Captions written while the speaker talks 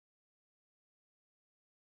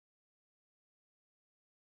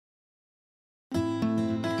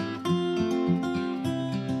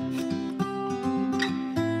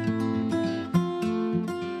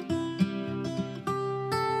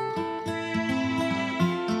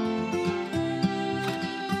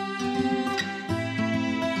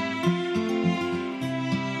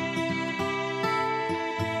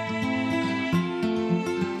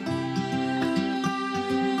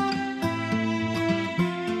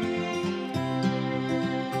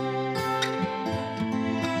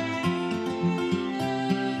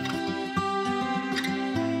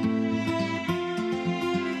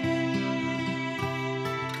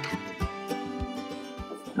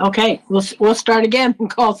Okay, we'll start again and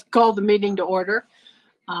call the meeting to order.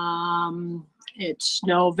 It's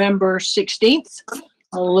November 16th,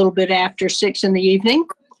 a little bit after 6 in the evening.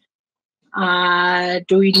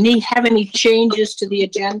 Do we have any changes to the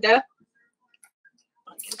agenda?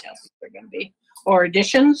 I can tell if they're going to be, or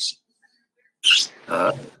additions?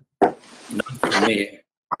 None for me.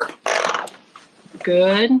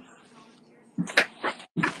 Good.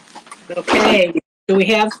 Okay.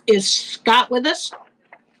 Is Scott with us?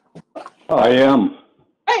 I am.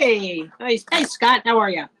 Hey, Scott, how are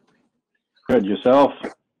you? Good, yourself?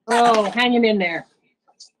 Oh, hanging in there.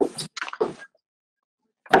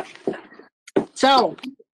 So,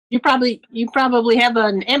 you probably have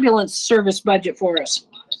an ambulance service budget for us.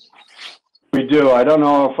 We do. I don't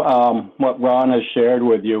know if what Ron has shared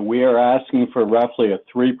with you. We are asking for roughly a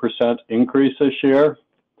 3% increase this year,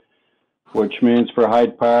 which means for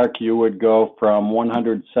Hyde Park, you would go from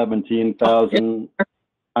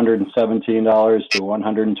 $117,117 to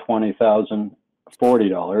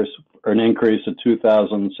 $120,040, or an increase of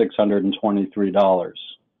 $2,623.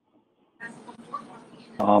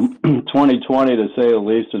 2020, to say the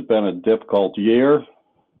least, has been a difficult year.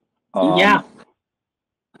 Yeah.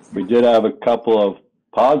 We did have a couple of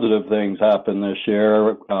positive things happen this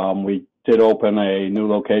year. We did open a new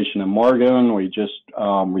location in Morgan. We just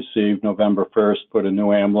received November 1st, put a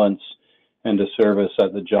new ambulance into service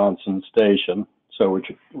at the Johnson Station. So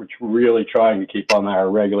we're really trying to keep on our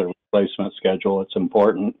regular replacement schedule. It's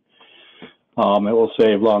important. It will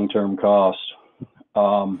save long-term costs.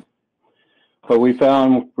 But we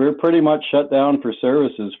found we're pretty much shut down for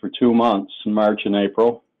services for 2 months, in March and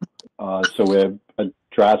April. So we have a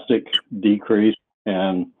drastic decrease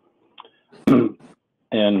in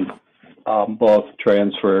both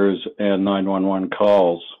transfers and 911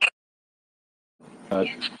 calls.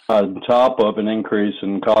 On top of an increase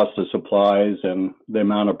in cost of supplies and the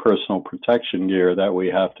amount of personal protection gear that we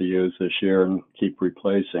have to use this year and keep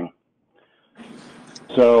replacing.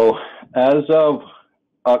 So as of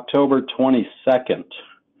October 22nd,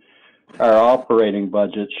 our operating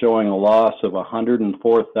budget showing a loss of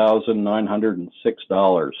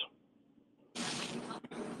 $104,906,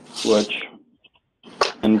 which,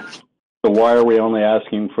 and so why are we only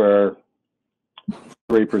asking for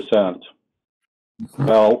 3%?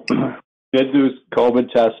 Well, we did do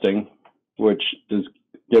COVID testing, which is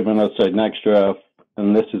giving us an extra,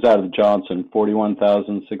 and this is out of Johnson,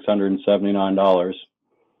 $41,679.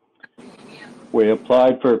 We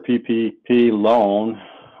applied for a PPP loan,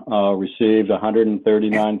 received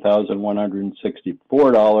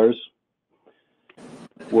 $139,164,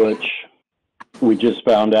 which we just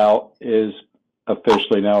found out is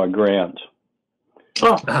officially now a grant.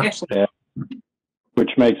 Oh, excellent.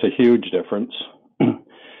 Which makes a huge difference.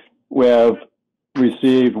 We have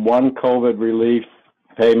received one COVID relief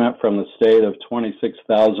payment from the state of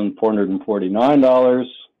 $26,449,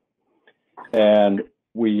 and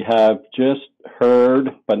we have just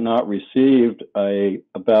heard but not received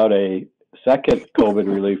about a second COVID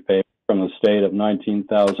relief payment from the state of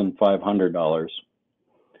 $19,500.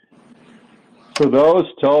 So those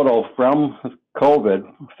total from COVID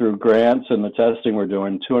through grants and the testing we're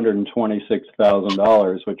doing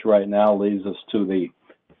 $226,000, which right now leads us to the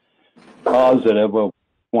positive of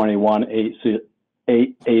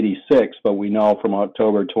 $21,886, but we know from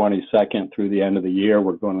October 22nd through the end of the year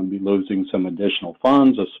we're going to be losing some additional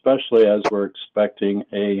funds, especially as we're expecting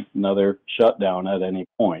another shutdown at any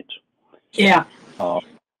point. Yeah.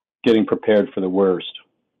 Getting prepared for the worst.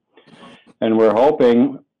 And we're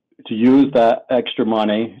hoping to use that extra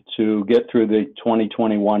money to get through the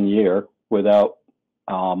 2021 year without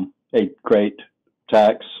a great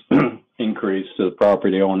tax increase to the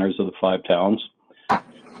property owners of the 5 towns.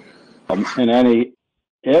 And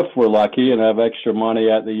if we're lucky and have extra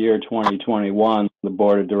money at the year 2021, the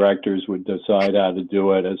board of directors would decide how to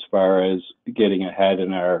do it as far as getting ahead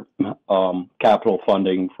in our capital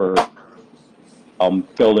funding for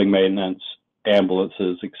building maintenance,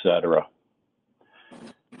 ambulances, etc.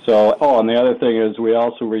 So, and the other thing is we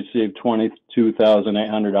also received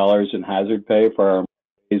 $22,800 in hazard pay for our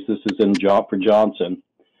employees. This is for Johnson.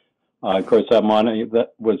 Of course, that money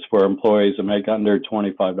that was for employees that make under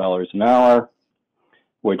 $25 an hour,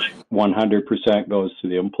 which 100% goes to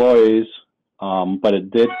the employees. But it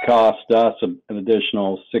did cost us an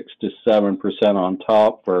additional 6 to 7% on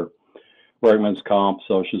top for workman's comp,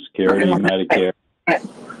 Social Security, Medicare,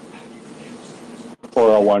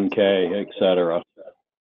 401k, etc.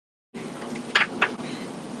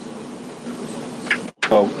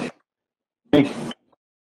 So,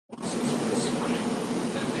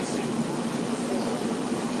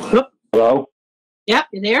 hello? Yep,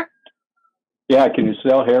 you there? Yeah, can you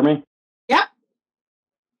still hear me? Yeah.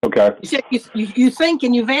 Okay. You said you think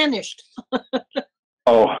and you vanished.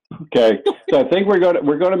 Oh, okay. So I think we're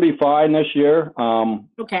going to be fine this year.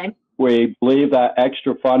 Okay. We believe that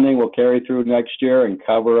extra funding will carry through next year and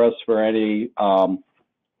cover us for any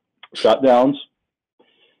shutdowns.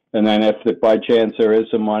 And then if by chance there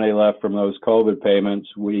is some money left from those COVID payments,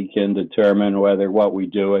 we can determine what we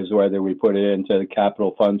do is whether we put it into the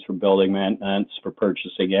capital funds for building maintenance, for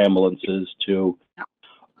purchasing ambulances, to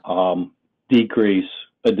decrease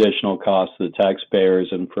additional costs to the taxpayers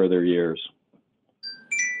in further years.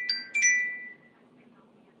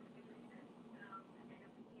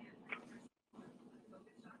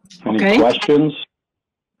 Any questions?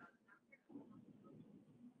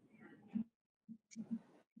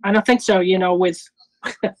 I don't think so. You know, with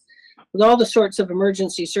all the sorts of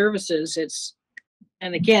emergency services,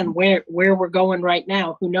 and again, where we're going right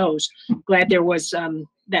now, who knows? I'm glad there was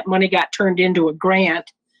that money got turned into a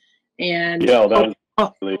grant, and yeah,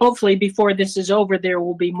 hopefully before this is over, there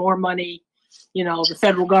will be more money. You know, the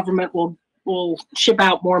federal government will ship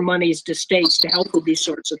out more monies to states to help with these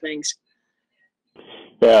sorts of things.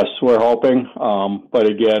 Yes, we're hoping, but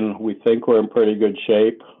again, we think we're in pretty good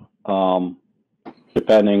shape.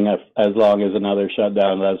 Depending as long as another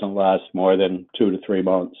shutdown doesn't last more than 2 to 3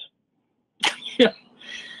 months. Yeah.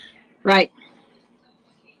 Right.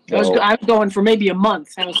 So, I was going for maybe a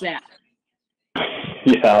month. How's that?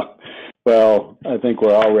 Yeah. Well, I think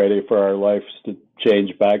we're all ready for our lives to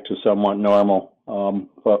change back to somewhat normal.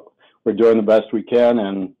 But we're doing the best we can,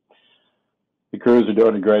 and the crews are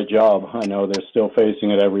doing a great job. I know they're still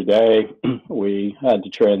facing it every day. We had to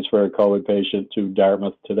transfer a COVID patient to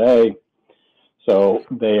Dartmouth today. So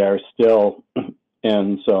they are still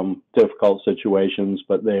in some difficult situations,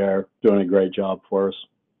 but they are doing a great job for us.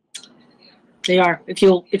 They are. If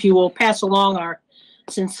you will pass along our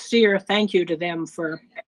sincere thank you to them for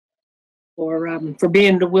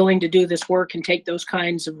being willing to do this work and take those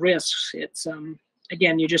kinds of risks. It's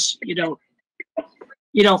again, you don't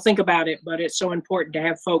think about it, but it's so important to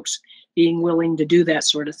have folks being willing to do that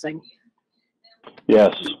sort of thing.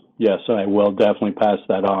 Yes, I will definitely pass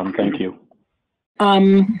that on. Thank you.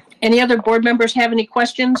 Any other board members have any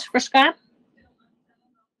questions for Scott?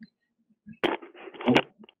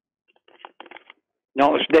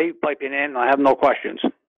 No, it's Dave piping in. I have no questions.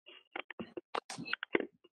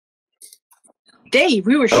 Dave,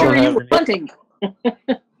 we were sure you were hunting.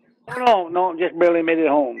 No, just barely made it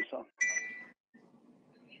home. So.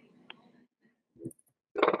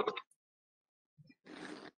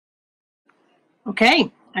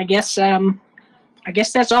 Okay, I guess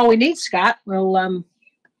that's all we need, Scott. We'll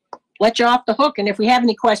let you off the hook, and if we have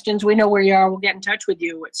any questions, we know where you are. We'll get in touch with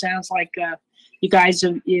you. It sounds like you guys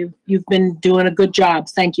you've been doing a good job.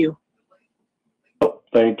 Thank you.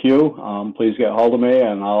 Thank you. Please get hold of me,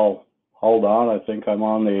 and I'll hold on. I think I'm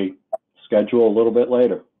on the schedule a little bit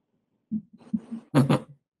later.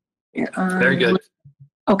 Very good.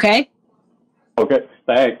 Okay. Okay.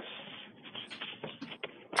 Thanks.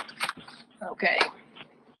 Okay.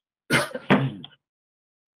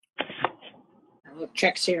 Look,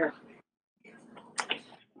 checks here.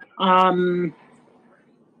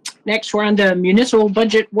 Next, we're on the municipal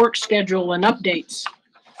budget work schedule and updates.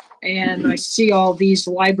 And I see all these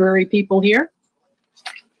library people here.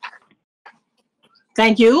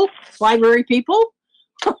 Thank you, library people.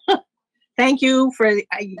 Thank you for,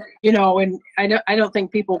 you know, and I don't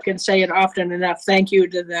think people can say it often enough. Thank you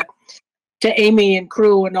to Amy and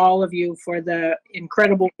crew and all of you for the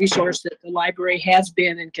incredible resource that the library has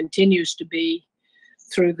been and continues to be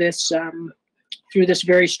through this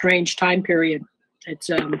very strange time period. It's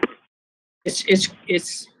a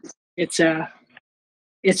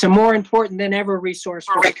more important than ever resource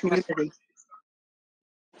for the community.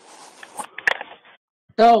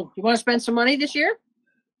 So, you want to spend some money this year?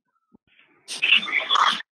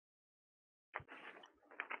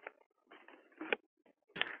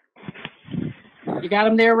 You got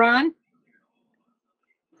them there, Ron?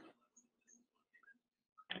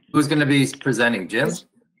 Who's going to be presenting, Jim? You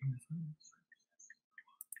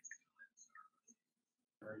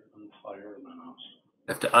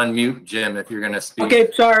have to unmute Jim if you're going to speak.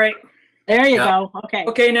 Okay, sorry. There you go. Okay.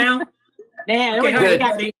 Okay now? Yeah, there we Okay,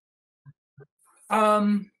 go. good.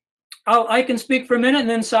 I can speak for a minute, and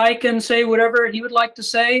then Cy can say whatever he would like to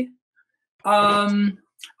say. I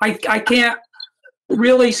can't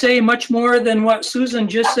really say much more than what Susan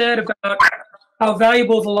just said about how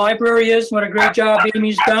valuable the library is, what a great job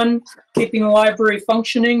Amy's done keeping the library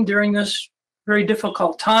functioning during this very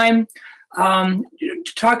difficult time.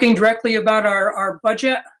 Talking directly about our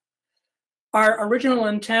budget, our original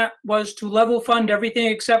intent was to level fund everything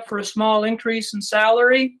except for a small increase in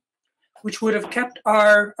salary, which would have kept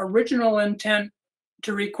our original intent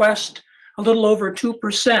to request a little over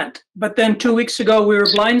 2%. But then 2 weeks ago, we were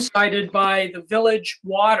blindsided by the village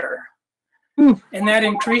water. And that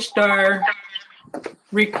increased our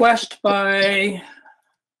request by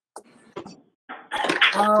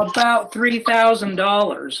about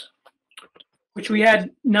 $3,000, which we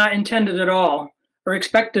had not intended at all or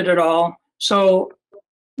expected at all. So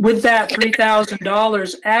with that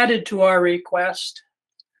 $3,000 added to our request,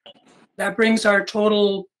 that brings our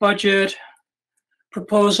total budget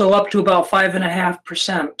proposal up to about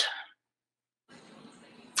 5.5%.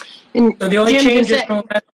 And So the only Jim, change does is,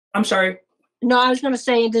 that- I'm sorry. No, I was going to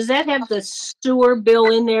say, does that have the sewer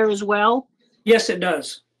bill in there as well? Yes, it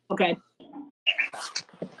does. Okay.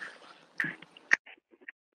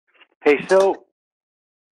 Hey, so.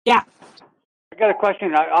 Yeah. I got a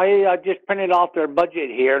question. I just printed off their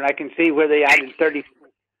budget here, and I can see where they added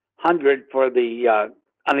 3,000 for the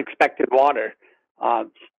unexpected water. I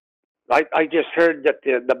just heard that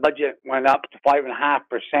the budget went up to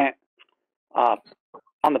 5.5%. On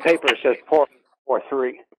the paper, it says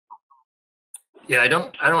 4.43. Yeah, I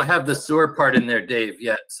don't have the sewer part in there, Dave,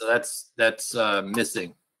 yet. So that's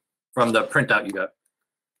missing from the printout you got.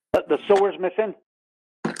 The sewer's missing?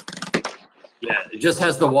 Yeah, it just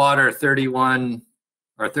has the water 31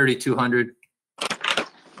 or 3,200.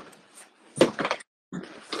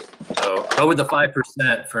 So go with the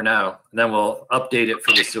 5% for now, and then we'll update it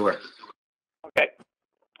for the sewer. Okay.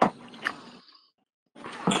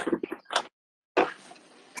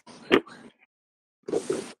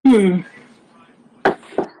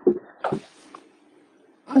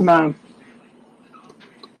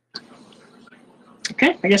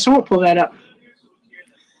 Okay, I guess I won't pull that up.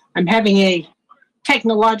 I'm having a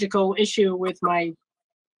technological issue with my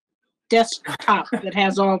desktop that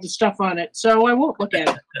has all the stuff on it, so I won't look at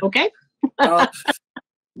it. Okay. Oh.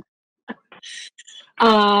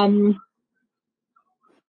 I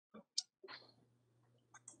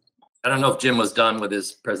don't know if Jim was done with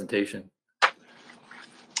his presentation.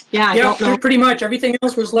 Yeah, I Yeah, don't know. pretty much. Everything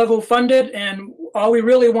else was level funded, and all we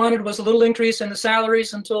really wanted was a little increase in the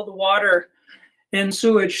salaries until the water and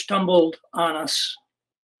sewage tumbled on us.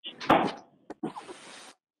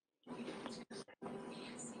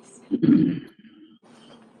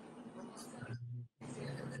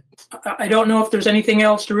 I don't know if there's anything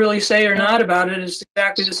else to really say or not about it. It's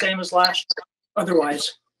exactly the same as last year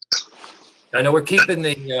otherwise. I know we're keeping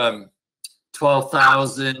the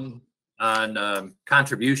 12,000 on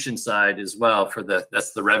contribution side as well for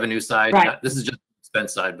that's the revenue side. Right. This is just the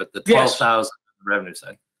expense side, but the Yes. 12,000 on the revenue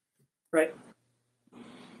side. Right.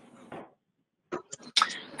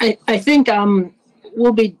 I think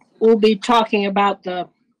we'll be talking about the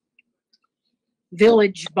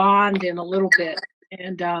village bond in a little bit,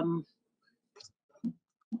 and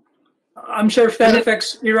I'm sure if that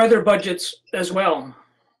affects your other budgets as well.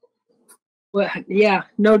 well, yeah,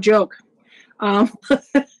 no joke. And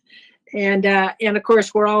of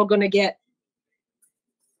course we're all going to get,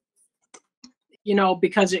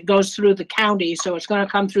 because it goes through the county, so it's going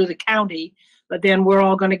to come through the county, but then we're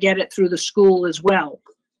all going to get it through the school as well.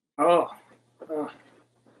 Oh.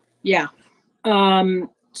 Yeah.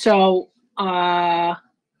 So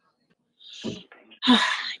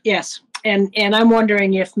yes, and I'm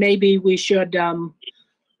wondering if maybe we should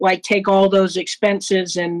take all those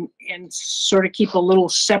expenses and sort of keep a little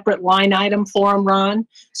separate line item for them, Ron,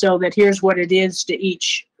 so that here's what it is to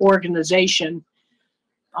each organization.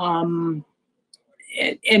 And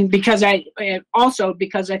because I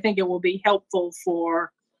think it will be helpful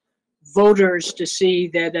for voters to see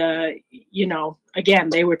that, again,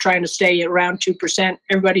 they were trying to stay around 2%.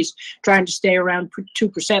 Everybody's trying to stay around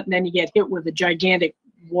 2%, and then you get hit with a gigantic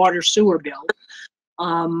water sewer bill.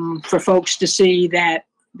 For folks to see that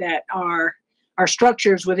our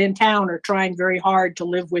structures within town are trying very hard to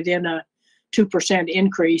live within a 2%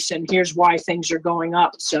 increase, and here's why things are going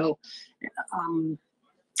up. So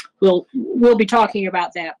we'll be talking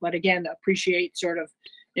about that, but again, appreciate sort of,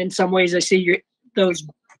 in some ways I see those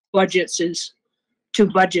budgets is two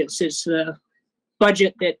budgets. Is the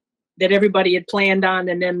budget that everybody had planned on,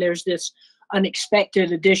 and then there's this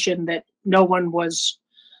unexpected addition that no one was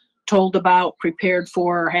told about, prepared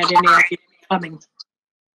for, or had any idea coming.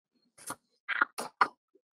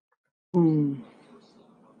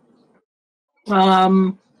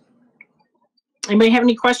 Anybody have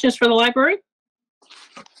any questions for the library?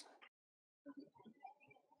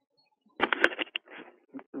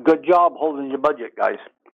 Good job holding your budget, guys.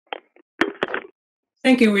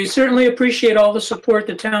 Thank you. We certainly appreciate all the support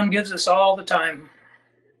the town gives us all the time.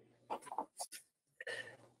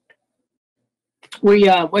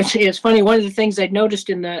 It's funny. One of the things I noticed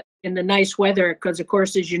in the nice weather, because of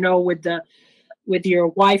course, as you know, with your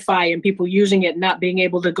Wi-Fi and people using it, not being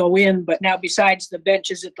able to go in, but now besides the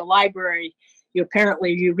benches at the library, you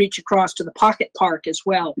reach across to the pocket park as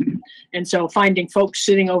well. And so finding folks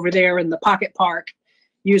sitting over there in the pocket park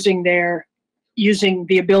using the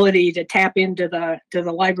ability to tap into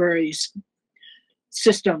the library's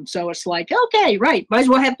system. So it's like, okay, right. Might as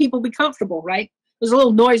well have people be comfortable, right? It was a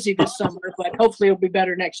little noisy this summer, but hopefully it'll be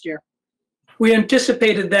better next year. We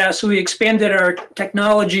anticipated that, so we expanded our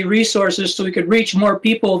technology resources so we could reach more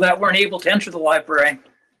people that weren't able to enter the library.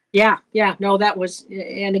 Yeah, no, that was,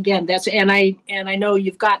 and again, I know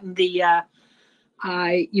you've gotten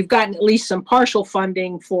you've gotten at least some partial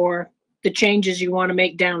funding for the changes you want to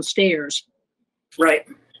make downstairs. Right.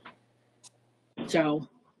 So,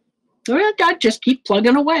 well, God, just keep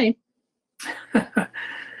plugging away.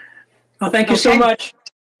 Well, thank you so much.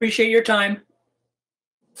 Appreciate your time.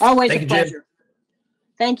 Always a pleasure.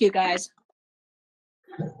 Thank you, guys.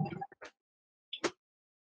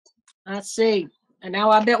 Let's see. And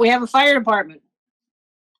now I bet we have a fire department.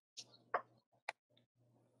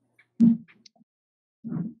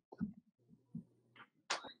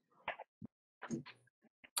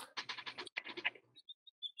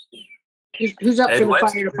 Who's up for the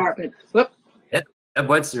fire department? Whoop. Ed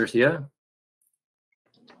Wetster's here.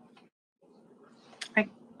 Hi,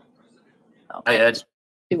 Ed.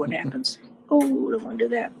 See what happens. Oh, I don't want to do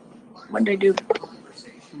that. What did I do?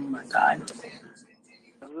 Oh my God.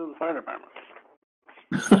 The fire department.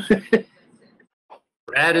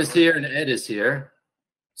 Brad is here and Ed is here.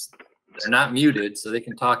 They're not muted, so they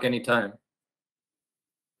can talk anytime.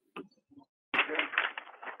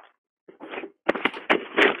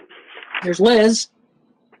 There's Liz.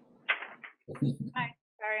 Hi,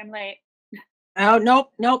 sorry I'm late. Oh,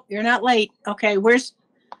 nope, you're not late. Okay,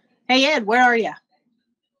 hey Ed, where are you?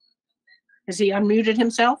 Has he unmuted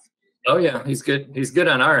himself? Oh yeah, he's good. He's good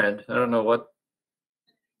on our end. I don't know what.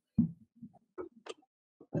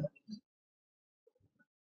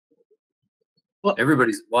 Well,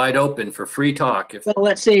 everybody's wide open for free talk. Well,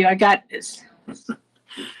 let's see. I got this.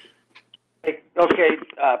 Okay,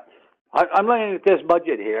 I'm looking at this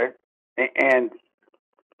budget here, and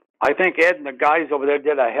I think Ed and the guys over there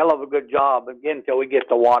did a hell of a good job again until we get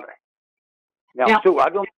the water. Now, yeah. Sue, I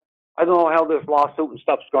don't know how this lawsuit and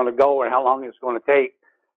stuff's going to go or how long it's going to take,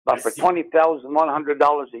 but for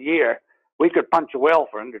 $20,100 a year, we could punch a well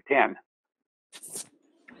for under 10.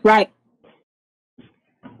 Right.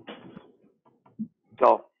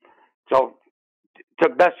 So to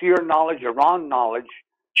best of your knowledge or Ron's knowledge,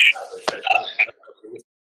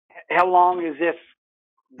 how long is this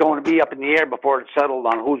going to be up in the air before it's settled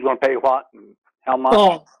on who's going to pay what and how much?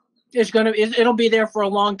 Oh, it'll be there for a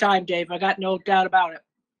long time, Dave. I got no doubt about it.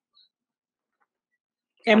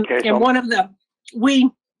 And okay, and one of the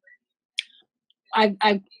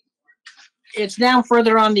it's now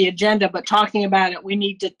further on the agenda, but talking about it, we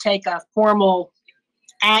need to take a formal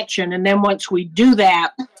action, and then once we do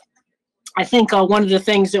that, I think one of the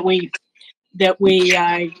things that we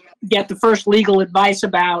get the first legal advice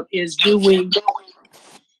about is do we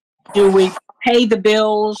pay the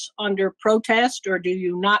bills under protest, or do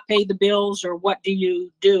you not pay the bills, or what do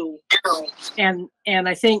you do? And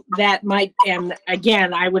I think that might, and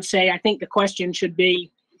again, I would say I think the question should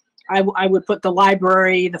be, I would put the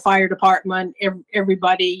library, the fire department,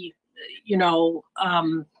 everybody, you know,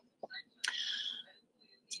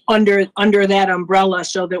 under that umbrella,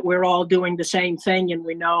 so that we're all doing the same thing and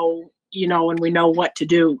we know, you know, and we know what to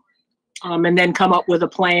do, and then come up with a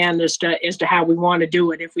plan as to how we want to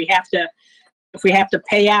do it. If we have to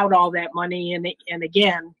pay out all that money, and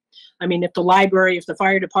again, I mean, if the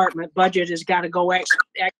fire department budget has got to go X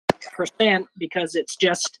percent because it's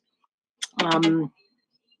just,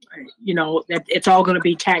 you know, it's all going to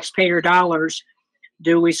be taxpayer dollars,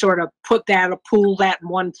 do we sort of pool that in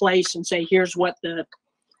one place and say, here's what the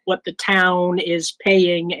town is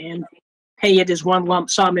paying, and pay it as one lump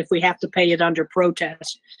sum if we have to pay it under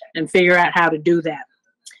protest, and figure out how to do that.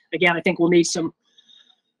 Again, I think we'll need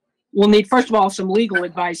first of all some legal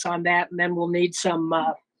advice on that, and then we'll need some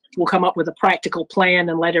we'll come up with a practical plan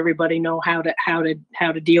and let everybody know how to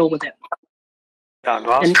deal with it. Well,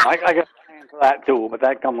 I got a plan for that too, but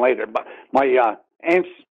that come later. But my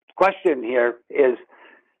question here is,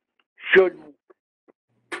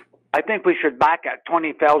 I think we should back at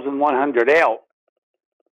 20,100 out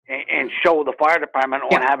and show the fire department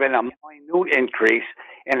on having a minute increase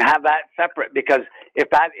and have that separate, because if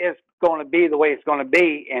that is going to be the way it's going to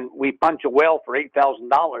be and we punch a well for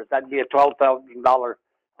 $8,000, that'd be a $12,000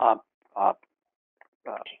 I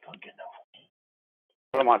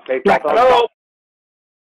don't want to say $12,000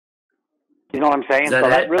 You know what I'm saying? Is that So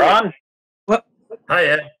it, really, Ron? Hi,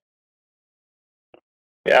 Ed.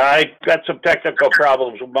 Yeah, I got some technical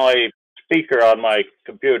problems with my speaker on my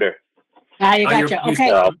computer. Ah, you Oh, you're- gotcha. you Okay.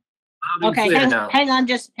 sound loud and Okay, clear now. hang on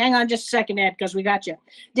just a second, Ed, because we got you.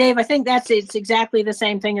 Dave, I think it's exactly the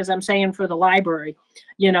same thing as I'm saying for the library.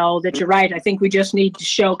 You know, that you're right. I think we just need to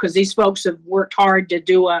show, because these folks have worked hard to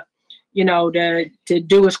do to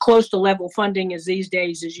do as close to level funding as these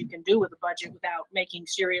days as you can do with a budget without making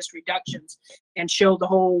serious reductions, and show the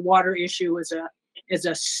whole water issue as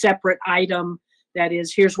a separate item. That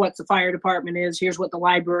is, here's what the fire department is, here's what the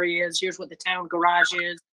library is, here's what the town garage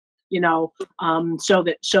is, so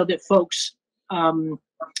that folks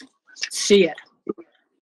see it.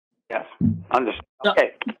 yes, understood. So-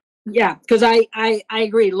 Okay, Yeah, because I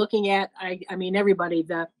agree. Looking at, I mean, everybody,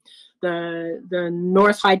 the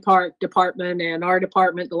North Hyde Park department and our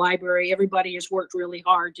department, the library, everybody has worked really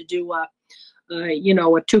hard to do a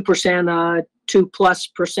 2%,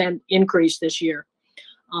 2+% increase this year.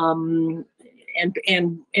 And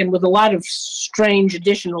with a lot of strange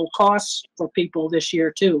additional costs for people this year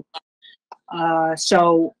too.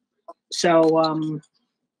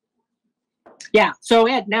 Yeah. So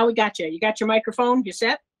Ed, now we got you. You got your microphone? You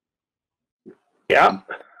set? Yeah,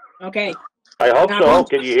 Okay. I hope Now, so. once-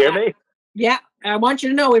 Can you hear me? Yeah. I want you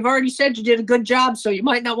to know we've already said you did a good job, so you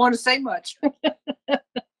might not want to say much.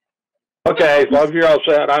 Okay, as long as you're all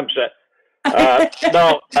set, I'm set.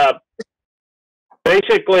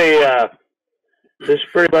 Basically, this is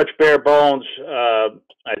pretty much bare bones.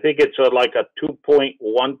 I think it's like a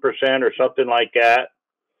 2.1% or something like that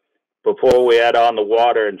before we add on the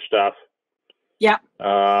water and stuff. Yeah.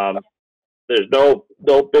 There's no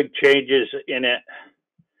big changes in it.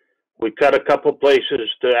 We cut a couple places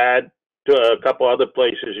to add to a couple other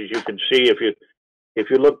places, as you can see. If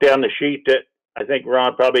you look down the sheet that I think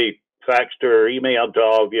Ron probably faxed or emailed to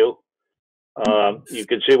all of you, you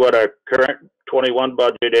can see what our current 21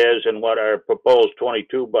 budget is and what our proposed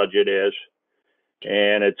 22 budget is.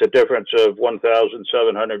 And it's a difference of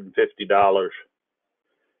 $1,750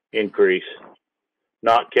 increase,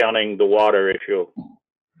 not counting the water issue.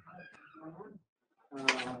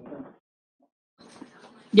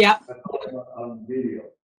 Yeah.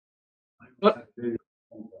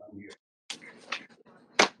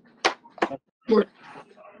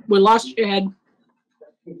 We lost your head.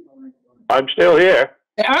 I'm still here.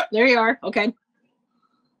 Yeah, there you are. Okay.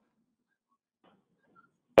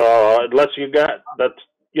 Unless you got, that's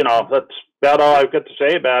about all I've got to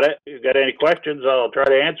say about it. If you got any questions, I'll try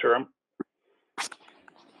to answer them.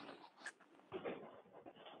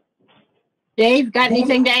 Dave, got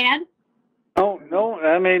anything to add? no,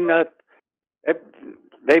 I mean,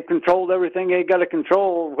 they've controlled everything they got to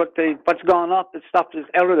control. What's gone up, this stuff is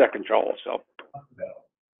out of their control, so.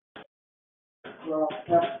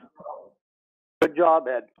 Good job,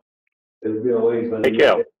 Ed. Thank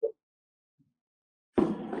you.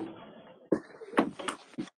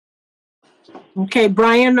 Okay,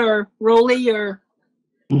 Brian or Rolly or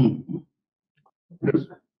Roger?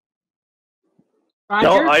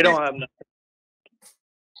 No, I don't have.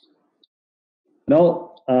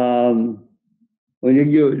 No, when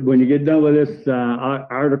you get done with this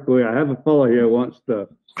article, I have a fellow here who wants to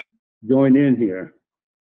join in here.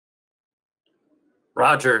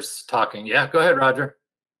 Roger's talking. Yeah, go ahead, Roger.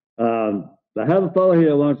 I have a fellow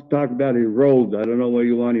here who wants to talk about his roads. I don't know when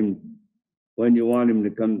you want him to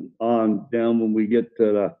come on down when we get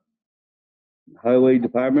to the highway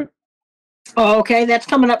department. Oh, okay, that's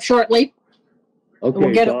coming up shortly. Okay,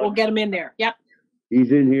 We'll get him in there. Yep.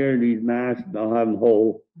 he's in here and he's masked. I'll have him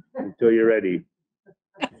hold until you're ready.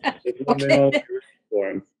 Just let me know if you're ready for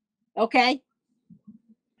him. Okay.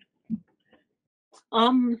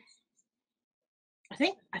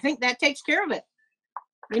 I think that takes care of it.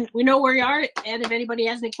 We know where you are, and if anybody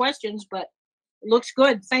has any questions, but it looks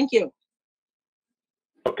good. Thank you.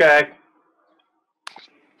 Okay.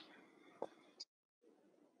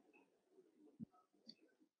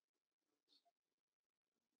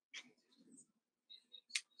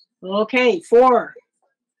 Okay, for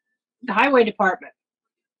the highway department.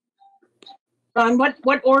 Ron,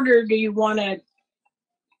 what order do you want to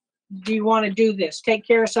do this? Take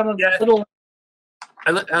care of some of the little.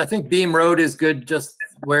 I think Beam Road is good just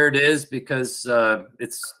where it is because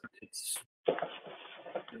it's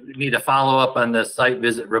you need to follow up on the site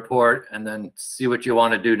visit report and then see what you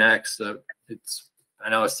want to do next. So I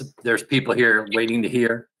know there's people here waiting to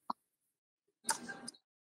hear.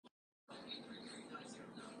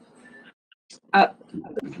 I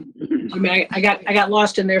mean, I got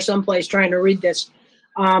lost in there someplace trying to read this.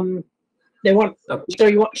 They want. So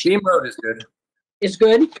you want Beam Road is good. is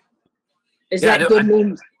good. Is Yeah, that good?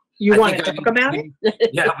 Mean You I want to think talk about it?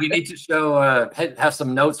 Yeah, we need to show, have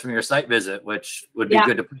some notes from your site visit, which would be Yeah.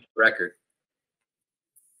 good to put on the record.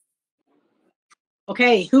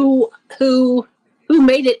 Okay, who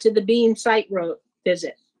made it to the Bean site road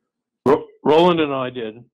visit? Roland and I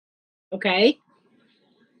did. Okay,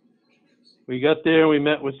 We got there, we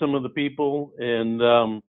met with some of the people,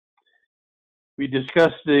 and we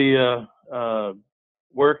discussed the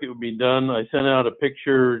work that would be done. I sent out a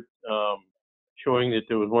picture showing that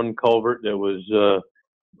there was one culvert that was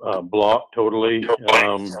blocked totally.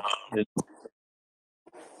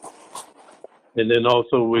 And then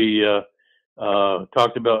also we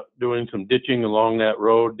talked about doing some ditching along that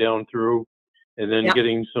road down through, and then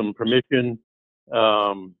getting some permission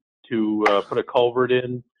to put a culvert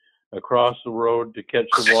in across the road to catch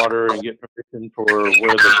the water and get permission for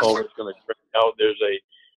where the culvert's going to drain out. There's a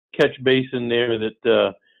catch basin there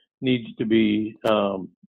that needs to be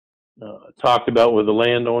talked about with the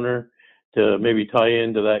landowner to maybe tie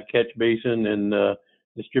into that catch basin and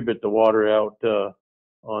distribute the water out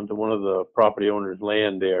onto one of the property owners'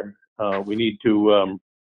 land there. We need to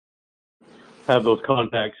have those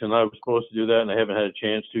contacts, and I was supposed to do that, and I haven't had a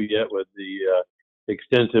chance to yet with the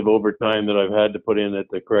extensive overtime that I've had to put in at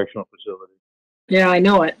the correctional facility. yeah, I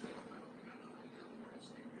know it.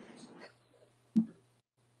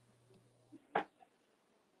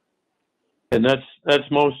 And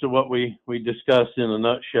that's most of what we discussed in a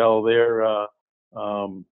nutshell there. I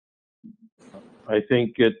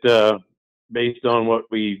think that based on what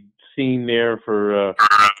we've seen there for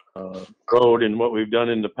road and what we've done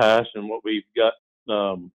in the past and what we've got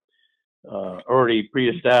already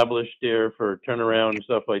pre-established there for turnaround and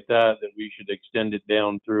stuff like that, that we should extend it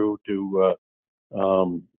down through to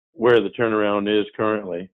where the turnaround is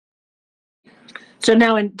currently. So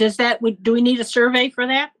now, and does that, do we need a survey for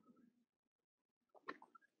that?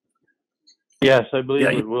 Yes, I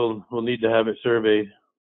believe we'll need to have it surveyed.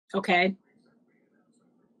 Okay.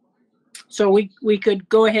 So we could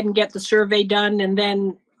go ahead and get the survey done, and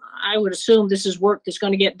then I would assume this is work that's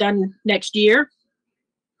going to get done next year.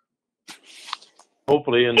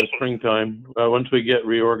 Hopefully in the springtime, once we get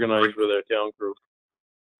reorganized with our town crew.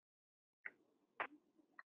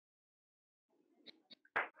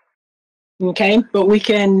 Okay, but we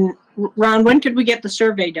can, Ron, when could we get the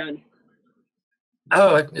survey done?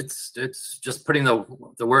 Oh, it's just putting the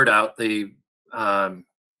word out.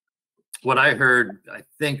 What I heard, I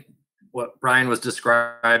think what Brian was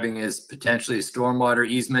describing is potentially stormwater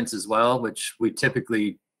easements as well, which we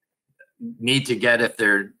typically need to get if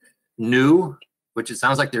they're new, which it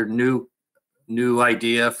sounds like they're new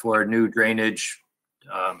idea for new drainage,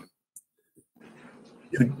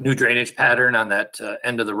 new drainage pattern on that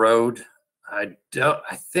end of the road. I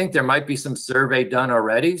think there might be some survey done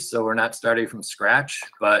already, so we're not starting from scratch,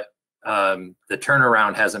 but the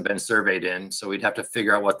turnaround hasn't been surveyed in, so we'd have to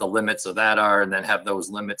figure out what the limits of that are and then have those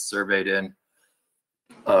limits surveyed in.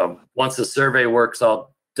 Once the survey work's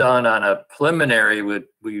all done on a preliminary,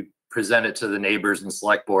 we present it to the neighbors and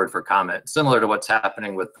select board for comment, similar to what's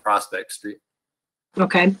happening with Prospect Street.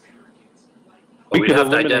 Okay. We could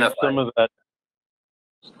eliminate some of that.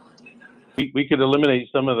 We could eliminate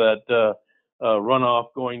some of that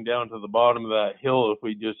runoff going down to the bottom of that hill if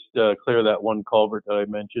we just clear that one culvert that I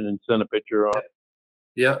mentioned and send a picture on.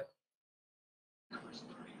 Yeah.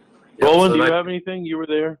 Roland, do you have anything? You were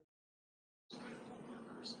there.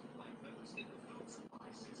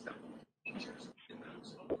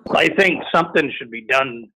 I think something should be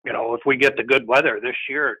done, you know, if we get the good weather this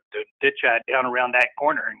year, to ditch that down around that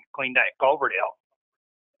corner and clean that culvert out.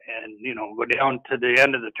 And, you know, go down to the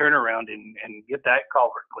end of the turnaround and get that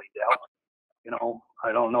culvert cleaned out. You know,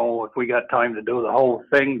 I don't know if we got time to do the whole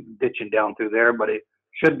thing ditching down through there, but it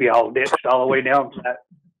should be all ditched all the way down to that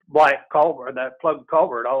black culvert, that plug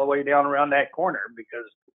culvert, all the way down around that corner, because,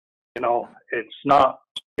 you know, it's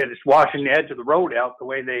washing the edge of the road out the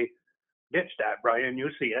way they ditched that, Brian.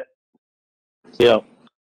 You see it. Yeah.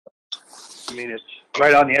 I mean, it's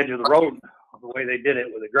right on the edge of the road the way they did it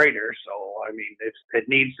with a grader. So, I mean, it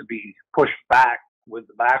needs to be pushed back with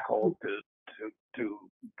the backhoe to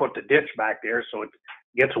put the ditch back there so it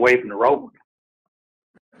gets away from the road.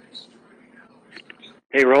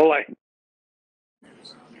 Hey, Rolly.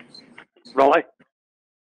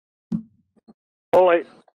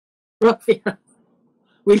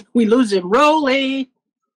 We lose him. Rolly.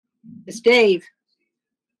 It's Dave.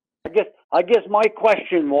 I guess my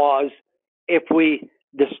question was, if we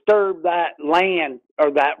disturb that land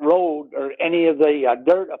or that road or any of the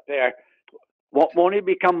dirt up there, won't it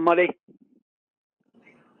become muddy?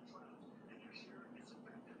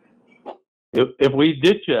 If we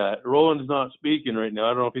ditch that, Roland's not speaking right now. I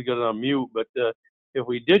don't know if he got it on mute, but if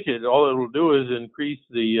we ditch it, all it'll do is increase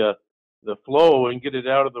the flow and get it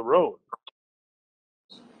out of the road.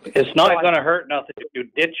 It's not going to hurt nothing if you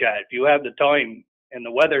ditch that, if you have the time and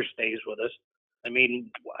the weather stays with us. I mean,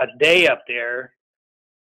 a day up there,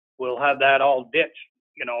 we'll have that all ditched,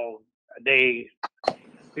 you know, a day,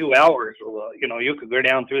 few hours. You know, you could go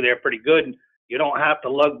down through there pretty good. You don't have to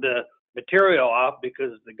lug the material off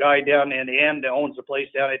because the guy down in the end that owns the place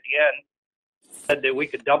down at the end said that we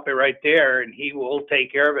could dump it right there and he will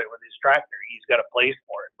take care of it with his tractor. He's got a place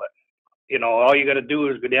for it. But, you know, all you got to do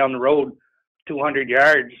is go down the road 200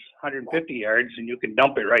 yards, 150 yards, and you can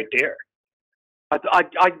dump it right there. I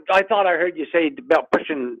thought I heard you say about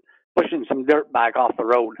pushing some dirt back off the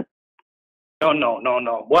road.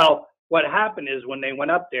 No. Well, what happened is when they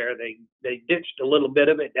went up there, they ditched a little bit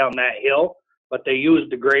of it down that hill, but they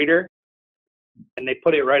used the grader and they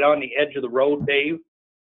put it right on the edge of the road, Dave.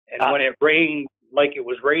 And when it rained, like it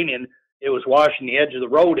was raining, it was washing the edge of the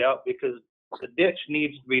road out because the ditch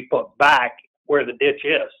needs to be put back where the ditch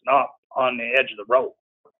is, not on the edge of the road.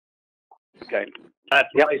 Okay. That's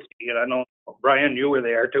what I see. And I know, Brian, you were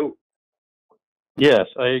there too. Yes,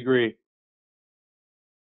 I agree.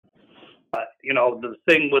 But, you know, the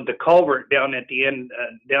thing with the culvert down at the end,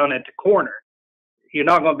 down at the corner, you're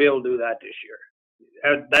not going to be able to do that this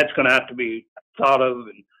year. That's going to have to be thought of.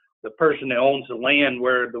 And the person that owns the land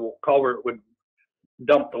where the culvert would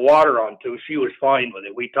dump the water onto, she was fine with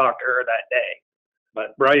it. We talked to her that day.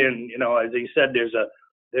 But Brian, you know, as he said, there's a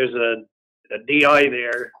DI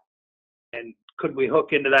there, and could we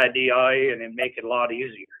hook into that DI and then make it a lot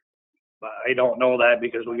easier? But I don't know that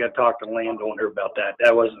because we got to talk to the landowner about that.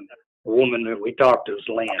 That wasn't the woman that we talked to, was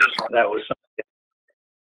land. That was something.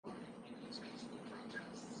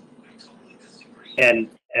 And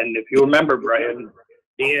if you remember, Brian,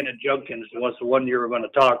 Deanna Junkins was the one you were going to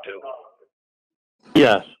talk to.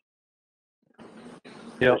 Yes.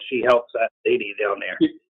 Yeah, she helps that lady down there.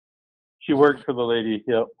 She works for the lady.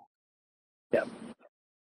 Yep. Yeah.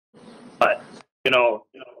 But you know,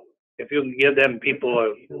 if you can give them people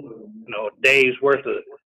a day's worth of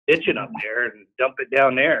ditching up there and dump it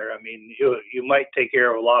down there, I mean, you might take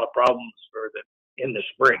care of a lot of problems in the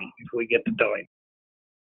spring if we get the time.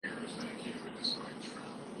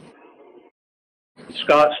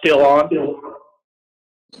 Scott still on?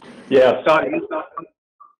 Yes. Scott, you on?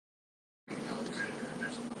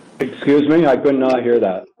 Excuse me, I could not hear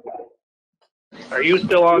that. Are you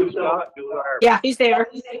still on, Scott? You are. Yeah, he's there.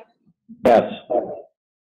 Yes.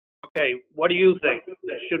 Okay, what do you think?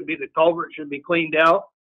 The culvert should be cleaned out,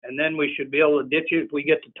 and then we should be able to ditch it if we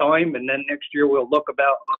get the time, and then next year we'll look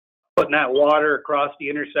about putting that water across the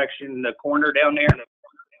intersection, the corner down there.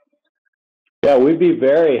 Yeah, we'd be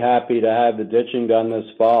very happy to have the ditching done this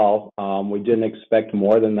fall. We didn't expect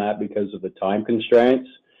more than that because of the time constraints,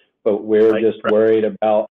 but we're just worried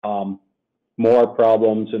about more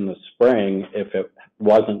problems in the spring if it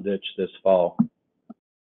wasn't ditched this fall.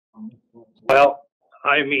 Well,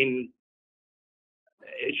 I mean,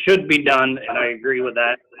 it should be done, and I agree with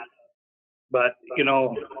that. But, you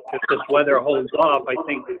know, if this weather holds off, I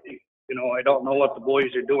think, you know, I don't know what the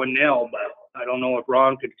boys are doing now, but I don't know if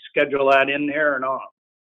Ron could schedule that in there or not.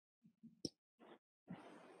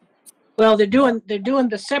 Well, they're doing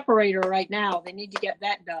the separator right now. They need to get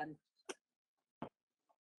that done.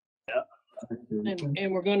 Yeah.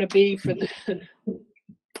 And we're going to be for the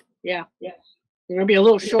yeah. We're going to be a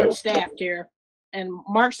little short-staffed here. And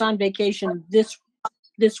Mark's on vacation this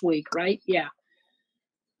week, right? Yeah.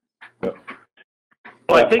 Well,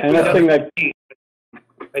 I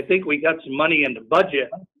think we got some money in the budget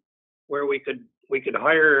where we could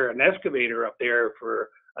hire an excavator up there for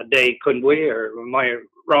a day, couldn't we? Or am I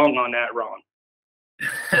wrong on that, Ron?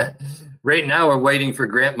 Right now, we're waiting for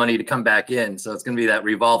grant money to come back in. So it's going to be that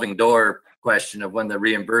revolving door question of when the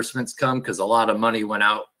reimbursements come, because a lot of money went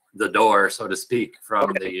out the door, so to speak,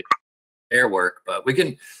 from the air work. But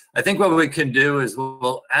I think what we can do is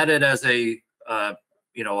we'll add it as a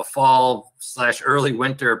fall/early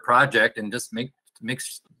winter project and just make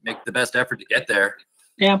the best effort to get there.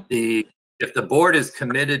 Yeah. If the board is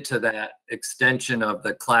committed to that extension of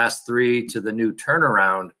the class 3 to the new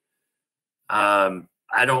turnaround,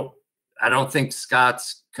 I don't think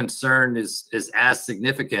Scott's concern is as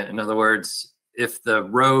significant. In other words, if the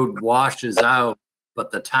road washes out, but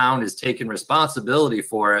the town is taking responsibility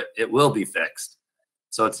for it, it will be fixed.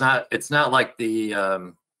 So it's not like the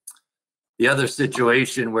other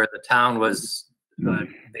situation where the town was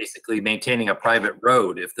basically maintaining a private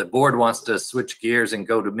road. If the board wants to switch gears and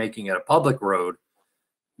go to making it a public road,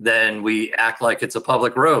 then we act like it's a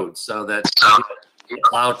public road so that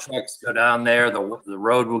plow trucks go down there, the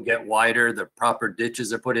road will get wider, the proper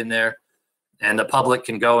ditches are put in there, and the public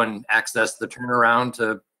can go and access the turnaround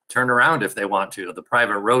to turn around if they want to. The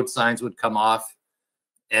private road signs would come off.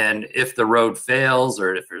 And if the road fails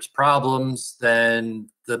or if there's problems, then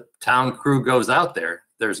the town crew goes out there.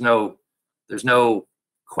 There's no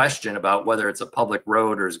question about whether it's a public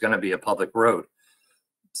road or is going to be a public road.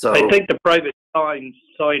 So I think the private sign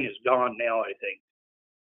is gone now, I think.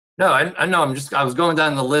 no, I know. I was going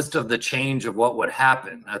down the list of the change of what would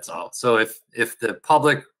happen. That's all. So if the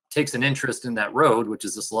public takes an interest in that road, which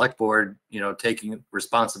is the select board, taking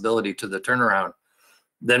responsibility to the turnaround,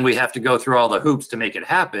 then we have to go through all the hoops to make it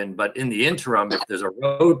happen. But in the interim, if there's a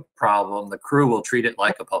road problem, the crew will treat it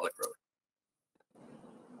like a public road.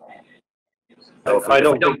 So I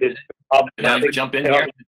don't think this. Can I jump in here?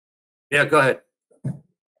 Yeah, go ahead.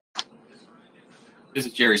 This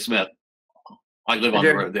is Jerry Smith. I live on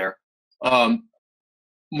Jerry. the road there.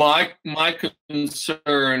 My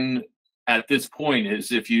concern at this point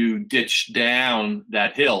is if you ditch down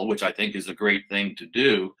that hill, which I think is a great thing to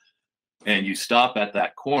do, and you stop at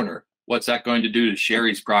that corner, what's that going to do to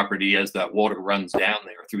Sherry's property as that water runs down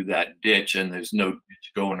there through that ditch and there's no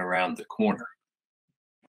ditch going around the corner?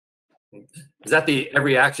 Is that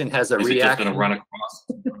every action has a reaction? Is it just going to run across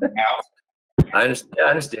the house? I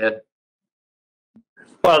understand.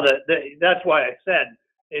 Well, that's why I said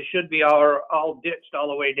it should be all ditched all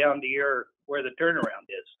the way down to where the turnaround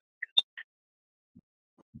is.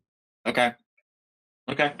 Okay.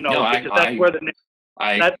 Okay. No, because that's where the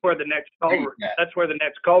next culvert. That's where the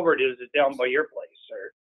next culvert is down by your place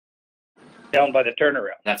or down by the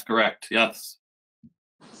turnaround. That's correct. Yes.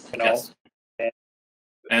 Yes.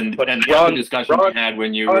 And the other discussion we had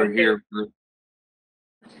when you were here.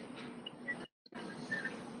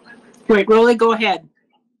 Wait, Rolly, go ahead.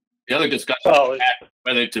 The other discussion we had,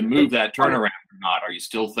 whether to move that turnaround or not. Are you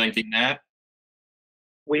still thinking that?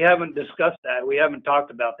 We haven't discussed that. We haven't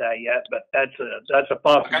talked about that yet, but that's a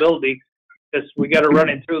possibility. Because we got to run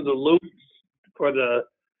it through the loops for to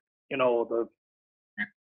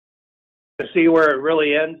see where it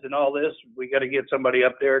really ends and all this. We got to get somebody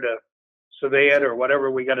up there to survey it or whatever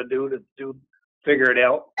we got to do to figure it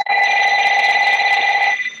out.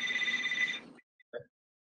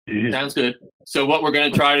 Sounds good. So what we're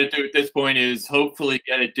going to try to do at this point is hopefully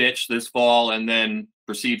get a ditch this fall and then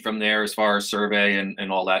proceed from there as far as survey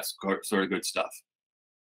and all that sort of good stuff.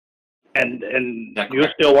 And you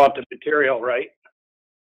still want the material, right?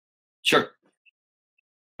 Sure.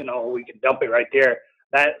 We can dump it right there.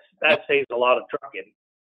 That saves a lot of trucking.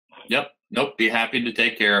 Yep. Nope. Be happy to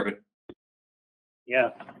take care of it. Yeah.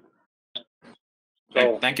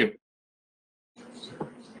 Okay, thank you.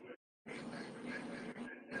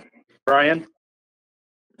 Brian?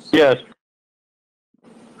 Yes.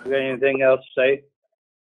 You got anything else to say?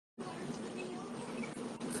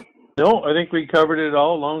 No, I think we covered it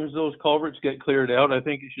all. As long as those culverts get cleared out, I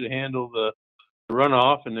think it should handle the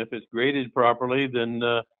runoff. And if it's graded properly, then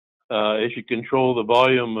it should control the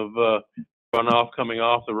volume of runoff coming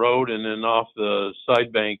off the road and then off the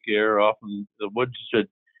side bank here. Often the woods should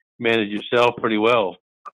manage itself pretty well.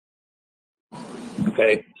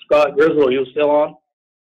 Okay. Scott Grizzle, you still on?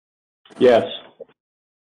 Yes.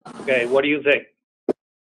 Okay, what do you think?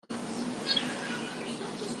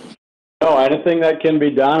 No, anything that can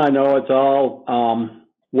be done. I know it's all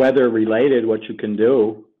weather related, what you can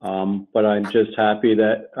do, but I'm just happy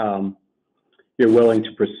that you're willing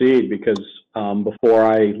to proceed because before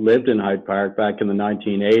I lived in Hyde Park back in the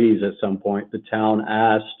 1980s, at some point, the town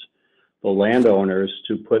asked the landowners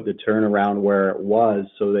to put the turnaround where it was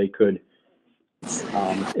so they could,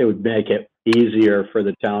 it would make it easier for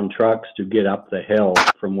the town trucks to get up the hill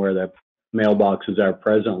from where the mailboxes are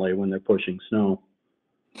presently when they're pushing snow.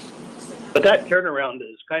 But that turnaround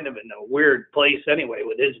is kind of in a weird place anyway,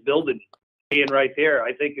 with his building being right there.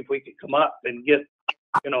 I think if we could come up and get,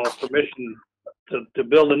 permission to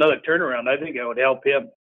build another turnaround, I think it would help him.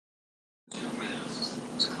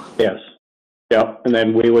 Yes. Yep. And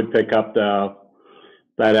then we would pick up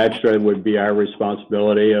that extra would be our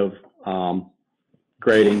responsibility of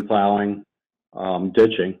grading, plowing,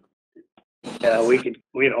 ditching. Yeah, we could,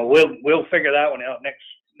 we'll figure that one out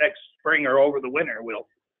next spring or over the winter. We'll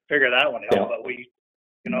figure that one out. Yeah. But we,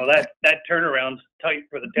 that turnaround's tight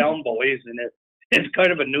for the town boys, and it's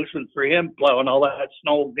kind of a nuisance for him plowing all that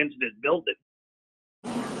snow against his building.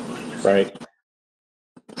 Right.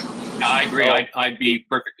 I agree. I'd be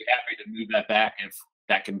perfectly happy to move that back if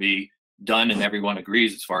that can be done and everyone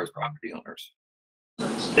agrees as far as property owners.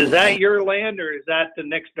 Is that your land or is that the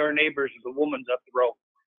next door neighbors, the woman's up the road?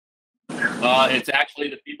 It's actually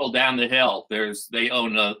the people down the hill. They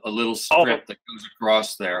own a little strip that goes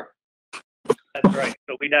across there. That's right.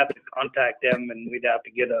 So we'd have to contact them and we'd have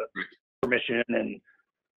to get a permission and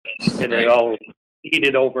get it all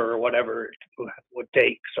heated over or whatever it would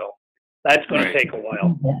take. So that's going to take a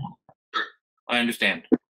while. I understand.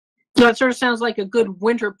 So it sort of sounds like a good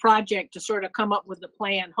winter project to sort of come up with the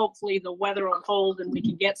plan. Hopefully the weather will hold and we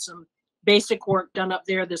can get some basic work done up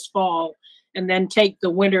there this fall, and then take the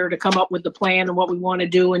winter to come up with the plan and what we want to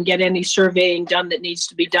do and get any surveying done that needs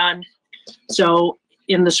to be done. So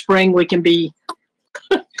in the spring we can be,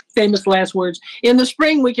 famous last words, in the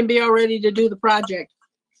spring we can be all ready to do the project.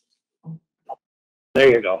 There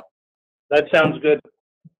you go. That sounds good.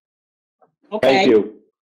 Okay. Thank you.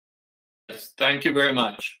 Yes, thank you very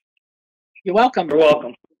much. You're welcome. You're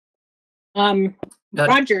welcome. Now,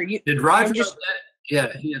 Roger, did Roger?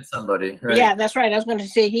 Yeah, he had somebody. Right? Yeah, that's right. I was going to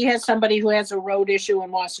say he has somebody who has a road issue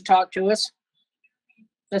and wants to talk to us.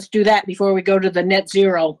 Let's do that before we go to the net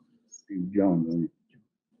zero. John.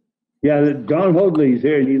 Yeah, John Hoadley's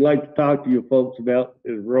here and he'd like to talk to you folks about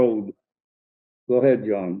his road. Go ahead,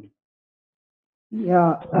 John.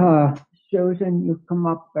 Yeah, Susan, you come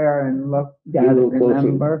up there and look at it,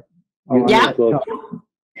 remember? Yeah.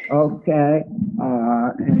 Okay,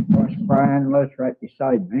 and of course Brian lives right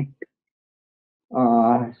beside me.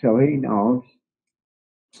 So he knows.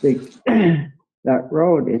 That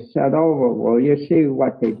road is set over. Well, you see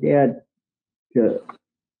what they did to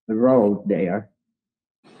the road there.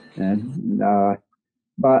 And,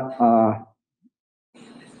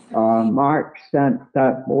 Mark sent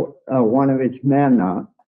that one of his men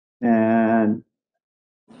up, and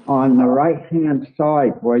on the right-hand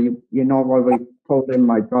side where you know where we pulled in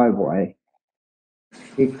my driveway,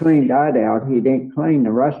 he cleaned that out. He didn't clean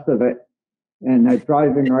the rest of it, and they're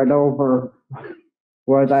driving right over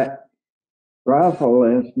where that gravel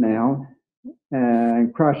is now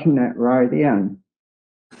and crushing it right in.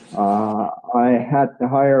 I had to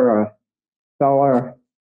hire a fella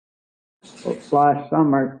last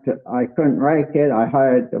summer. I couldn't rake it. I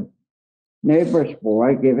hired the neighbor's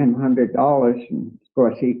boy, gave him $100, and of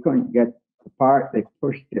course he couldn't get the part. They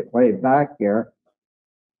pushed it way back there.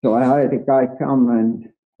 So I had a guy come and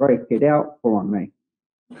break it out for me.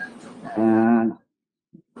 And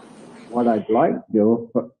what I'd like to do,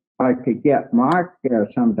 if I could get Mark there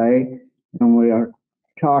someday and we'll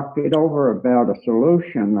talk it over about a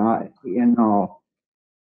solution. One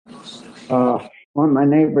of my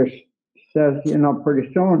neighbors says,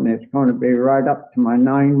 pretty soon it's going to be right up to my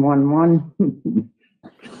 911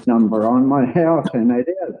 number on my house, and it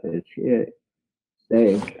is.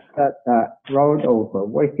 They set that road over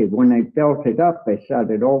wicked. When they built it up, they set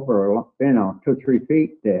it over, 2-3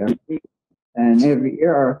 feet there. And every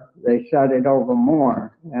year they set it over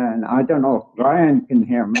more. And I don't know if Brian can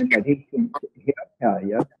hear me, but he'll tell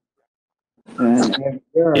you. And every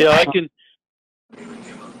year, Yeah,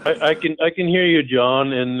 I can hear you,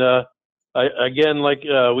 John. And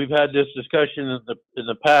we've had this discussion in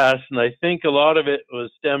the past, and I think a lot of it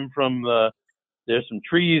was stemmed from there's some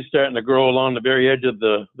trees starting to grow along the very edge of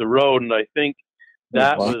the road, and I think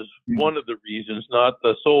that was one of the reasons, not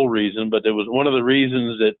the sole reason, but it was one of the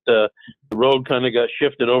reasons that the road kind of got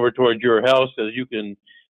shifted over towards your house. As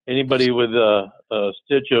anybody with a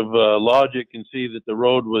stitch of logic can see that the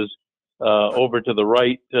road was over to the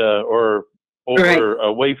right or over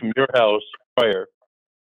away from your house prior.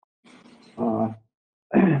 I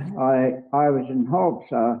was in hopes.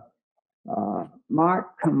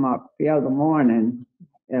 Mark come up the other morning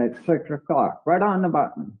at 6 o'clock, right on the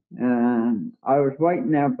button. And I was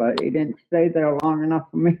waiting there, but he didn't stay there long enough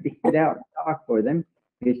for me to get out and talk with him.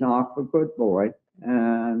 He's an awful good boy.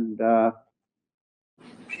 And,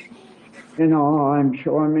 I'm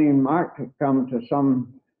sure me and Mark could come to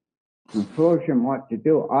some conclusion what to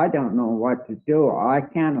do. I don't know what to do. I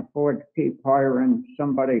can't afford to keep hiring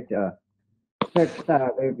somebody to fix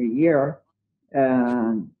that every year.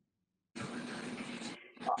 And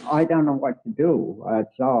I don't know what to do,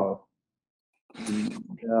 that's all.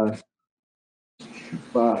 And,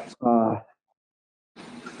 but the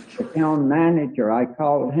town manager, I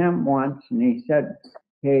called him once and he said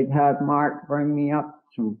he'd have Mark bring me up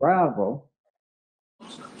some gravel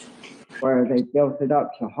where they built it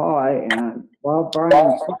up so high, and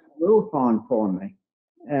Brian put the roof on for me.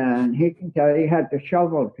 And he can tell you he had to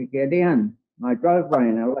shovel to get in my driveway,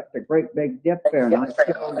 and I left a great big dip there, and I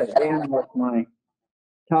filled it in with my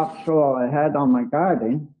topsoil I had on my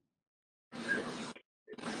garden.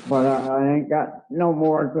 But I ain't got no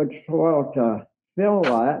more good soil to fill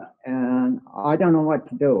that, and I don't know what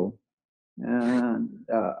to do. And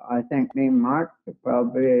I think me and Mark could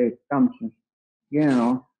probably come to,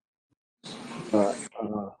 but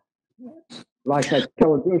like I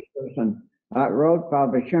told you, Susan, that road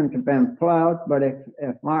probably shouldn't have been plowed, but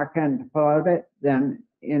if Mark hadn't plowed it, then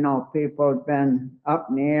you know, people have been up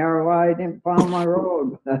in the air, well, I didn't plow my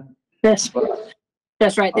road. That's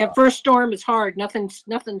right. That first storm is hard. Nothing's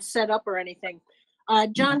set up or anything.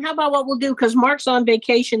 John, how about what we'll do? Because Mark's on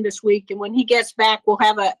vacation this week, and when he gets back, we'll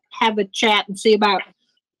have a chat and see about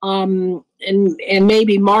and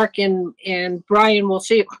maybe Mark and Brian will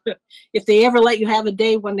see if they ever let you have a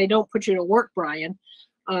day when they don't put you to work, Brian.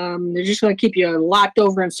 They're just going to keep you locked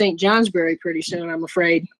over in St. Johnsbury pretty soon, I'm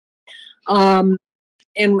afraid. And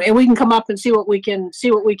we can come up and see what we can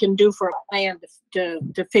do for a plan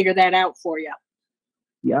to figure that out for you.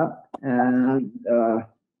 Yeah, and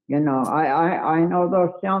you know, I know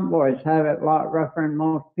those young boys have it a lot rougher than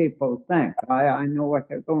most people think. I know what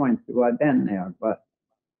they're going through. I've been there, but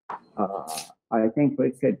I think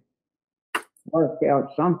we could work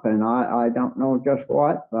out something. I don't know just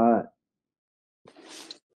what, but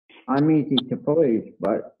I'm easy to please.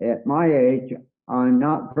 But at my age, I'm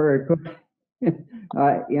not very good.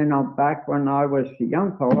 You know, back when I was a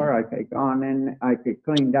young fella, I could go on in, I could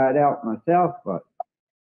clean that out myself, but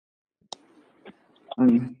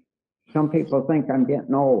some people think I'm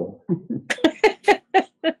getting old.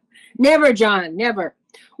 Never, John, never.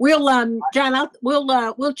 We'll John,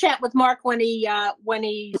 we'll chat with Mark when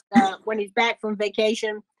he's back from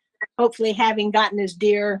vacation, hopefully having gotten his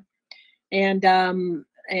deer, and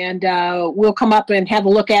we'll come up and have a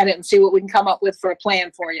look at it and see what we can come up with for a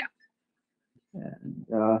plan for you. And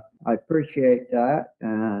I appreciate that,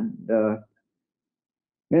 and you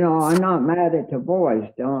know, I'm not mad at the boys.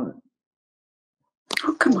 Don't.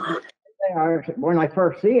 Oh, come on. When I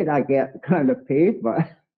first see it, I get kind of peeved, but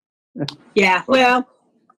yeah, well,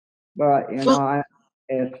 but you know,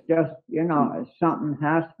 it's just, you know, something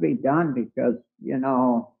has to be done because, you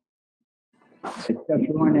know, it's just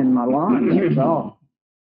ruining my lawn. So.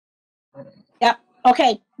 Yep.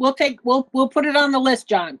 Okay. We'll put it on the list,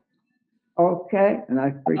 John. Okay, and I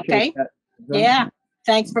appreciate that. Yeah.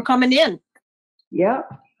 Thanks for coming in. Yeah.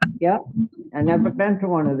 Yeah. I've never been to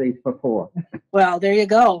one of these before. Well, there you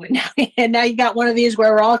go. And now you got one of these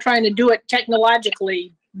where we're all trying to do it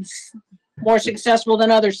technologically, more successful than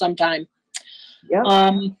others sometime. Yeah.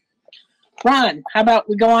 Ron, how about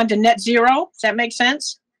we go on to net zero? Does that make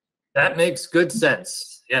sense? That makes good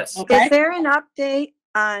sense. Yes. Okay. Is there an update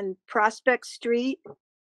on Prospect Street?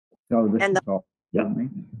 So this And is all, yeah,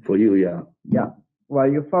 for you, yeah. Yeah. Well,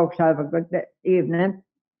 you folks have a good evening.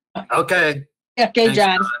 Okay. Okay, Thanks,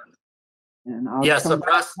 John. And I'll Yes, come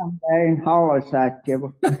back someday and holler at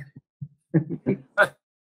you.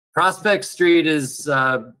 Prospect Street is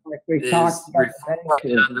Like we talked about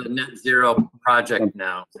reflected on the net zero project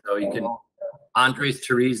now. So you can, Andres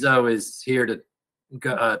Terizo is here to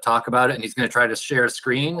talk about it, and he's going to try to share a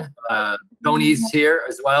screen. Tony's here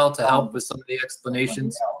as well to help with some of the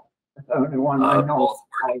explanations. The only one I know.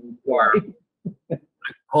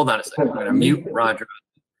 Hold on a second. I'm going to mute Roger.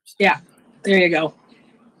 Yeah, there you go.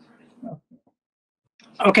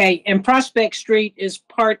 Okay, and Prospect Street is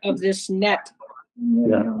part of this net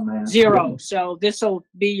zero. So this will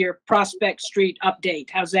be your Prospect Street update.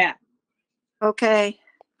 How's that? Okay.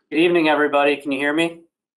 Good evening, everybody. Can you hear me?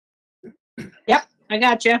 Yep, I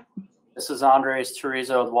got you. This is Andres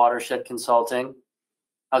Terizo with Watershed Consulting.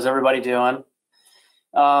 How's everybody doing?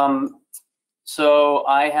 So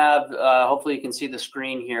I have, hopefully you can see the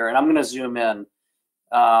screen here, and I'm going to zoom in.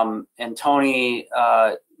 And Tony,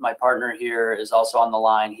 my partner here, is also on the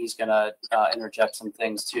line. He's going to interject some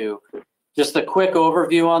things too. Just a quick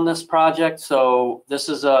overview on this project. So this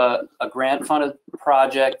is a grant-funded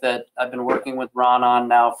project that I've been working with Ron on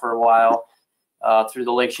now for a while through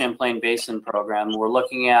the Lake Champlain Basin program. We're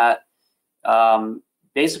looking at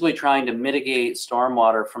basically trying to mitigate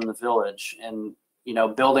stormwater from the village and, you know,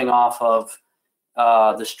 building off of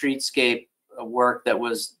the streetscape work that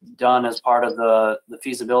was done as part of the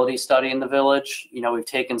feasibility study in the village. You know, we've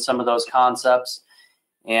taken some of those concepts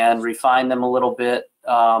and refined them a little bit,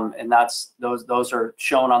 and those are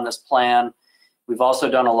shown on this plan. We've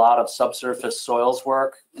also done a lot of subsurface soils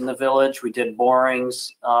work in the village. We did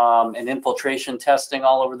borings and infiltration testing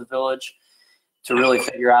all over the village to really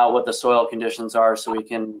figure out what the soil conditions are so we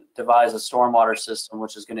can devise a stormwater system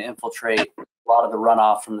which is going to infiltrate a lot of the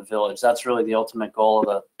runoff from the village. That's really the ultimate goal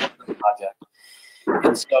of the project.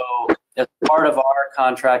 And so as part of our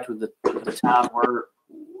contract with the town, we're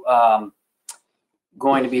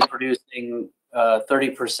going to be producing a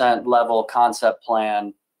 30% level concept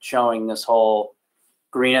plan showing this whole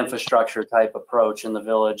green infrastructure type approach in the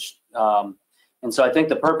village. And so I think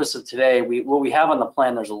the purpose of today, what we have on the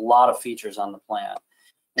plan, there's a lot of features on the plan.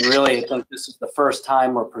 And really, I think this is the first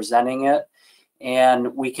time we're presenting it.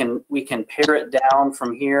 and we can pare it down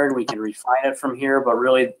from here and we can refine it from here. But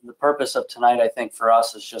really, the purpose of tonight, I think, for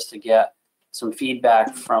us is just to get some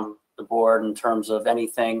feedback from the board in terms of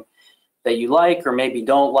anything that you like or maybe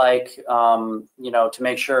don't like, you know, to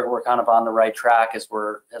make sure we're kind of on the right track as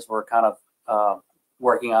we're kind of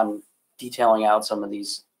working on detailing out some of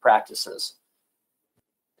these practices.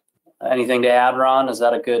 Anything to add, Ron? Is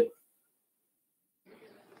that a good?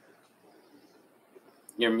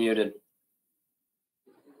 You're muted.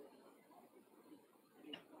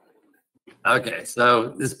 Okay, so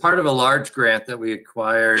this is part of a large grant that we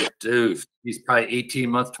acquired, he's probably 18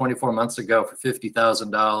 months, 24 months ago for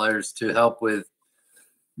 $50,000 to help with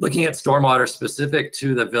looking at stormwater specific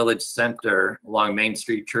to the village center along Main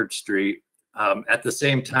Street, Church Street. At the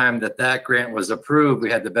same time that grant was approved, we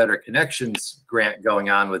had the Better Connections grant going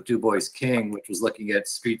on with Du Bois King, which was looking at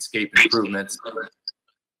streetscape improvements,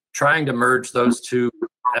 trying to merge those two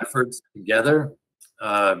efforts together.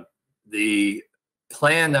 The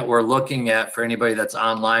plan that we're looking at for anybody that's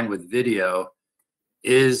online with video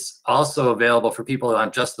is also available for people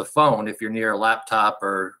on just the phone. If you're near a laptop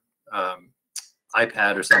or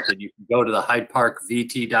iPad or something, you can go to the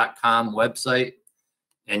hydeparkvt.com website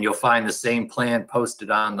and you'll find the same plan posted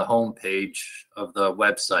on the home page of the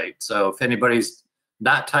website. So if anybody's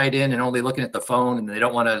not tied in and only looking at the phone and they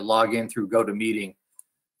don't want to log in through GoToMeeting,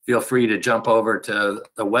 feel free to jump over to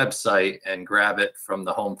the website and grab it from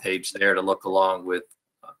the home page there to look along with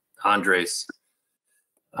Andres.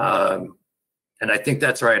 And I think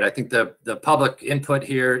that's right. I think the public input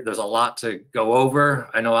here, there's a lot to go over.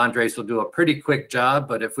 I know Andres will do a pretty quick job,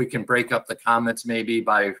 but if we can break up the comments maybe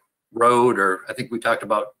by road, or I think we talked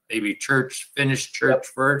about maybe finish church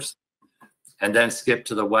first, and then skip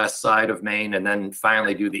to the west side of Maine, and then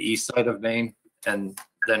finally do the east side of Maine. And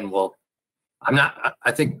then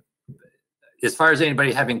I think as far as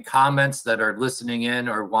anybody having comments that are listening in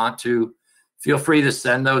or want to, feel free to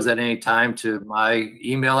send those at any time to my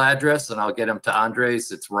email address and I'll get them to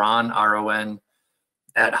Andres. It's Ron, R-O-N,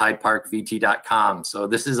 at hydeparkvt.com. So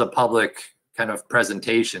this is a public kind of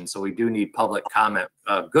presentation. So we do need public comment,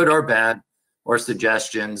 good or bad, or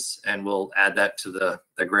suggestions, and we'll add that to the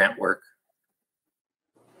grant work.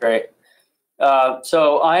 Great.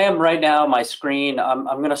 So I am right now, my screen, I'm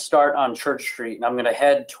going to start on Church Street and I'm going to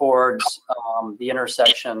head towards the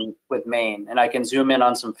intersection with Main, and I can zoom in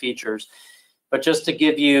on some features. But just to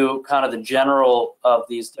give you kind of the general of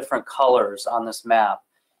these different colors on this map,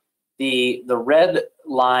 the red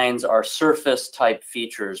lines are surface type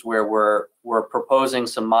features where we're proposing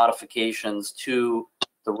some modifications to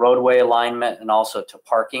the roadway alignment and also to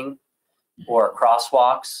parking or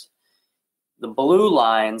crosswalks. The blue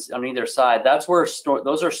lines on either side, that's where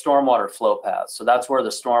those are stormwater flow paths. So that's where the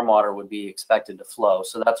stormwater would be expected to flow.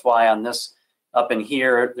 So that's why on this up in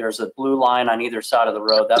here, there's a blue line on either side of the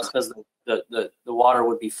road. That's because the water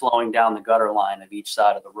would be flowing down the gutter line of each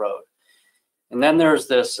side of the road. And then there's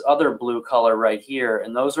this other blue color right here,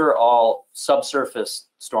 and those are all subsurface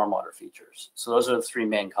stormwater features. So those are the three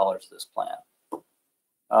main colors of this plan.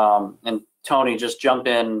 And Tony, just jump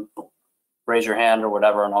in, raise your hand or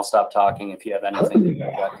whatever, and I'll stop talking if you have anything to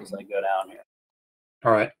project as I go down here.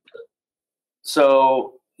 All right.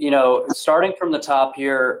 So, you know, starting from the top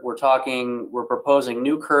here, we're proposing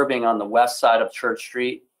new curbing on the west side of Church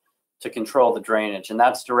Street to control the drainage. And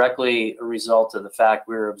that's directly a result of the fact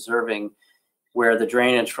we're observing where the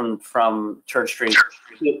drainage from Church Street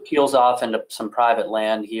peels off into some private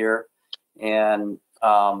land here. And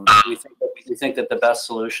we think that the best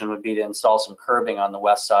solution would be to install some curbing on the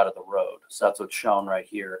west side of the road. So that's what's shown right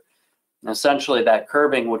here. And essentially that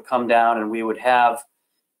curbing would come down and we would have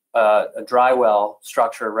a dry well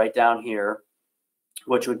structure right down here,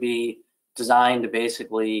 which would be designed to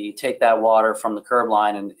basically take that water from the curb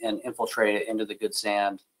line and infiltrate it into the good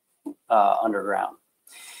sand underground.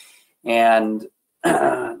 And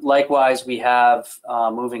likewise, we have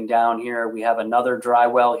moving down here, we have another dry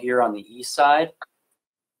well here on the east side.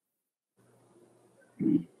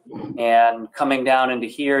 And coming down into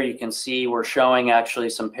here, you can see we're showing actually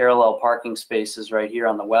some parallel parking spaces right here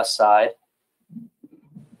on the west side.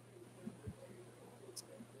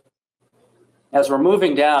 As we're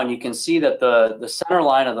moving down, you can see that the center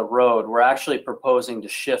line of the road, we're actually proposing to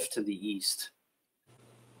shift to the east.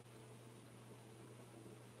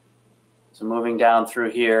 So moving down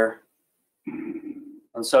through here.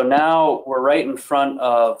 And so now we're right in front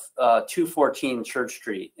of 214 Church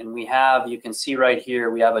Street. And we have, you can see right here,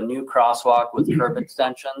 we have a new crosswalk with curb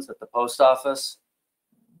extensions at the post office.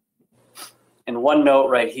 And one note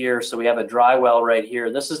right here, so we have a dry well right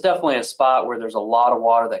here. This is definitely a spot where there's a lot of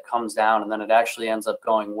water that comes down and then it actually ends up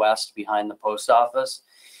going west behind the post office.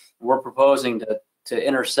 We're proposing to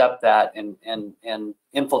intercept that and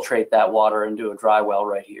infiltrate that water into a dry well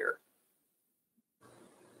right here.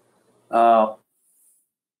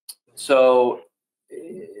 So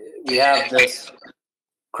we have this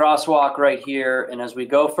crosswalk right here, and as we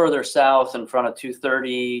go further south in front of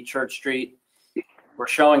 230 Church Street, we're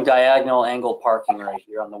showing diagonal angle parking right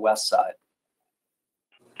here on the west side.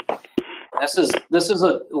 This is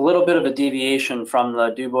a little bit of a deviation from the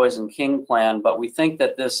Du Bois and King plan, but we think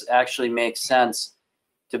that this actually makes sense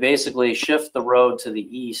to basically shift the road to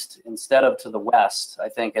the east instead of to the west. I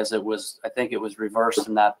think it was reversed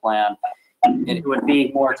in that plan. It would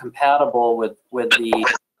be more compatible with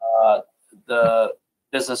the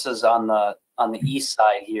businesses on the east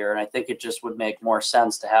side here, and I think it just would make more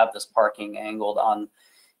sense to have this parking angled on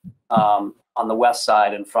the west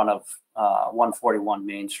side in front of 141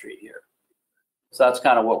 Main Street here. So that's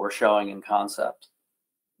kind of what we're showing in concept.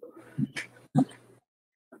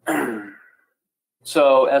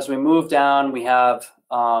 So as we move down, we have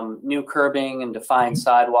new curbing and defined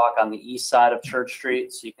sidewalk on the east side of Church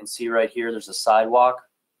Street. So you can see right here, there's a sidewalk.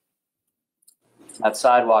 That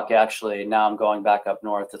sidewalk actually, now I'm going back up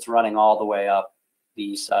north, it's running all the way up the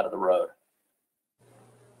east side of the road.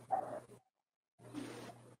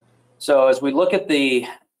 So as we look at the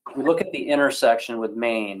intersection with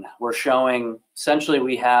Main, we're showing, essentially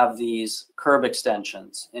we have these curb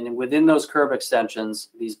extensions, and within those curb extensions,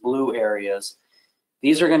 these blue areas,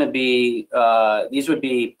 these are going to be, these would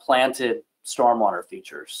be planted stormwater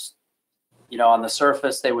features. You know, on the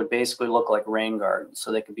surface, they would basically look like rain gardens.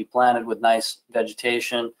 So they could be planted with nice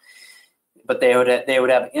vegetation, but they would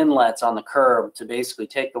have inlets on the curb to basically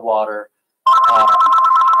take the water and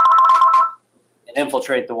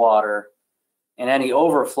infiltrate the water. And any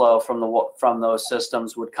overflow from those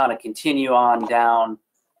systems would kind of continue on down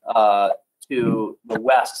to the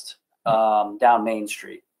west, down Main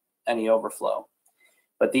Street. Any overflow.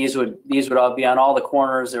 But these would all be on all the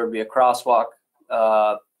corners. There would be a crosswalk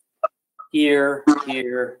here,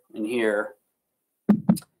 here, and here.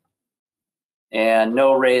 And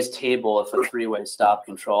no raised table if a three-way stop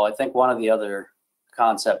control. I think one of the other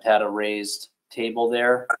concept had a raised table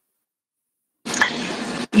there.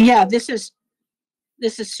 Yeah, this is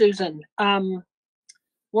Susan.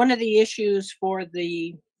 One of the issues for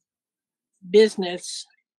the business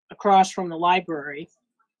across from the library,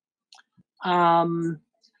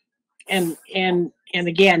 and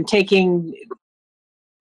again, taking,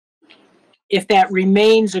 if that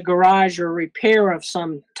remains a garage or repair of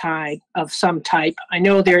some type, I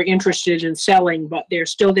know they're interested in selling, but they're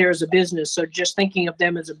still there as a business. So just thinking of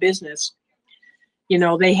them as a business, you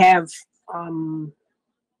know, they have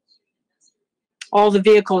all the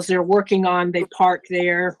vehicles they're working on, they park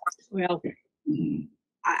there. Well,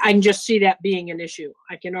 I can just see that being an issue.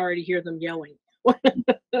 I can already hear them yelling.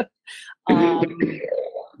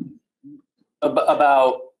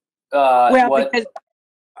 About well, what? Because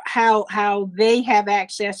how they have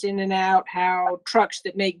access in and out, how trucks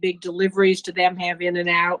that make big deliveries to them have in and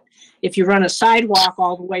out. If you run a sidewalk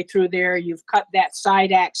all the way through there, you've cut that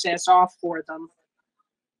side access off for them.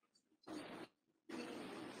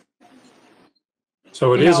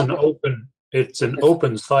 So it is an open, it's an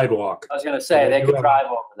open sidewalk. I was going to say, they could drive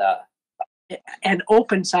over that. An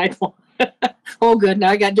open sidewalk. Oh, good.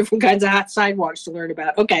 Now I got different kinds of hot sidewalks to learn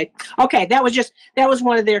about. Okay. Okay. That was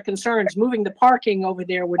one of their concerns. Moving the parking over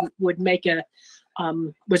there would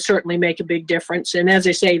certainly make a big difference. And as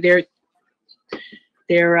I say, if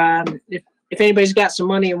anybody's got some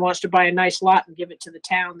money and wants to buy a nice lot and give it to the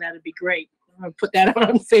town, that'd be great. I'll put that out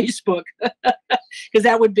on Facebook because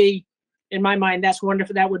that would be, in my mind, that's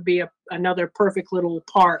wonderful. That would be another perfect little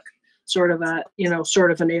park, sort of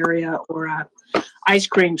an area or a ice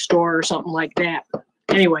cream store or something like that.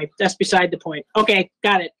 Anyway, that's beside the point. Okay,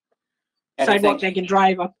 got it. Sidewalk they can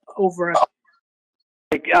drive up over.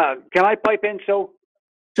 Can I pipe in? So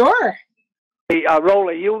sure. Hey,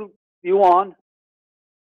 Roller, you on?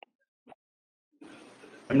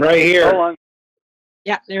 I'm right here. Hold on.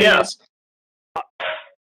 Yeah, there it is.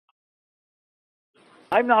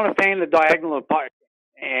 I'm not a fan of diagonal parking,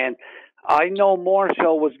 and I know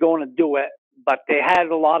Morrisville was going to do it, but they had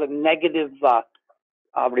a lot of negative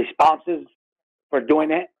responses for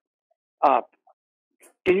doing it.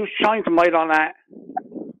 Can you shine some light on that?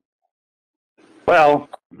 Well,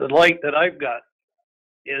 the light that I've got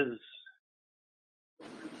is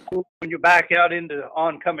when you back out into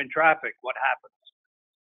oncoming traffic, what happens?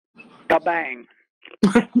 Kabang.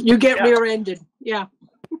 You get rear-ended. Yeah.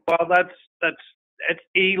 Well, it's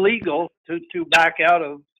illegal to back out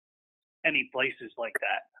of any places like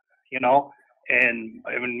that, you know. And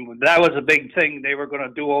I mean, that was a big thing they were going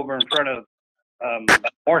to do over in front of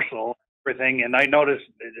morsel, everything, and I noticed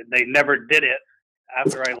they never did it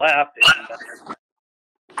after I left.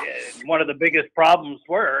 And one of the biggest problems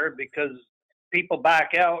were because people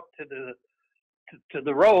back out to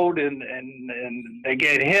the road and they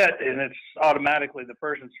get hit, and it's automatically the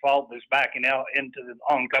person's fault that's backing out into the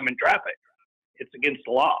oncoming traffic. It's against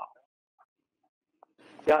the law.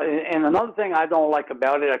 Yeah, and another thing I don't like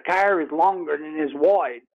about it, a car is longer than it is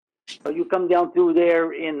wide. So you come down through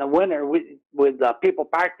there in the winter with people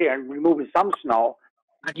parked there and removing some snow.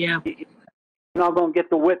 Yeah. You're not going to get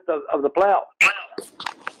the width of the plow.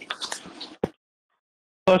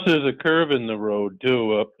 Plus, there's a curve in the road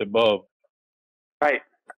too, up above. Right.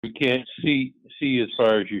 You can't see as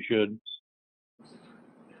far as you should.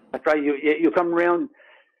 That's right. You come around.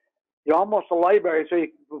 You're almost to the library, so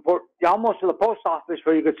you're almost to the post office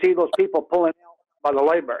where you could see those people pulling out by the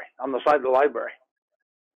library, on the side of the library.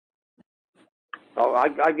 So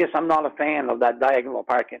I guess I'm not a fan of that diagonal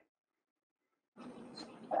parking.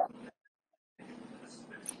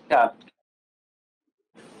 Yeah.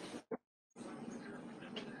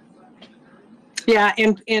 Yeah,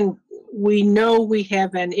 and we know we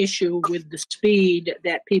have an issue with the speed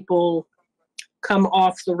that people come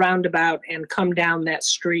off the roundabout and come down that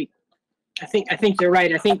street. I think you're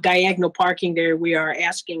right. I think diagonal parking there, we are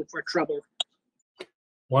asking for trouble.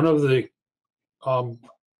 One of the,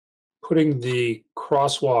 putting the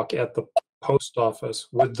crosswalk at the post office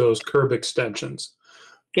with those curb extensions.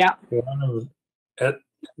 Yeah.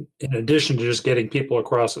 In addition to just getting people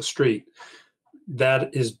across the street,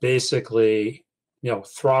 that is basically,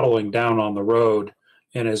 throttling down on the road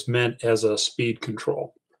and is meant as a speed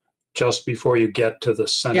control just before you get to the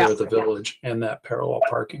center of the village and that parallel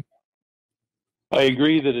parking. I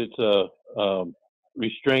agree that it's a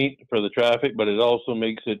restraint for the traffic, but it also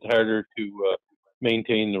makes it harder to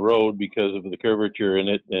maintain the road because of the curvature in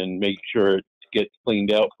it and make sure it gets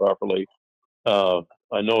cleaned out properly.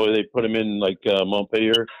 I know they put them in like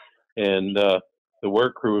Montpelier, and the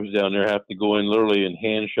work crews down there have to go in literally and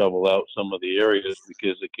hand shovel out some of the areas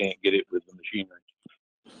because they can't get it with the machinery.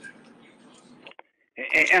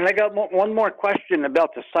 And I got one more question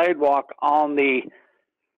about the sidewalk on the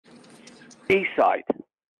east side.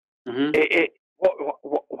 Mm-hmm.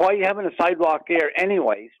 Why are you having a sidewalk there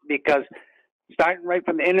anyways? Because starting right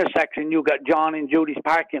from the intersection, you got John and Judy's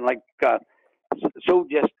parking, like Sue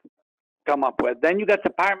just come up with. Then you got the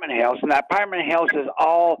apartment house, and that apartment house is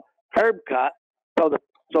all curb cut, so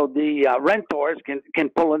the renters can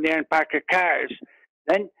pull in there and park their cars.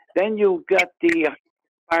 Then you got the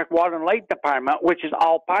Park Water and Light Department, which is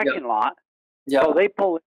all parking lot. Yeah. So they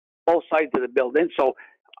pull in both sides of the building. So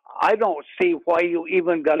I don't see why you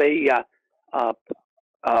even got a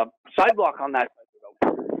sidewalk on that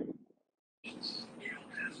road.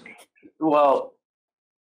 Well,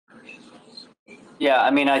 yeah,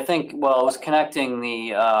 I mean, I think, well, it was connecting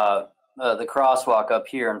the crosswalk up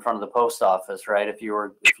here in front of the post office, right? If you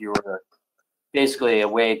were basically a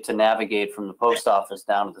way to navigate from the post office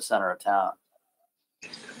down to the center of town.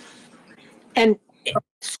 And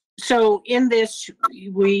so in this,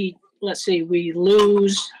 we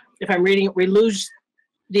lose, if I'm reading it, we lose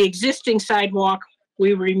the existing sidewalk,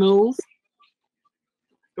 we remove,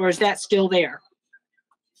 or is that still there?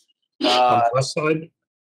 On the west side?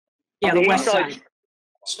 Yeah, the west side.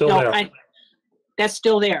 Still there. That's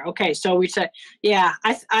still there. Okay, so we said, yeah,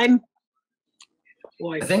 I'm.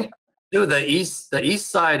 Boy. I think too, the east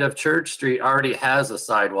side of Church Street already has a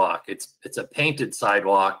sidewalk. It's a painted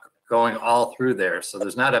sidewalk going all through there. So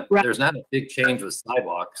there's not a big change with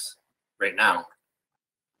sidewalks right now.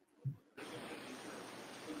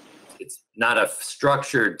 It's not a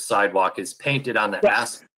structured sidewalk. It's painted on the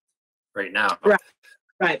asphalt right now.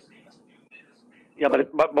 Right. Yeah, but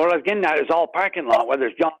again, that is all parking lot, whether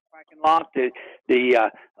it's John's parking lot,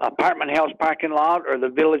 the apartment house parking lot, or the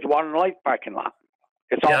Village Water and Light parking lot.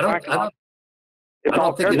 It's all parking lot. It's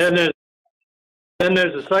all and then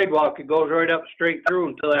there's a sidewalk that goes right up straight through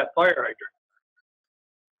until that fire hydrant.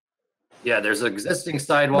 Yeah, there's an existing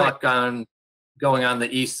sidewalk going on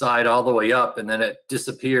the east side all the way up, and then it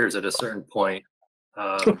disappears at a certain point.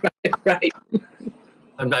 Right.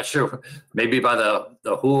 I'm not sure. Maybe by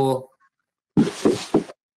the Hool.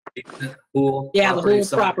 Yeah, the whole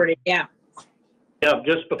property. Yeah. Yeah,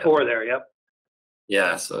 just before there. Yep.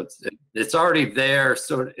 Yeah, so it's already there.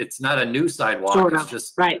 So it's not a new sidewalk. Sort it's of.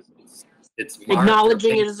 just right. It's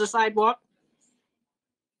acknowledging it as a sidewalk.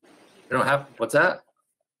 You don't have what's that?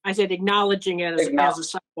 I said acknowledging it as a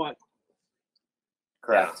sidewalk.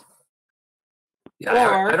 Correct. Yeah,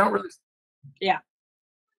 I don't really. Yeah.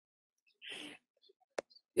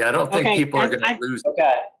 Yeah, I don't think people are going to lose.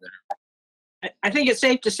 Okay. I think it's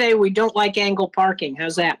safe to say we don't like angle parking.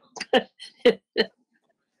 How's that?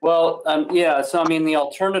 Well, yeah, so I mean, the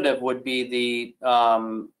alternative would be the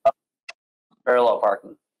parallel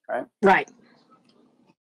parking, right? Right.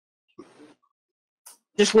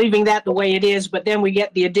 Just leaving that the way it is, but then we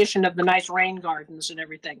get the addition of the nice rain gardens and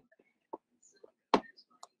everything.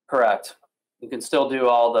 Correct. You can still do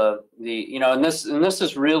all the you know, and this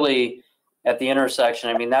is really at the intersection.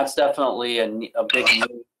 I mean, that's definitely a big need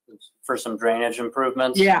for some drainage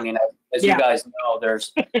improvements. Yeah. I mean, as you guys know,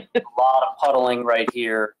 there's a lot of puddling right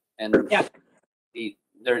here, and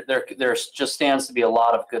there just stands to be a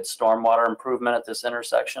lot of good stormwater improvement at this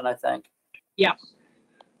intersection, I think. Yeah.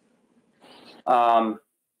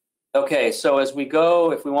 Okay, so as we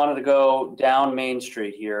go, if we wanted to go down Main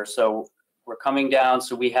Street here, so we're coming down,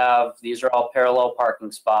 so we have, these are all parallel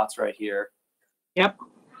parking spots right here. Yep.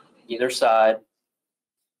 Either side.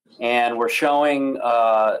 And we're showing,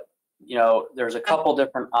 you know, there's a couple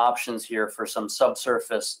different options here for some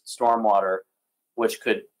subsurface stormwater, which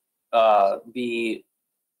could be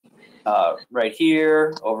right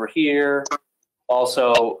here, over here,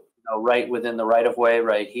 also, you know, right within the right of way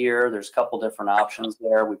right here. There's a couple different options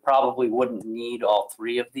there. We probably wouldn't need all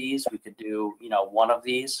three of these. We could do, you know, one of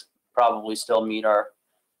these, probably still meet our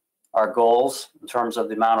goals in terms of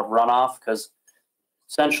the amount of runoff, because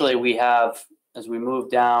essentially we have, as we move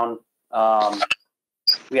down,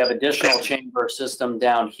 we have additional chamber system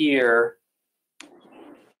down here.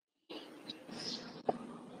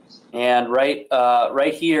 And right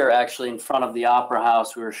here, actually in front of the Opera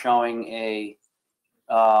House, we were showing a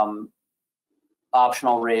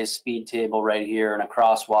optional raised speed table right here and a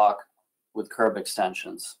crosswalk with curb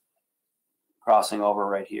extensions crossing over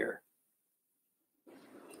right here.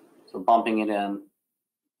 So bumping it in,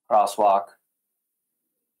 crosswalk.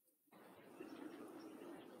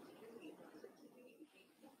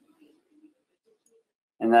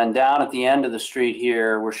 And then down at the end of the street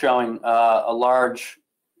here, we're showing a large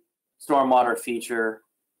stormwater feature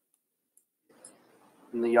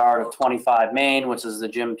in the yard of 25 Main, which is the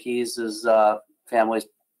Jim Pease's family's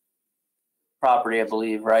property, I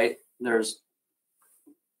believe, right? There's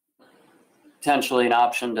potentially an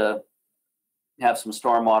option to have some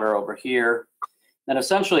stormwater over here. And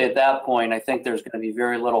essentially at that point, I think there's going to be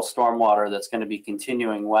very little stormwater that's going to be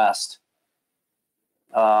continuing west.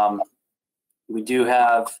 We do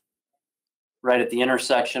have right at the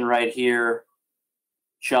intersection right here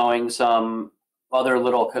showing some other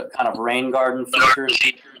little kind of rain garden features,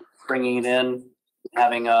 bringing it in,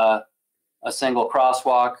 having a single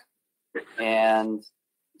crosswalk and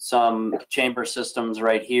some chamber systems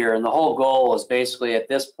right here. And the whole goal is basically at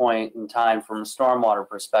this point in time, from a stormwater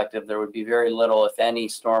perspective, there would be very little, if any,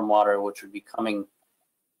 stormwater which would be coming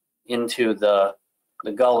into the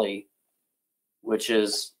gully, which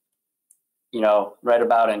is, you know, right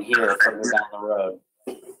about in here further down the road.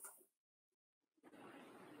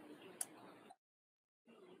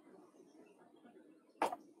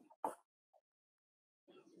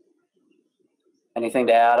 Anything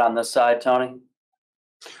to add on this side, Tony?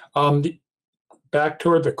 Back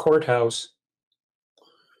toward the courthouse,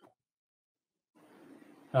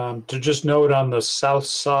 to just note on the south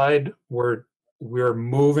side, we're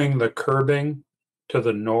moving the curbing to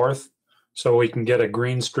the north so we can get a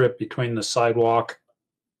green strip between the sidewalk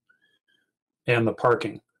and the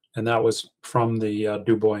parking. And that was from the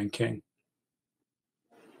DuBois and King.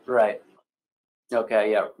 Right.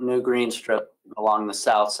 Okay, yeah, new green strip along the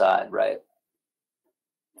south side, right?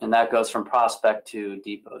 And that goes from Prospect to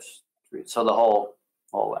Depot Street, so the whole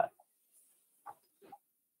way.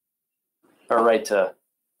 Or right to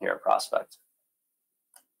here, Prospect.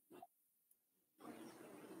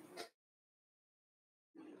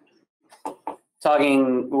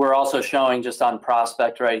 We're also showing just on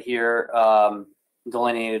Prospect right here,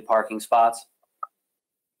 delineated parking spots.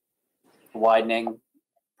 Widening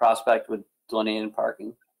Prospect with delineated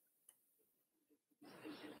parking.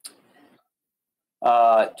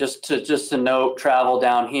 Just to note, travel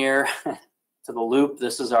down here to the loop.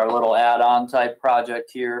 This is our little add-on type project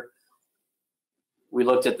here. We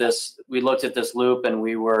looked at this loop, and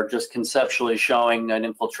we were just conceptually showing an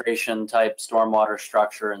infiltration type stormwater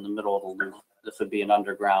structure in the middle of the loop. This would be an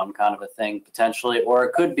underground kind of a thing potentially, or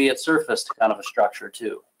it could be at surface kind of a structure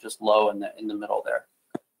too, just low in the middle there,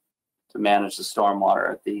 to manage the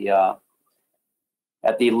stormwater at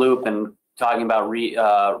the loop, and talking about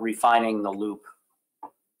refining the loop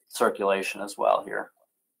circulation as well here.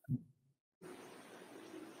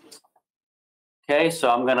 Okay,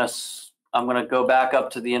 so I'm gonna go back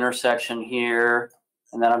up to the intersection here,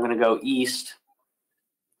 and then I'm gonna go east.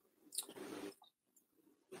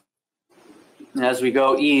 And as we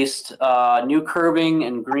go east, new curbing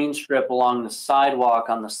and green strip along the sidewalk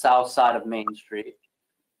on the south side of Main Street.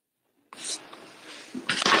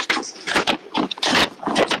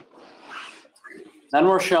 Then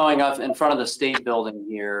we're showing up in front of the state building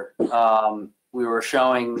here. We were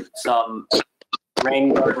showing some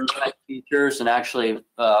rain garden type features and actually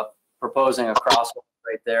proposing a crosswalk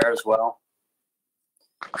right there as well.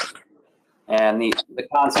 And the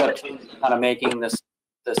concept is kind of making this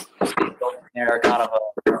state building there kind of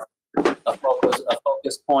a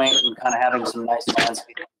focus point and kind of having some nice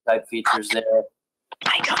landscape type features there.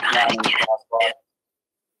 I don't know how to get it.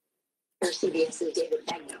 CBS's David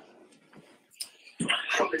Magno.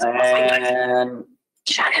 And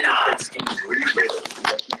shut it off.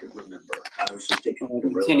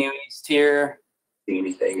 Continue east here.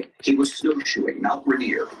 Anything. He was snowshoeing Mount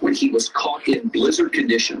Rainier when he was caught in blizzard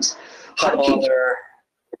conditions. Couple other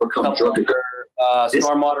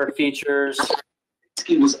stormwater features.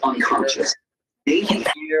 He was unconscious.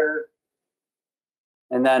 Here.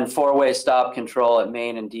 And then four-way stop control at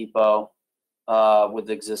Main and Depot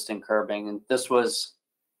with existing curbing. And this was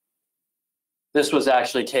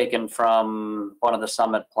actually taken from one of the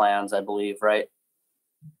summit plans, I believe, right?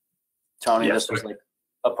 Tony, yes, this was like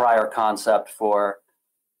a prior concept for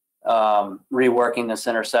reworking this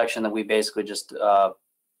intersection that we basically just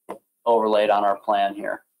overlaid on our plan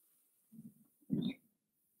here.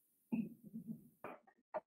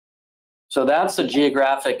 So that's the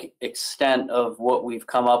geographic extent of what we've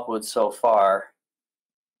come up with so far.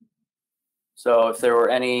 So if there were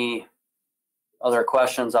any other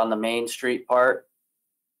questions on the Main Street part?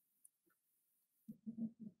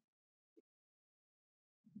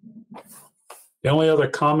 The only other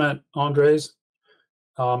comment, Andres,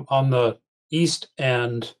 on the east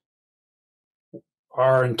end,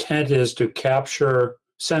 our intent is to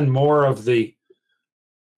send more of the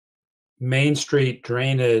Main Street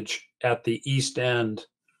drainage at the east end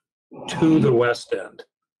to the west end.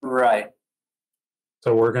 Right.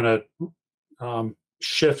 So we're going to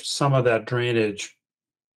shift some of that drainage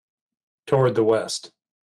toward the west.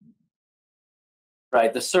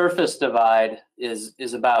 Right. The surface divide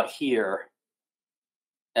is about here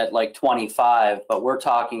at like 25, but we're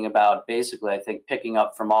talking about basically, I think, picking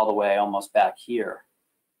up from all the way almost back here.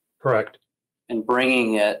 Correct. And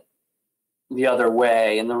bringing it the other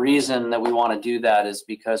way. And the reason that we want to do that is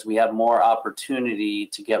because we have more opportunity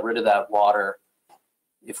to get rid of that water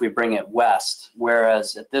if we bring it west.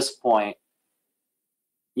 Whereas at this point,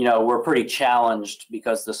 you know, we're pretty challenged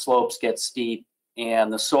because the slopes get steep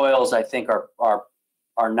and the soils, I think, are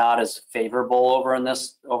not as favorable over in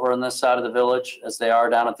this side of the village as they are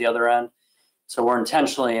down at the other end. So we're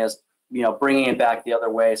intentionally, as you know, bringing it back the other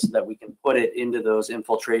way so that we can put it into those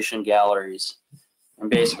infiltration galleries and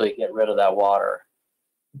basically get rid of that water.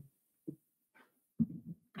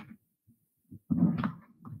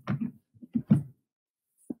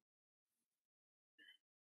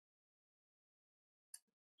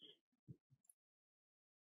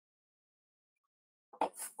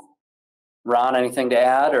 Ron, anything to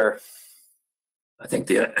add? Or I think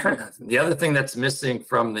the other thing that's missing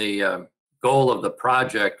from the goal of the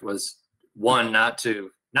project was, one, not to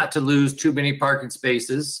lose too many parking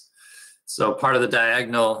spaces. So part of the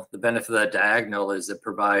diagonal, the benefit of that diagonal is it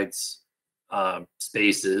provides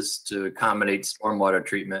spaces to accommodate stormwater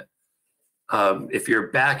treatment. If you're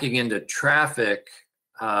backing into traffic,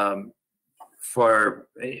 backing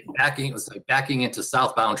into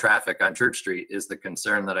southbound traffic on Church Street is the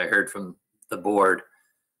concern that I heard from the board.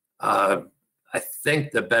 I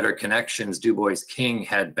think the better connections Du Bois King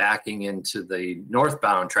had backing into the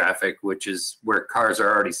northbound traffic, which is where cars are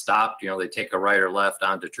already stopped. You know, they take a right or left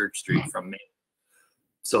onto Church Street from Main.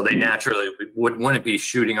 So they naturally wouldn't be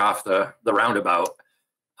shooting off the roundabout.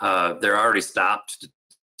 They're already stopped to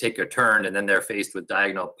take a turn, and then they're faced with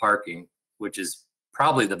diagonal parking, which is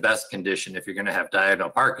probably the best condition if you're going to have diagonal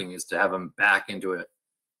parking, is to have them back into it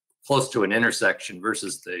close to an intersection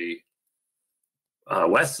versus the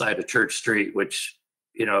west side of Church Street, which,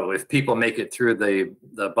 you know, if people make it through the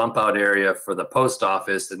bump out area for the post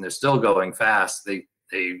office and they're still going fast, they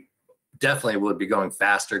definitely would be going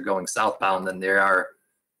faster going southbound than they are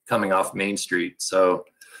coming off Main Street. So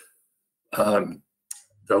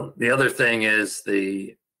the other thing is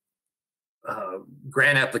the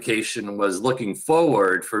grant application was looking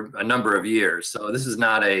forward for a number of years. So this is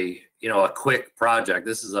not a quick project.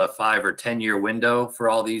 This is a 5 or 10 year window for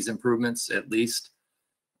all these improvements at least.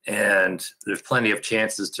 And there's plenty of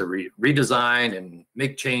chances to redesign and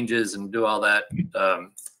make changes and do all that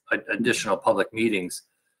additional public meetings.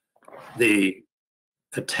 The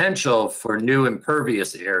potential for new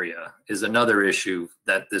impervious area is another issue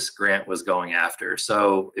that this grant was going after.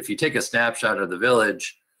 So if you take a snapshot of the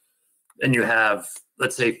village and you have,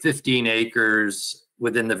 let's say, 15 acres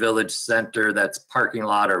within the village center that's parking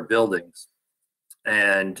lot or buildings,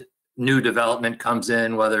 and new development comes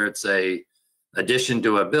in, whether it's a addition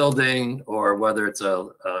to a building or whether it's a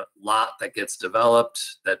lot that gets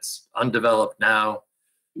developed that's undeveloped now,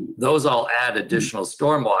 those all add additional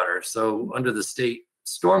stormwater. So under the state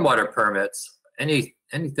stormwater permits,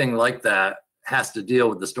 anything like that has to deal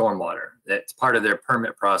with the stormwater. That's part of their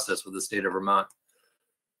permit process with the state of Vermont.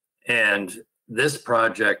 And this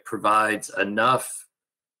project provides enough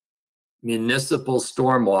municipal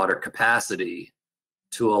stormwater capacity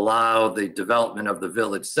to allow the development of the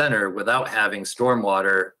village center without having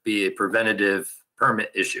stormwater be a preventative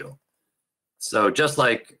permit issue. So just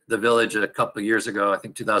like the village a couple of years ago, I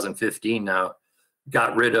think 2015 now,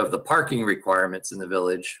 got rid of the parking requirements in the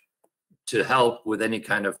village to help with any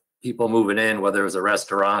kind of people moving in, whether it was a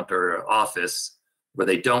restaurant or an office, where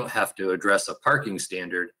they don't have to address a parking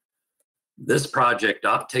standard. This project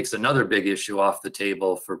takes another big issue off the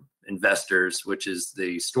table for investors, which is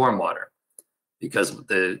the stormwater, because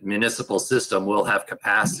the municipal system will have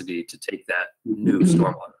capacity to take that new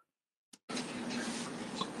stormwater.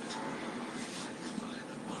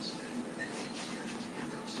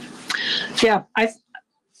 Yeah,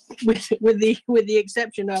 with the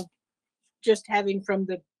exception of just having from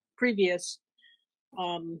the previous,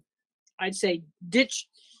 I'd say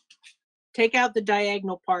take out the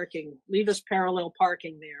diagonal parking, leave us parallel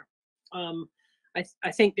parking there. I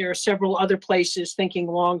think there are several other places thinking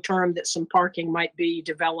long-term that some parking might be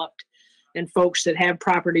developed, and folks that have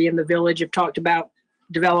property in the village have talked about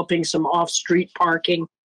developing some off-street parking.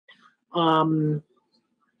 And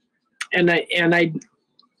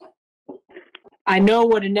I know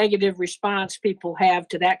what a negative response people have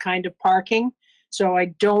to that kind of parking, so I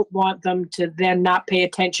don't want them to then not pay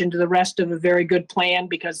attention to the rest of a very good plan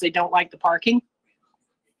because they don't like the parking.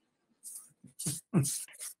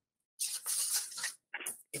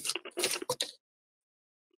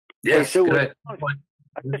 Yes, Sue, go ahead.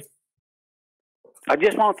 I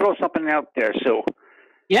just want to throw something out there, Sue.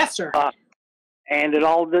 Yes, sir. And it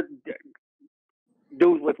all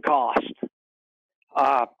do with cost.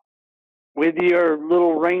 With your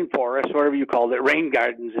little rainforest, whatever you call it, rain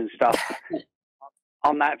gardens and stuff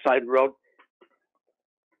on that side of the road,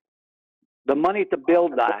 the money to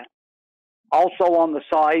build that, also on the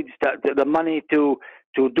sides, the money to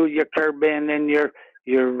do your curb in and your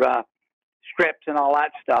strips and all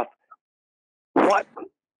that stuff, what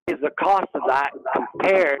is the cost of that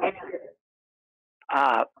compared,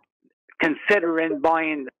 considering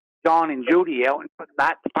buying John and Judy out and put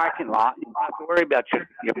that in the parking lot? You don't have to worry about your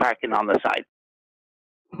parking on the side.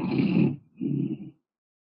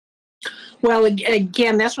 Well,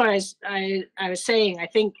 again, that's what I was saying. I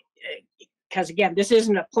think because again, this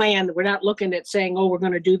isn't a plan. We're not looking at saying, oh, we're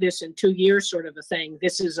going to do this in 2 years, sort of a thing.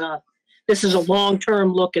 This is a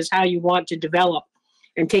long-term look as how you want to develop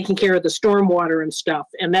and taking care of the stormwater and stuff.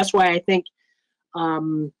 And that's why I think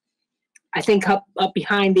up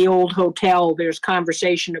behind the old hotel, there's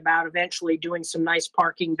conversation about eventually doing some nice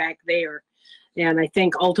parking back there. And I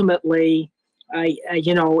think ultimately,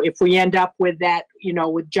 if we end up with that,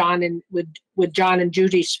 with John and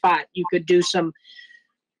Judy's spot, you could deal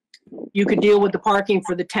with the parking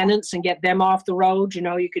for the tenants and get them off the road.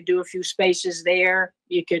 You could do a few spaces there.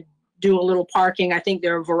 You could do a little parking. I think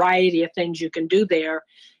there are a variety of things you can do there.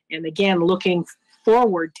 And again, looking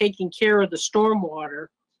forward, taking care of the stormwater.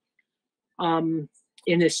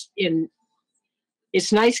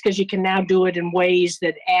 It's nice because you can now do it in ways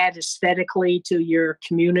that add aesthetically to your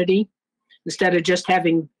community instead of just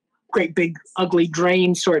having great big ugly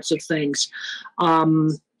drain sorts of things.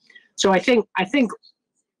 So I think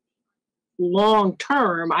long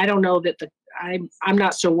term, I don't know that I'm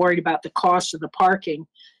not so worried about the cost of the parking.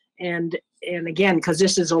 And again, because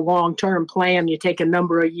this is a long-term plan, you take a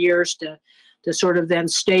number of years to sort of then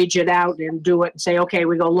stage it out and do it and say, okay,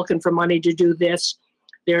 we go looking for money to do this.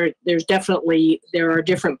 There are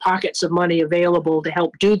different pockets of money available to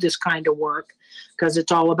help do this kind of work because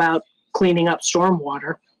it's all about cleaning up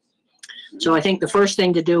stormwater. So I think the first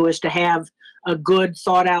thing to do is to have a good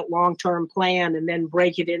thought out long-term plan and then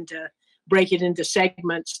break it into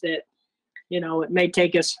segments that, it may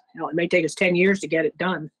take us 10 years to get it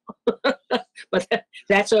done, but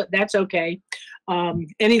that's okay.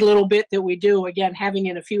 Any little bit that we do, again, having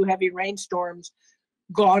in a few heavy rainstorms,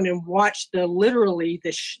 gone and watched literally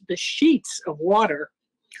the sheets of water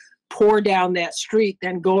pour down that street,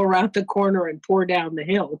 then go around the corner and pour down the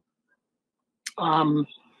hill.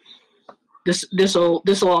 this will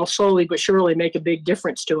all slowly but surely make a big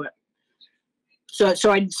difference to it. So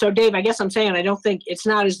Dave, I guess I'm saying I don't think it's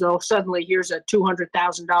not as though suddenly here's a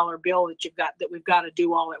 $200,000 bill that we've got to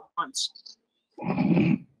do all at once.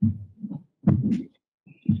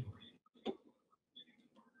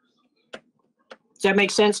 Does that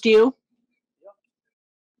make sense to you?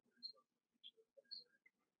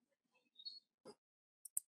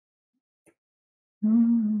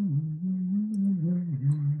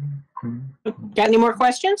 Got any more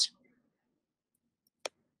questions?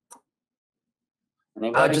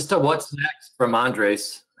 Just a what's next from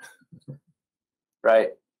Andres. Right.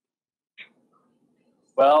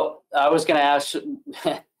 Well, I was going to ask.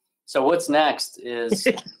 So what's next is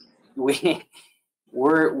we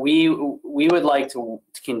would like to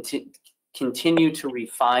continue to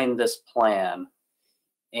refine this plan,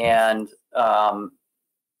 and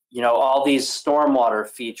you know, all these stormwater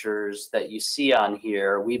features that you see on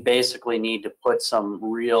here, we basically need to put some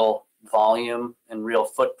real volume and real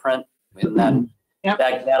footprint, and then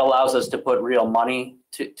that allows us to put real money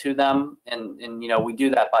to them, and you know, we do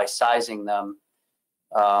that by sizing them.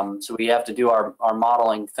 So we have to do our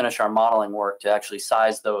modeling, finish our modeling work to actually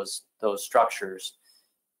size those structures,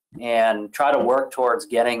 and try to work towards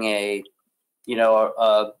getting a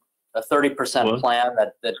 30% plan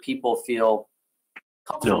that people feel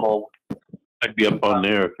comfortable. No, I'd be up on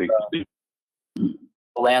there if they could see the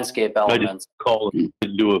landscape elements. I'd call them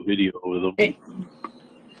and do a video with them. Hey.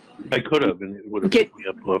 I could have, and it would have put me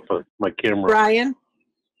up off my camera. Brian,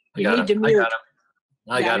 you need to mute.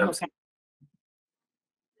 I got him. Okay.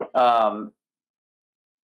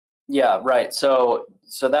 Yeah, right. So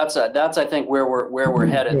that's I think where we're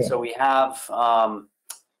headed. Yeah. So we have,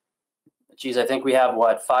 geez, I think we have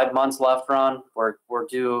what, 5 months left, Ron? We're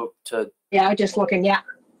due to. Yeah, I'm just looking. Yeah.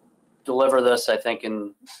 Deliver this, I think,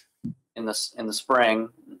 in the spring,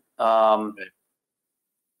 and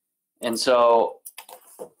so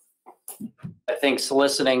I think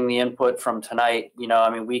soliciting the input from tonight, you know, I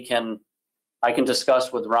mean, I can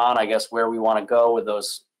discuss with Ron, I guess, where we want to go with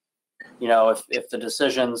those. You know, if the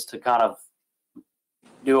decision's to kind of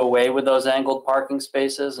do away with those angled parking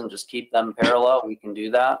spaces and just keep them parallel, we can do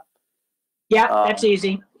that. Yeah, that's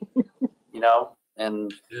easy. You know,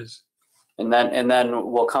 and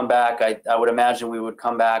then we'll come back. I would imagine we would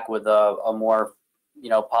come back with a more, you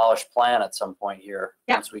know, polished plan at some point here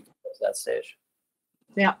once we get to that stage.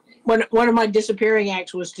 Yeah. One of my disappearing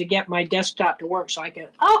acts was to get my desktop to work so I could,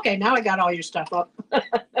 okay, now I got all your stuff up.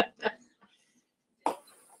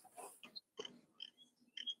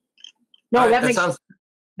 No, that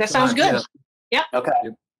sounds good. Yeah. Okay.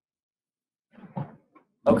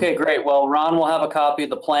 Okay, great. Well, Ron will have a copy of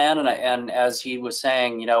the plan, and as he was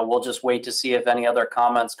saying, you know, we'll just wait to see if any other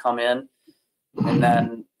comments come in, and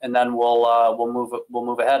then we'll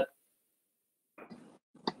move ahead.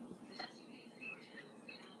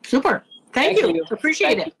 Super. Thank you.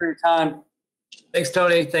 Appreciate it. Thank you for your time. Thanks,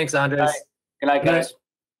 Tony. Thanks, Andres. Good night, guys.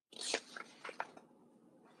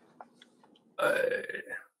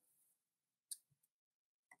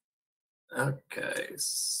 Okay,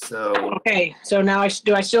 so. Okay, so now I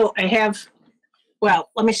have, well,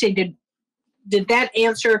 let me see, did that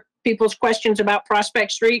answer people's questions about Prospect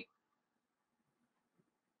Street?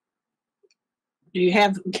 Do you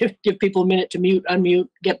have, give people a minute to mute, unmute,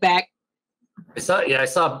 get back? I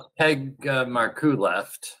saw Peg Marcoux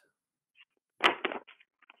left.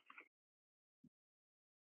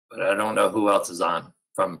 But I don't know who else is on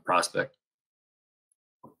from Prospect.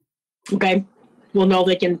 Okay. We'll know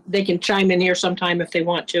they can chime in here sometime if they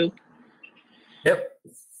want to. Yep.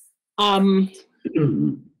 Shall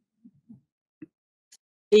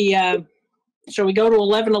we go to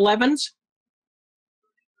 1111s?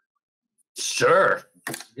 Sure.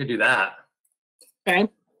 You can do that. Okay.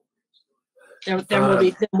 Then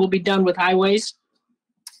we'll be done with highways.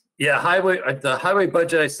 Yeah, the highway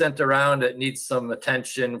budget I sent around, it needs some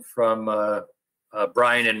attention from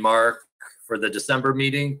Brian and Mark for the December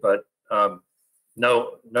meeting, but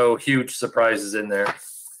no huge surprises in there.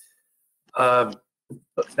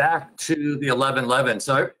 But back to the 1111.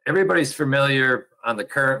 So everybody's familiar on the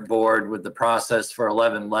current board with the process for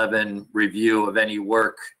 1111 review of any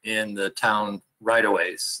work in the town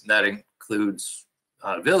right-of-ways. That includes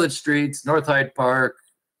village streets, North Hyde Park,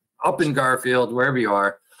 up in Garfield, wherever you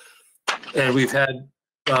are. And we've had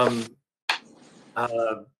some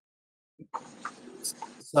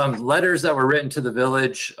letters that were written to the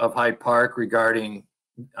village of Hyde Park regarding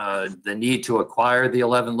the need to acquire the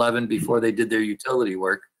 1111 before they did their utility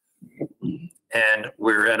work. And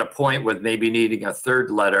we're at a point with maybe needing a third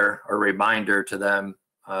letter or reminder to them,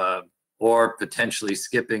 or potentially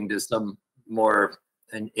skipping to some more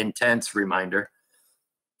an intense reminder.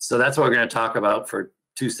 So that's what we're going to talk about for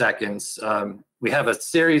 2 seconds. We have a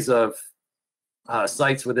series of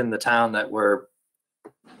sites within the town that were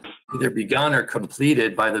either begun or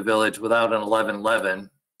completed by the village without an 1111.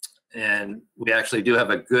 And we actually do have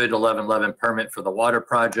a good 1111 permit for the water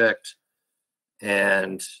project.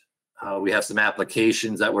 And we have some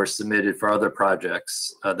applications that were submitted for other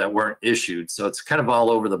projects that weren't issued. So it's kind of all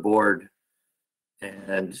over the board.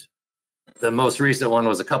 And the most recent one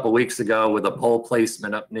was a couple weeks ago with a pole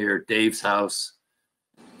placement up near Dave's house.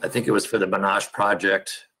 I think it was for the Menage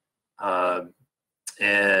project.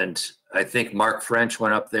 And I think Mark French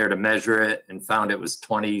went up there to measure it and found it was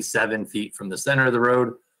 27 feet from the center of the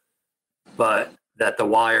road, but that the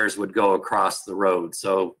wires would go across the road.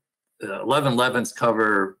 So 1111s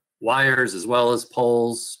cover wires as well as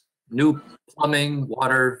poles, new plumbing,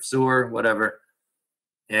 water, sewer, whatever.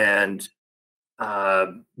 And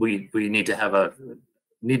we need to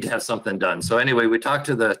have something done. So anyway, we talked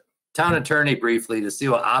to the town attorney briefly to see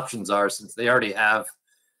what options are, since they already have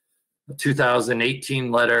a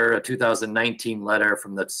 2018 letter, a 2019 letter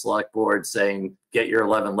from the select board saying get your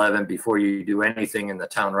 1111 before you do anything in the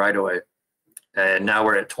town right away. And now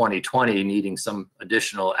we're at 2020 needing some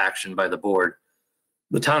additional action by the board.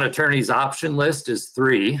 The town attorney's option list is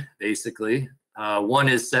 3, basically. One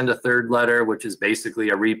is send a third letter, which is basically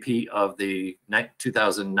a repeat of the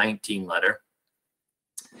 2019 letter.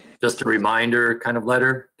 Just a reminder kind of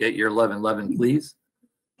letter, get your 1111 please.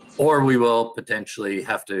 Or we will potentially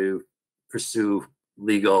have to pursue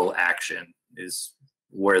legal action, is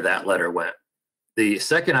where that letter went. The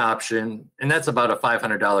second option, and that's about a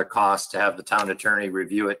 $500 cost to have the town attorney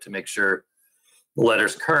review it to make sure the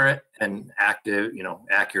letter's current and active,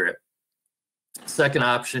 accurate. Second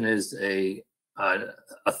option is a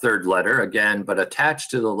third letter, again, but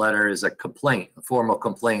attached to the letter is a complaint, a formal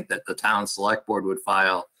complaint that the town select board would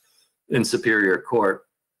file in Superior Court.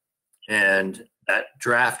 And that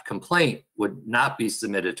draft complaint would not be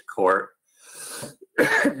submitted to court,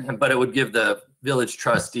 but it would give the village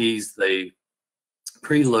trustees the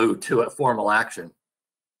prelude to a formal action.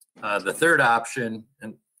 The third option,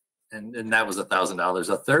 and that was $1,000.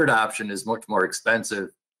 A third option is much more expensive,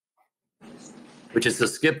 which is to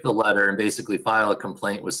skip the letter and basically file a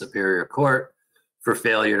complaint with Superior Court for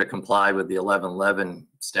failure to comply with the 1111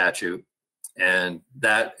 statute. And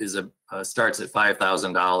that is starts at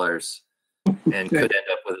 $5,000 and could end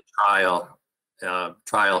up with a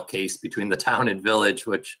trial case between the town and village,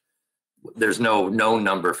 which there's no known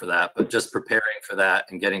number for that, but just preparing for that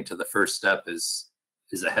and getting to the first step is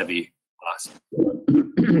a heavy cost.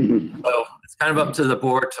 So it's kind of up to the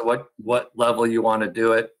board to what level you want to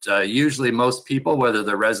do it. Usually most people, whether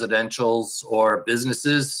they're residentials or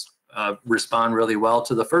businesses, respond really well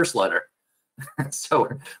to the first letter. So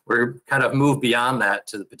we're kind of moved beyond that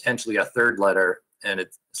to potentially a third letter. And at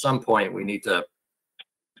some point we need to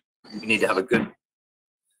have a good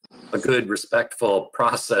respectful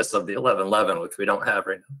process of the 1111, which we don't have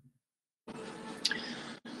right now.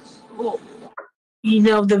 Well,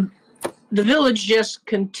 the village just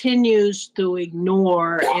continues to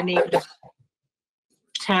ignore any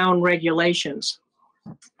town regulations.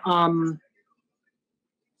 And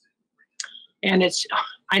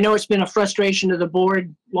I know it's been a frustration to the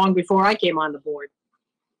board long before I came on the board.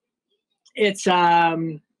 It's I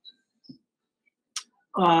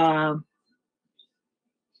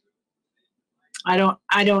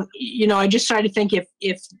just try to think if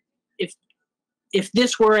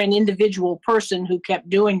this were an individual person who kept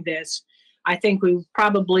doing this, I think we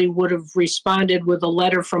probably would have responded with a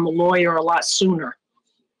letter from a lawyer a lot sooner.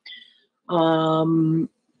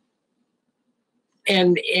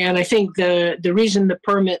 And I think the reason the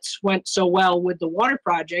permits went so well with the water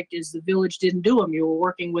project is the village didn't do them. You were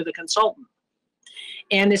working with a consultant.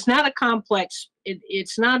 And it's not a complex,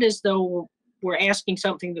 it's not as though we're asking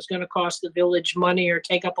something that's going to cost the village money or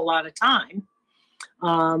take up a lot of time.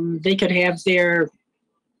 They could have their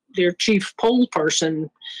chief pole person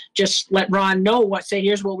just let Ron know say,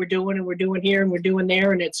 here's what we're doing, and we're doing here, and we're doing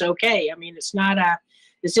there, and it's okay. I mean, this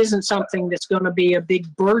isn't something that's going to be a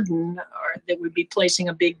big burden, or that would be placing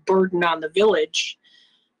a big burden on the village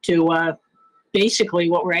to, basically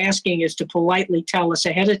what we're asking is to politely tell us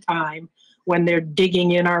ahead of time when they're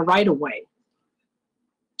digging in our right of way.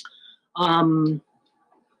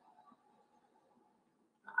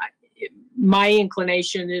 My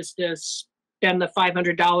inclination is to spend the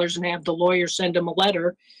 $500 and have the lawyer send them a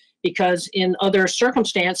letter, because in other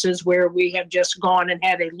circumstances where we have just gone and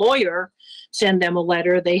had a lawyer send them a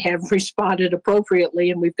letter, they have responded appropriately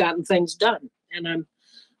and we've gotten things done. And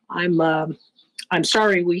I'm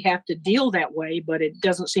sorry we have to deal that way, but it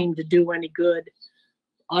doesn't seem to do any good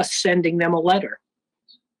us sending them a letter.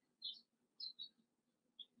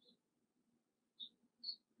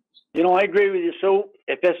 You know, I agree with you, Sue.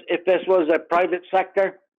 If this was a private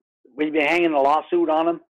sector, we'd be hanging a lawsuit on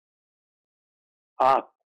them. I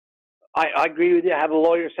agree with you. Have a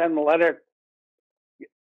lawyer send them a letter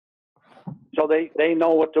so they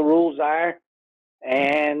know what the rules are,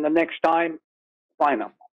 and the next time, fine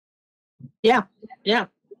them. Yeah, yeah.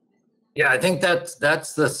 Yeah, I think that's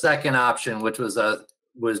the second option, which was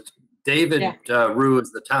David Rue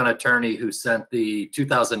is the town attorney who sent the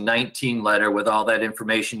 2019 letter with all that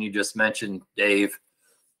information you just mentioned, Dave.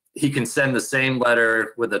 He can send the same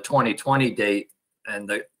letter with a 2020 date,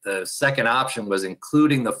 and the second option was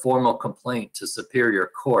including the formal complaint to Superior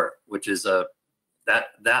Court, which is that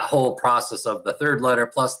whole process of the third letter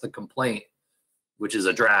plus the complaint, which is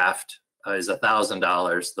a draft, is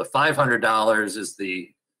 $1,000. The $500 is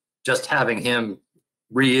just having him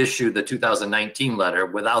reissue the 2019 letter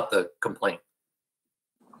without the complaint.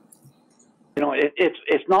 You know,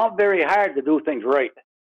 it's not very hard to do things right.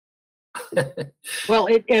 Well,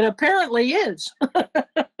 it apparently is.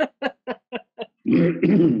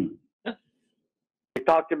 We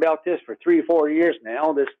talked about this for 3 or 4 years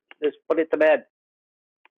now. This put it to bed.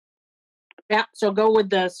 Yeah, so go with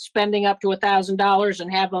the spending up to $1,000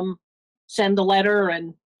 and have them send the letter,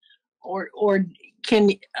 and or can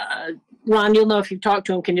Ron, you'll know if you've talked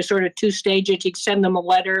to him, can you sort of two-stage it? You send them a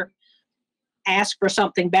letter, ask for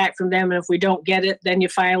something back from them, and if we don't get it, then you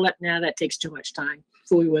file it. Now that takes too much time.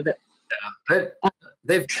 Fool with it. Yeah,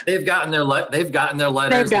 they've gotten their letters. They've gotten their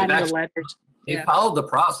letters. They followed the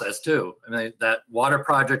process too. I mean, that water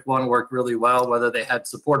project one worked really well, whether they had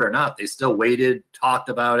support or not. They still waited, talked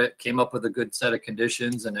about it, came up with a good set of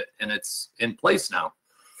conditions, and it's in place now.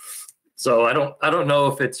 So I don't know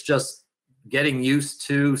if it's just getting used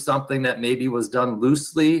to something that maybe was done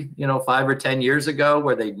loosely, 5 or 10 years ago,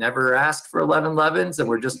 where they never asked for 1111s, and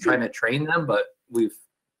we're just trying to train them. But we've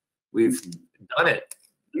done it.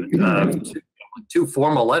 Two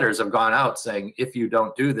formal letters have gone out saying, if you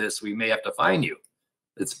don't do this, we may have to fine you.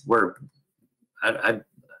 I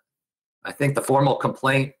think the formal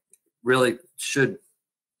complaint really should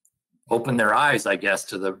open their eyes, I guess,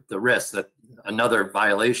 to the risk that another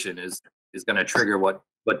violation is going to trigger what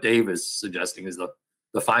Dave is suggesting is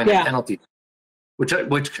the fine and penalty,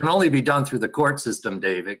 which can only be done through the court system,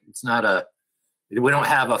 Dave. It's not we don't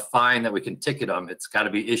have a fine that we can ticket them. It's got to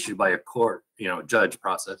be issued by a court, judge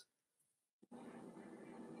process.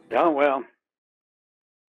 Oh, well.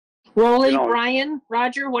 Rolly, Brian,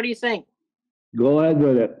 Roger, what do you think? Go ahead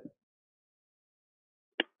with it.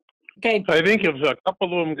 Okay. I think if a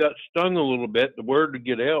couple of them got stung a little bit, the word would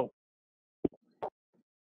get out.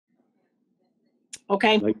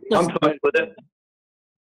 Okay. I'm fine with it.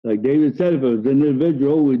 Like David said, if it was an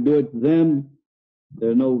individual, we'd do it to them.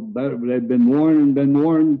 They're no better, but they've been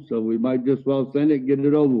warned, so we might just well send it, get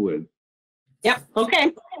it over with. Yep.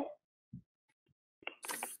 Okay.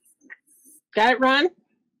 Got it, Ron?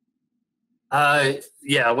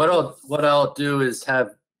 Yeah. What I'll do is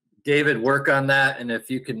have David work on that, and if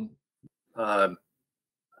you can, I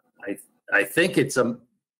think it's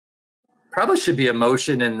probably should be a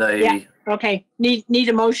motion in the. Yeah. Okay. Need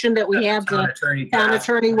a motion that we have the town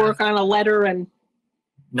attorney work on a letter and.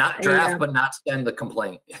 Not draft, but not send the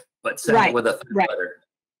complaint, but send it with a third letter.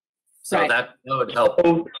 So that would help.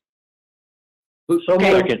 Second.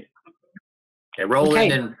 Okay,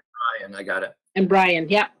 Roland and Brian, I got it. And Brian,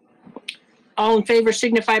 yeah. All in favor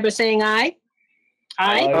signify by saying aye.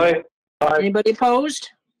 Aye. Aye. Anybody opposed?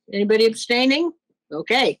 Anybody abstaining?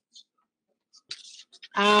 Okay.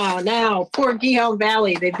 Now, poor Gihon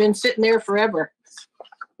Valley. They've been sitting there forever.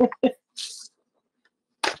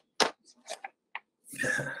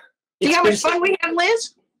 See how much fun we have,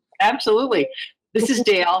 Liz? Absolutely. This is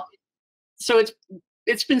Dale. So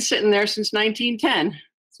it's been sitting there since 1910.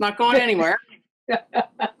 It's not going anywhere.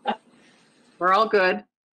 We're all good.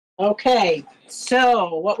 Okay.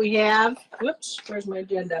 So what we have, whoops, where's my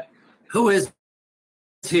agenda? Who is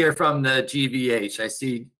here from the GVH? I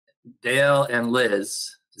see Dale and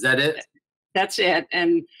Liz. Is that it? That's it.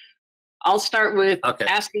 And I'll start with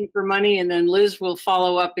asking for money, and then Liz will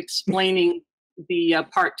follow up explaining the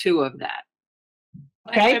part 2 of that.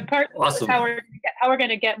 Okay. Part awesome. How we're going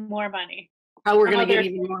to get more money. How we're going to get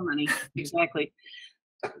even more money. Exactly.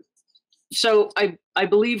 So I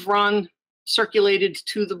believe Ron circulated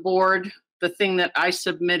to the board the thing that I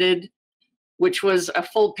submitted, which was a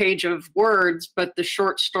full page of words, but the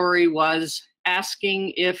short story was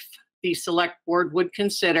asking if the select board would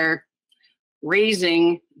consider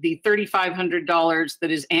raising the $3,500 that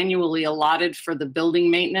is annually allotted for the building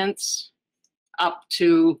maintenance up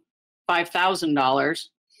to $5,000.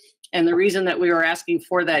 And the reason that we were asking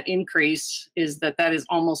for that increase is that that is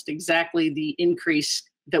almost exactly the increase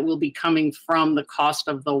that will be coming from the cost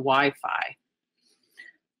of the Wi-Fi.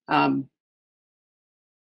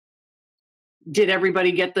 Did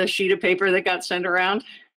everybody get the sheet of paper that got sent around?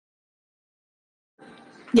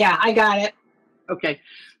 Yeah, I got it. Okay.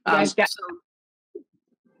 You guys got So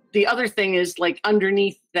the other thing is, like,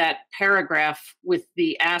 underneath that paragraph with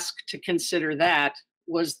the ask to consider that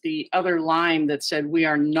was the other line that said we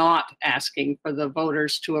are not asking for the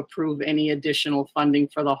voters to approve any additional funding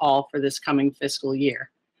for the hall for this coming fiscal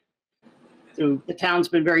year. So the town's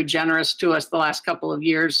been very generous to us the last couple of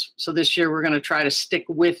years. So this year we're going to try to stick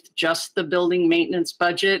with just the building maintenance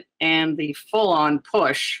budget and the full-on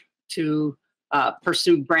push to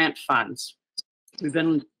pursue grant funds. We've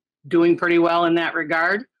been doing pretty well in that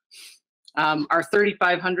regard. Our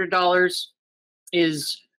 $3,500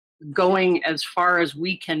 is going as far as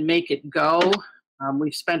we can make it go.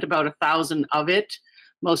 We've spent about 1,000 of it.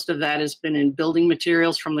 Most of that has been in building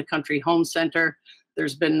materials from the Country Home Center.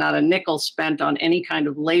 There's been not a nickel spent on any kind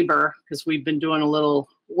of labor because we've been doing a little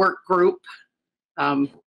work group at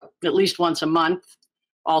least once a month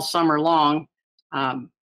all summer long,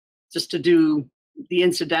 just to do the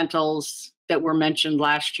incidentals that were mentioned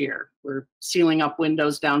last year. We're sealing up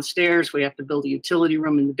windows downstairs. We have to build a utility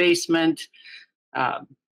room in the basement.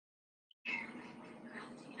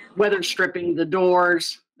 Weather stripping the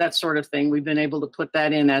doors, that sort of thing. We've been able to put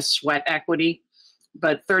that in as sweat equity,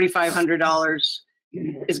 but $3,500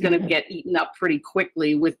 is going to get eaten up pretty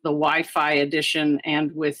quickly with the Wi-Fi addition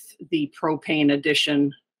and with the propane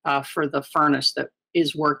addition for the furnace that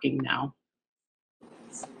is working now.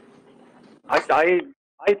 I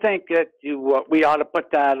think that we ought to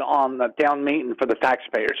put that on the town meeting for the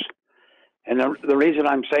taxpayers. And the reason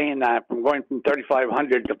I'm saying that, from going from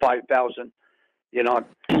 3,500 to 5,000, you know,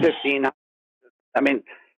 1,500. I mean,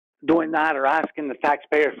 doing that or asking the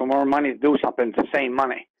taxpayers for more money to do something is the same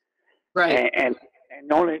money. Right. And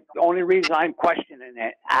the only reason I'm questioning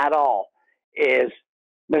it at all is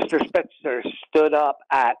Mr. Spitzer stood up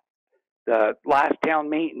at the last town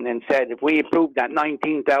meeting and said, if we approve that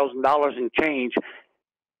 $19,000 in change,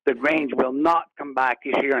 the Grange will not come back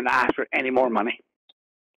this year and ask for any more money.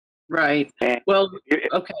 Right. And well,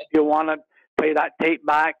 okay. If you want to play that tape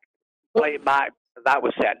back, play it back. That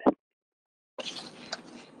was said.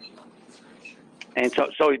 And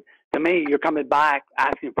so to me, you're coming back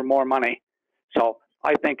asking for more money. So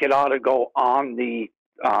I think it ought to go on the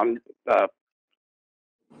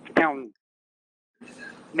town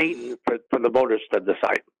meeting for the voters to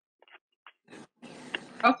decide.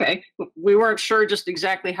 Okay, we weren't sure just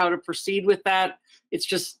exactly how to proceed with that. It's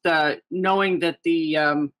just knowing that the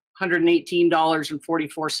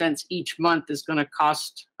 $118.44 each month is going to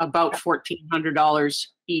cost about $1,400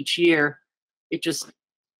 each year. It just,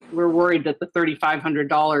 we're worried that the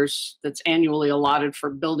 $3,500 that's annually allotted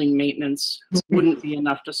for building maintenance wouldn't be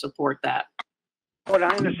enough to support that. Well, I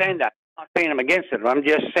understand that. I'm not saying I'm against it. I'm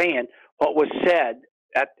just saying what was said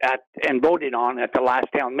and voted on at the last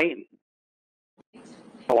town meeting.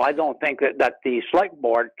 So I don't think that the select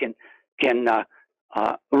board can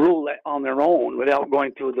rule it on their own without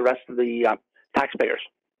going through the rest of the taxpayers.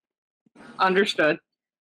 Understood.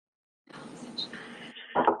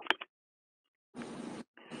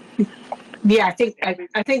 Yeah, I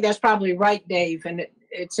think that's probably right, Dave. And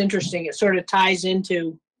it's interesting. It sort of ties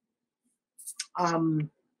into, well,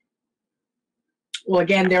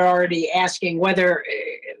 again, they're already asking whether,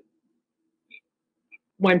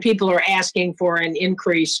 when people are asking for an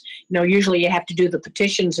increase, you know, usually you have to do the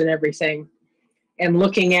petitions and everything. And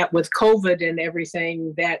looking at with COVID and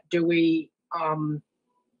everything, that do we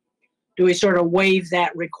sort of waive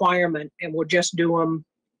that requirement and we'll just do them?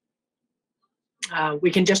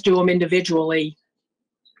 We can just do them individually.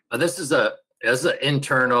 This is an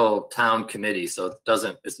internal town committee, so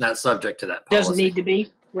it's not subject to that policy. Doesn't need to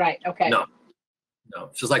be? Right, okay. No,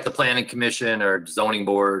 it's just like the planning commission or zoning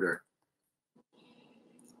board or,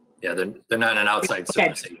 yeah, they're not an outside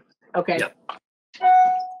service. Okay. Yeah.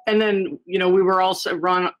 And then, you know, we were also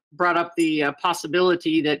brought up the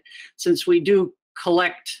possibility that since we do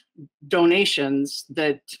collect donations,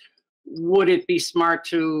 that would it be smart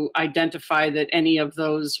to identify that any of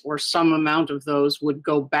those or some amount of those would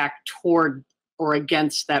go back toward or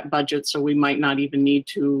against that budget, so we might not even need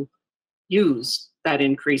to use that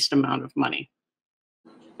increased amount of money.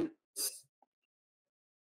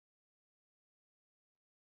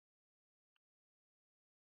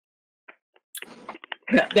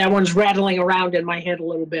 That one's rattling around in my head a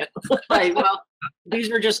little bit. Right. Well,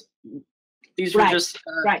 these were just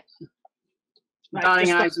right.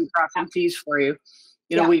 dotting I's and crossing T's for you.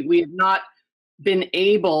 You know, we have not been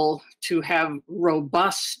able to have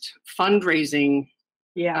robust fundraising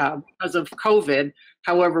because of COVID.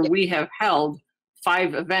 However, we have held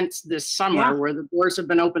 5 events this summer where the doors have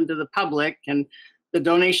been open to the public and the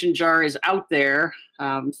donation jar is out there.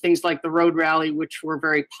 Things like the road rally, which were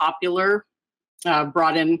very popular,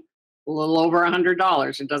 brought in a little over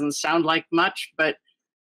 $100. It doesn't sound like much, but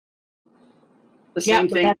the same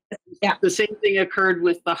thing. The same thing occurred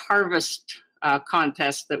with the harvest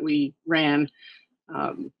contest that we ran.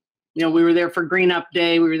 You know, we were there for Green Up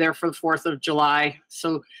Day. We were there for the 4th of July.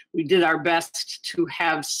 So we did our best to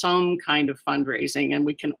have some kind of fundraising, and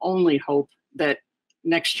we can only hope that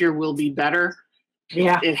next year will be better.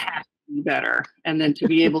 Yeah. It has to be better. And then to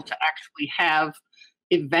be able to actually have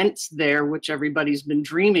events there, which everybody's been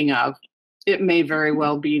dreaming of, it may very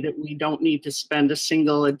well be that we don't need to spend a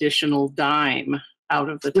single additional dime out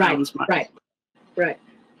of the town's money. Right.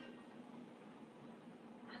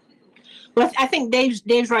 Well, I think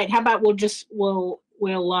Dave's right. How about we'll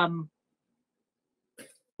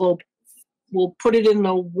put it in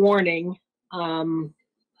the warning.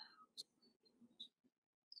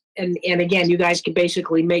 And again, you guys can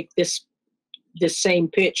basically make this same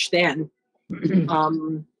pitch then. How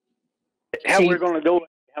we're going to do it,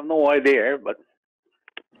 I have no idea, but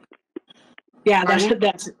yeah,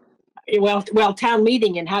 that's well, town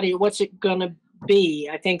meeting and what's it going to be?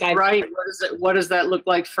 I think right. What does that look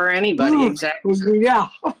like for anybody? Exactly. Yeah.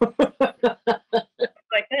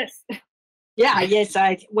 Like this. Yeah. Yes.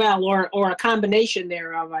 Or a combination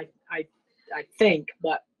thereof. I think,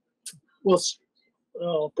 but we'll.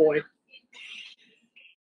 Oh boy.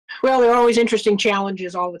 Well, there are always interesting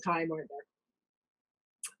challenges all the time, aren't there?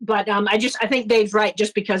 But I think Dave's right,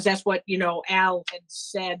 just because that's what Al had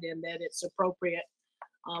said, and that it's appropriate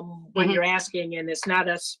when you're asking, and it's not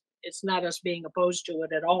us being opposed to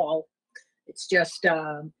it at all. It's just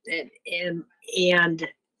and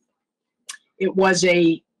it was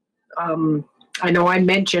a I know I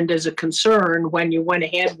mentioned as a concern when you went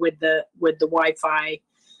ahead with the Wi-Fi,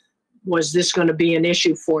 was this going to be an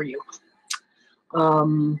issue for you?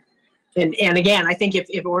 And again, I think if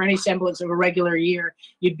it were any semblance of a regular year,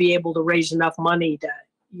 you'd be able to raise enough money to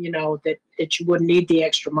that you wouldn't need the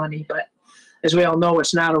extra money. But as we all know,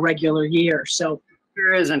 it's not a regular year, so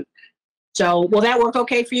there isn't. So will that work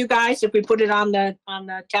okay for you guys if we put it on the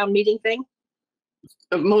town meeting thing?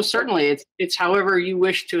 Most certainly. It's however you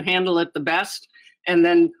wish to handle it the best. And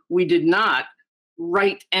then we did not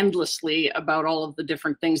write endlessly about all of the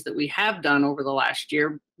different things that we have done over the last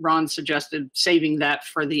year. Ron suggested saving that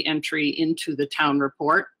for the entry into the town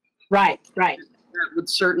report. Right. That would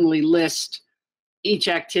certainly list each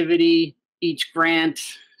activity, each grant,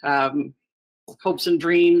 hopes and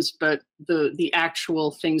dreams, but the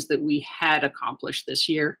actual things that we had accomplished this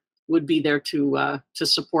year would be there to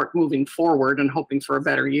support moving forward and hoping for a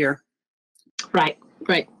better year. Right.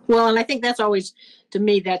 Well, and I think that's always, to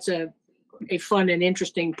me, that's a fun and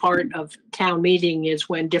interesting part of town meeting, is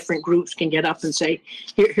when different groups can get up and say,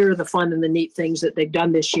 here are the fun and the neat things that they've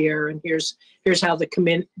done this year, and here's how the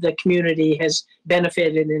community has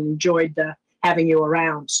benefited and enjoyed having you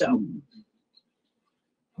around. So,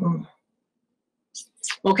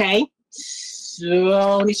 okay.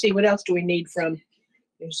 So let me see, what else do we need from?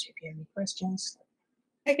 If you have any questions.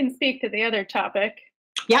 I can speak to the other topic.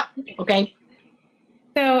 Yeah. Okay.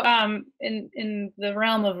 So in the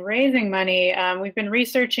realm of raising money, we've been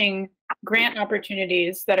researching grant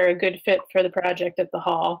opportunities that are a good fit for the project at the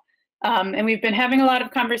hall. And we've been having a lot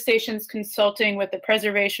of conversations consulting with the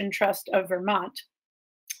Preservation Trust of Vermont.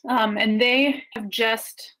 And they have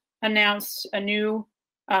just announced a new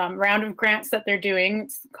round of grants that they're doing.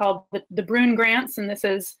 It's called the Bruin Grants, and this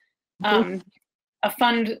is a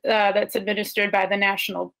fund that's administered by the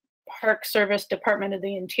National Park Service Department of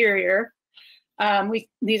the Interior.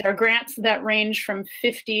 These are grants that range from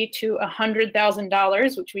 $50,000 to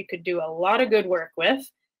 $100,000, which we could do a lot of good work with.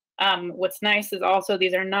 What's nice is also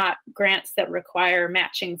these are not grants that require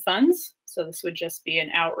matching funds. So this would just be an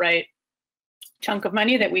outright chunk of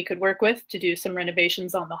money that we could work with to do some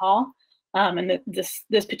renovations on the hall. And this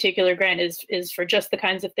particular grant is for just the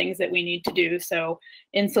kinds of things that we need to do. So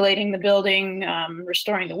insulating the building,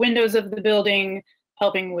 restoring the windows of the building,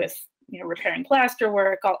 helping with repairing plaster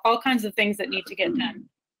work, all kinds of things that need to get done.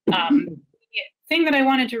 The thing that I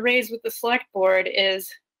wanted to raise with the select board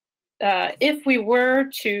is if we were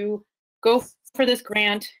to go for this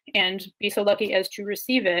grant and be so lucky as to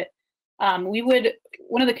receive it,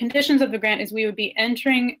 one of the conditions of the grant is we would be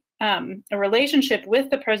entering a relationship with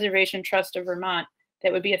the Preservation Trust of Vermont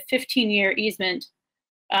that would be a 15-year easement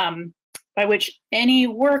by which any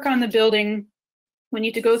work on the building we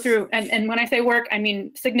need to go through, and when I say work, I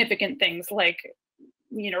mean significant things like,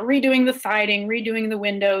 redoing the siding, redoing the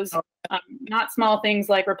windows, not small things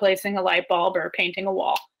like replacing a light bulb or painting a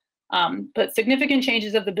wall. But significant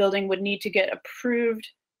changes of the building would need to get approved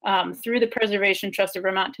through the Preservation Trust of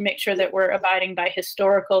Vermont to make sure that we're abiding by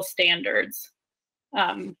historical standards.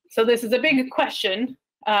 So this is a big question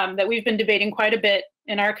that we've been debating quite a bit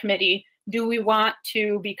in our committee. Do we want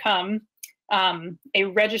to become a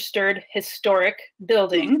registered historic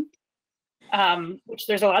building, which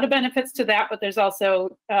there's a lot of benefits to that, but there's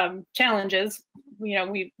also challenges.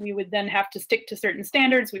 We would then have to stick to certain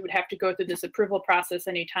standards. We would have to go through this approval process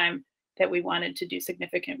anytime that we wanted to do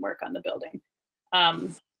significant work on the building.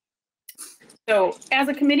 So as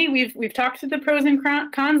a committee, we've talked to the pros and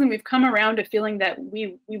cons, and we've come around to feeling that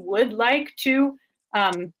we would like to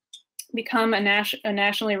become a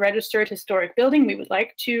nationally registered historic building. We would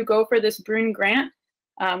like to go for this Bruin grant.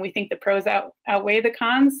 We think the pros outweigh the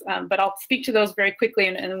cons, but I'll speak to those very quickly,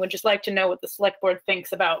 and would just like to know what the select board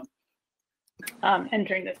thinks about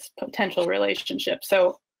entering this potential relationship.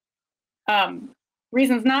 So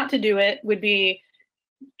reasons not to do it would be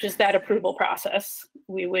just that approval process.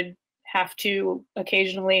 We would have to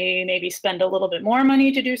occasionally maybe spend a little bit more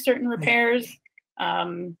money to do certain repairs,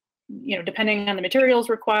 depending on the materials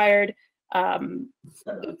required.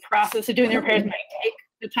 The process of doing the repairs might take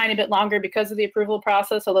a tiny bit longer because of the approval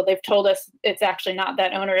process, although they've told us it's actually not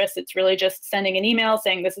that onerous. It's really just sending an email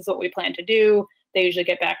saying this is what we plan to do. They usually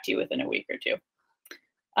get back to you within a week or two.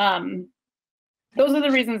 Those are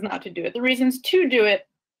the reasons not to do it. The reasons to do it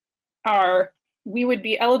are we would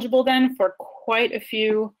be eligible then for quite a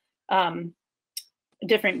few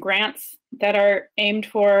different grants that are aimed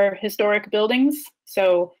for historic buildings.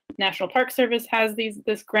 So National Park Service has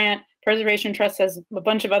this grant. Preservation Trust has a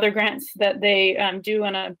bunch of other grants that they do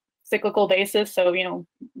on a cyclical basis. So,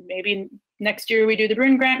 maybe next year we do the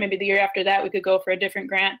Bruin grant, maybe the year after that we could go for a different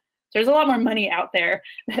grant. So there's a lot more money out there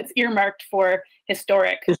that's earmarked for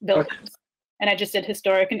historic buildings. And I just did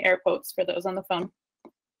historic in air quotes for those on the phone.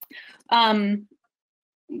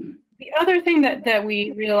 The other thing that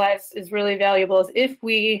we realize is really valuable is if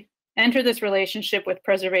we enter this relationship with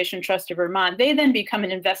Preservation Trust of Vermont, they then become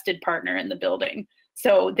an invested partner in the building.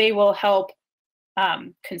 So they will help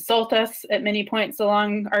consult us at many points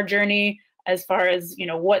along our journey as far as,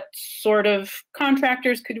 what sort of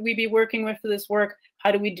contractors could we be working with for this work? How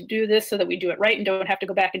do we do this so that we do it right and don't have to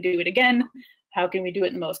go back and do it again? How can we do it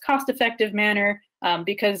in the most cost-effective manner?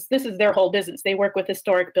 Because this is their whole business. They work with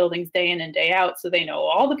historic buildings day in and day out, so they know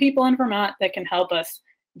all the people in Vermont that can help us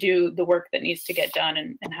do the work that needs to get done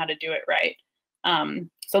and how to do it right.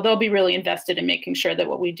 So they'll be really invested in making sure that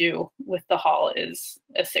what we do with the hall is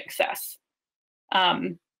a success.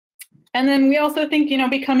 And then we also think,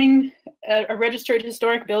 becoming a registered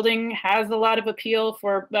historic building has a lot of appeal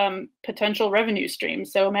for potential revenue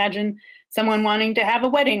streams. So imagine someone wanting to have a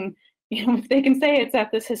wedding. If they can say it's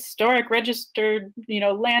at this historic registered,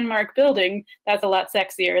 landmark building, that's a lot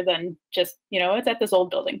sexier than just, it's at this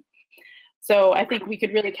old building. So I think we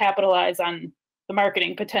could really capitalize on the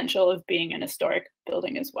marketing potential of being an historic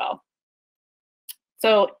building as well.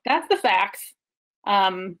 So that's the facts.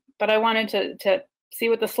 But I wanted to see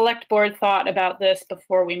what the select board thought about this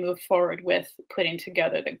before we move forward with putting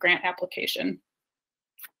together the grant application.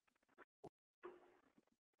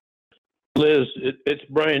 Liz, it's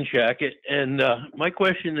Brian Shackett, and my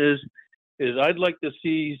question is I'd like to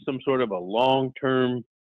see some sort of a long-term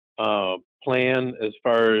plan as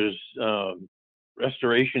far as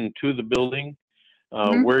restoration to the building,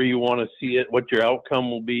 where you want to see it, what your outcome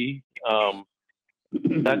will be.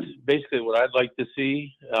 That's basically what I'd like to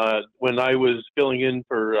see. When I was filling in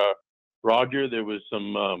for Roger, there was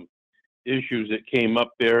some issues that came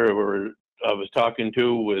up there where I was talking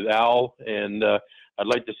to with Al, and I'd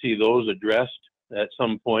like to see those addressed at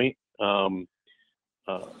some point.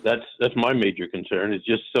 That's my major concern. It's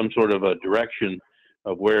just some sort of a direction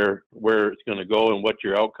of where it's going to go and what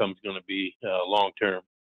your outcome is going to be long term.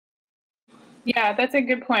 Yeah, that's a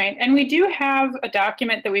good point. And we do have a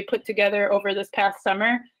document that we put together over this past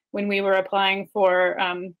summer when we were applying for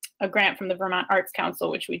a grant from the Vermont Arts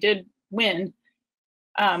Council, which we did win,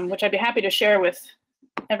 which I'd be happy to share with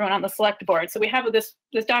everyone on the select board. So we have this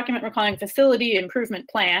document we're calling Facility Improvement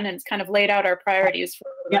Plan, and it's kind of laid out our priorities for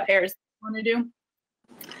the repairs we want to do.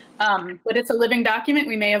 But it's a living document.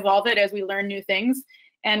 We may evolve it as we learn new things.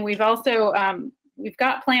 And we've also, we've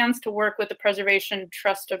got plans to work with the Preservation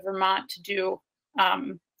Trust of Vermont to do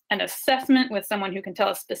an assessment with someone who can tell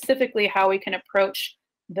us specifically how we can approach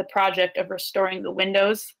the project of restoring the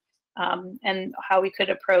windows, and how we could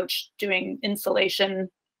approach doing insulation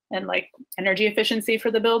and like energy efficiency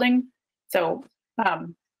for the building. So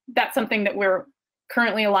that's something that we're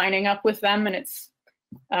currently lining up with them, and it's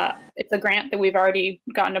a grant that we've already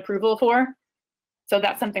gotten approval for. So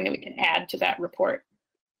that's something that we can add to that report.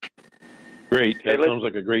 Great. That sounds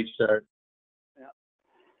like a great start.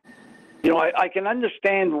 Yeah. You know, I can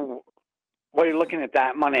understand why you're looking at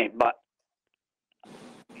that money, but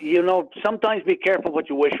you know, sometimes be careful what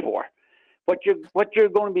you wish for. What you're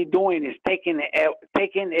going to be doing is taking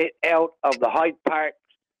it out of the Hyde Park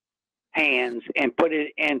hands and put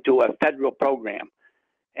it into a federal program.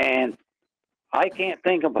 And I can't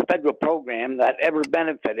think of a federal program that ever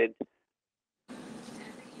benefited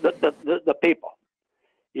the people.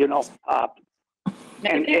 You know,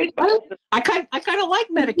 and I kind of like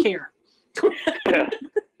Medicare.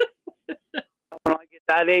 When I get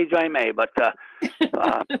that age, I may. But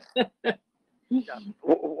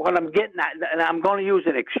what I'm getting at, and I'm going to use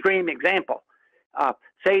an extreme example.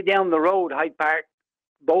 Say down the road, Hyde Park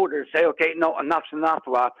voters say, "Okay, no, enough's enough.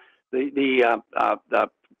 The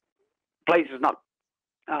place is not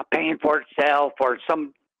paying for itself, or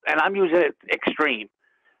some." And I'm using it extreme.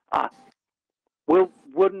 We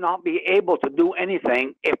would not be able to do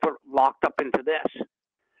anything if we're locked up into this.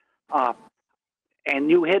 And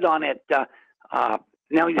you hit on it.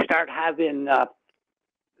 Now you start having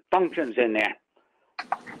functions in there.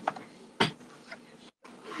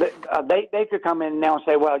 They could come in now and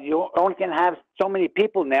say, well, you only can have so many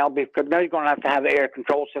people now, because now you're going to have air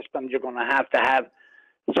control systems. You're going to have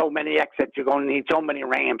so many exits. You're going to need so many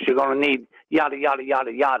ramps. You're going to need yada, yada,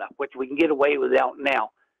 yada, yada, which we can get away without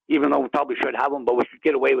now, even though we probably should have them, but we should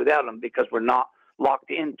get away without them because we're not locked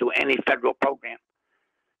into any federal program.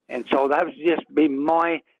 And so that would just be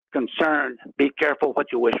my concern. Be careful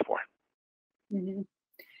what you wish for. Mm-hmm.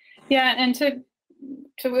 Yeah, and to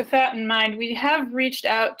with that in mind, we have reached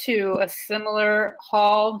out to a similar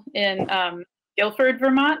hall in Guilford,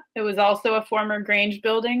 Vermont. It was also a former Grange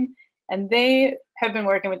building, and they have been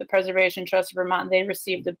working with the Preservation Trust of Vermont. They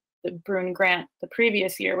received the Bruin grant the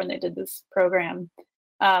previous year when they did this program.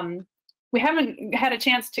 We haven't had a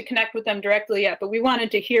chance to connect with them directly yet, but we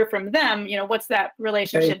wanted to hear from them, you know, what's that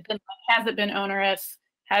relationship been like? Has it been onerous?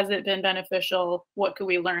 Has it been beneficial? What could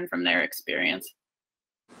we learn from their experience?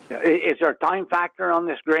 Is there a time factor on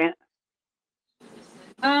this grant?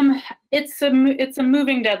 It's a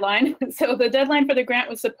moving deadline. So the deadline for the grant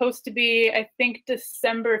was supposed to be, I think,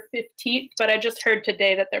 December 15th, but I just heard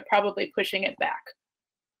today that they're probably pushing it back.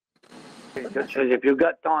 Because if you've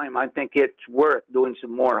got time, I think it's worth doing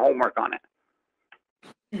some more homework on it.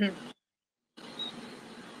 Mm-hmm.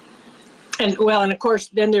 And well, and of course,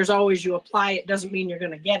 then there's always you apply. It doesn't mean you're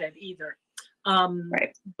going to get it either.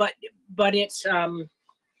 Right. But it's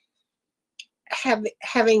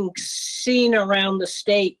having seen around the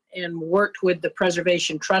state and worked with the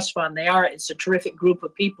Preservation Trust Fund. It's a terrific group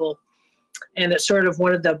of people, and it's sort of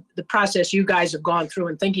one of the process you guys have gone through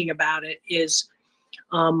and thinking about it is.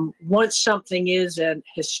 Once something is an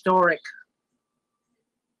historic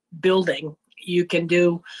building, you can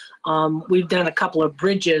do, we've done a couple of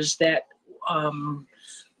bridges that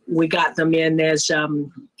we got them in as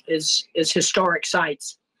historic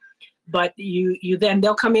sites. But you then,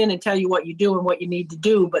 they'll come in and tell you what you do and what you need to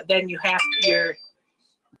do, but then you have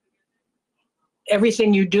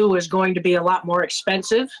everything you do is going to be a lot more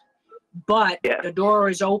expensive. But the door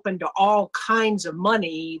is open to all kinds of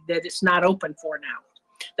money that it's not open for now.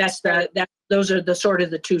 Those are the sort of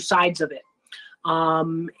the two sides of it.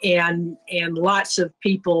 And lots of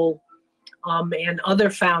people and other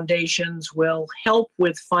foundations will help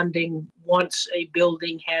with funding once a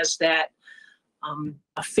building has that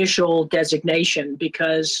official designation,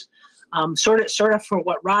 because sort of for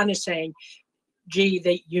what Ron is saying, gee,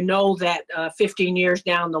 that 15 years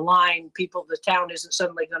down the line, the town isn't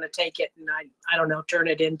suddenly going to take it and I don't know, turn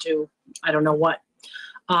it into I don't know what.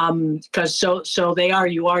 Because so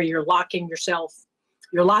you're locking yourself,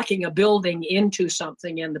 you're locking a building into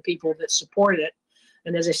something and the people that support it.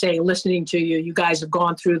 And as I say, listening to you guys have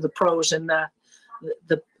gone through the pros and the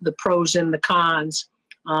pros and the cons.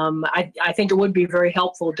 I think it would be very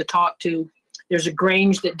helpful to talk to. There's a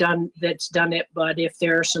Grange that's done it, but if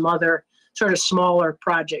there are some other sort of smaller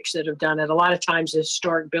projects that have done it, a lot of times the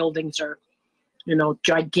historic buildings are, you know,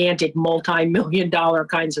 gigantic multi-million-dollar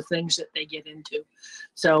kinds of things that they get into.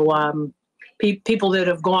 So people that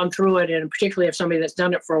have gone through it, and particularly if somebody that's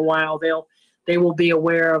done it for a while, they will be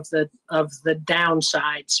aware of the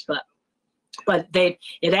downsides. But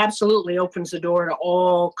it absolutely opens the door to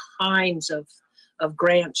all kinds of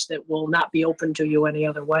grants that will not be open to you any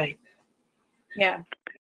other way. Yeah.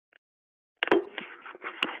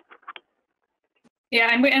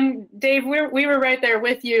 Yeah, and Dave, we were right there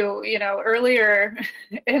with you. You know, earlier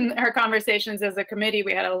in our conversations as a committee,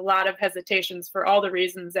 we had a lot of hesitations for all the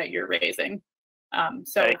reasons that you're raising.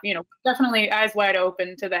 So, you know, definitely eyes wide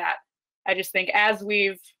open to that. I just think as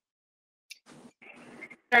we've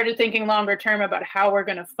started thinking longer term about how we're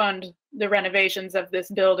going to fund the renovations of this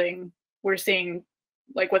building, we're seeing,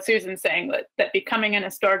 like what Susan's saying, that becoming an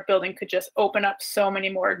historic building could just open up so many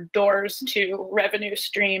more doors to revenue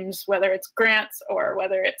streams, whether it's grants or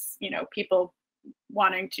whether it's, you know, people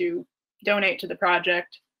wanting to donate to the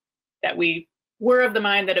project, that we were of the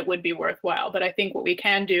mind that it would be worthwhile. But I think what we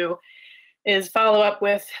can do is follow up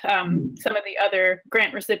with some of the other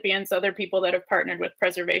grant recipients, other people that have partnered with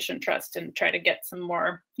Preservation Trust, and try to get some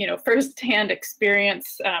more, you know, firsthand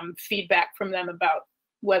experience feedback from them about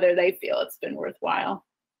whether they feel it's been worthwhile.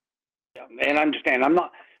 Yeah, and I understand.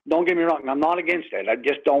 Don't get me wrong, I'm not against it. I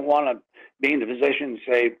just don't want to be in the position to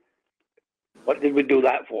say, what did we do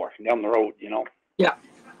that for down the road, you know? Yeah.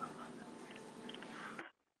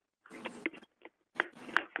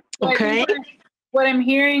 Okay. What I'm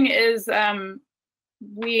hearing is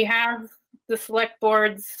we have the select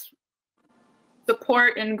board's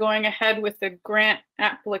support in going ahead with the grant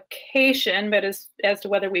application, but as to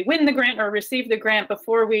whether we win the grant or receive the grant,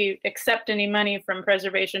 before we accept any money from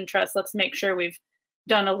Preservation Trust, let's make sure we've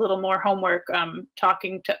done a little more homework,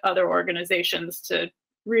 talking to other organizations to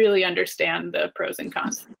really understand the pros and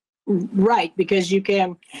cons. Right, because you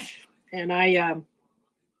can, and I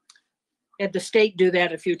had the state do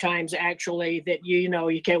that a few times actually, that you know,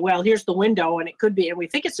 you can, well, here's the window and it could be, and we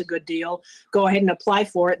think it's a good deal, go ahead and apply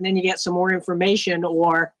for it, and then you get some more information,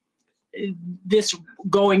 or this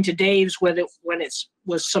going to Dave's when it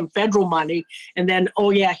was some federal money, and then, oh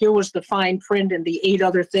yeah, here was the fine print and the 8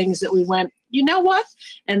 other things that we went, you know what?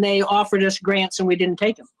 And they offered us grants and we didn't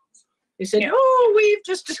take them. They said, oh, we've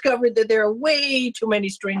just discovered that there are way too many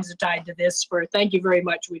strings tied to this, for thank you very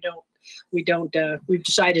much, we've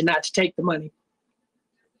decided not to take the money.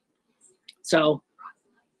 So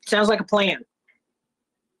sounds like a plan.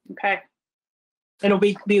 Okay. And it'll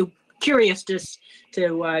be curious just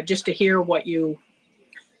to hear what you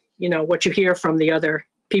hear from the other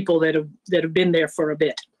people that have been there for a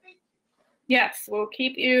bit. Yes, we'll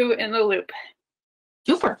keep you in the loop.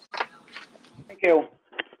 Super. Thank you.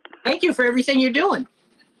 Thank you for everything you're doing.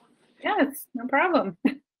 Yes, no problem.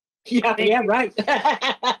 Yeah, right.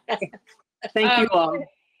 Thank you all.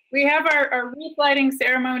 We have our wreath lighting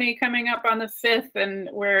ceremony coming up on the 5th, and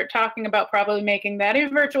we're talking about probably making that a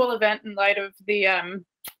virtual event in light of the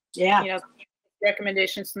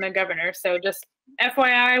recommendations from the governor. So just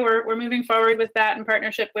FYI, we're moving forward with that in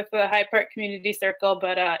partnership with the Hyde Park Community Circle,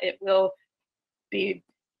 but it will be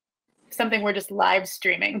something we're just live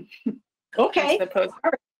streaming. Okay.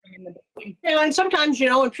 Yeah, and sometimes,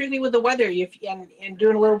 and truly with the weather, and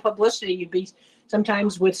doing a little publicity, you'd be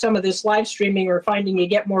sometimes with some of this live streaming or finding you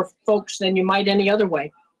get more folks than you might any other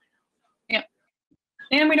way. Yeah.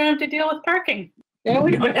 And we don't have to deal with parking. Yeah,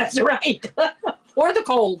 we don't. That's right. Or the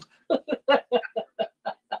cold.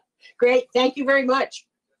 Great. Thank you very much.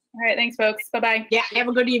 All right. Thanks, folks. Bye-bye. Yeah. Have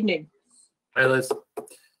a good evening. Bye, Liz.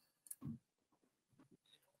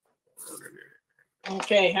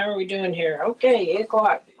 Okay. How are we doing here? Okay. 8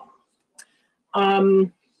 o'clock.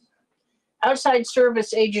 Outside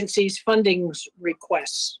service agencies funding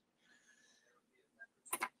requests.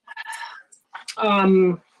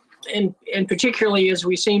 And particularly as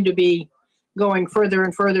we seem to be going further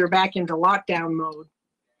and further back into lockdown mode,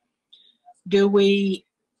 do we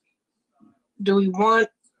want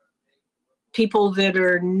people that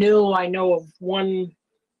are new? I know of one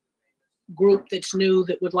group that's new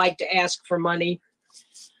that would like to ask for money.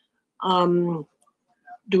 Do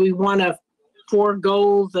we want to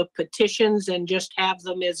forego the petitions and just have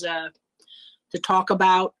them as to talk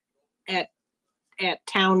about at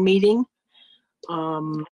town meeting?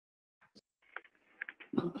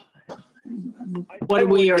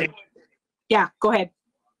 Yeah, go ahead.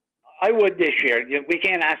 I would this year. We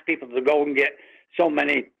can't ask people to go and get so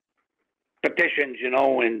many petitions,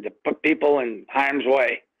 and to put people in harm's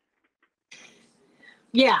way.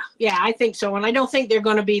 Yeah, I think so. And I don't think there are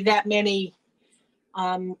going to be that many,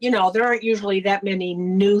 there aren't usually that many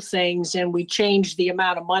new things, and we changed the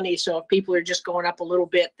amount of money. So if people are just going up a little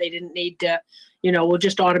bit, they didn't need to, we'll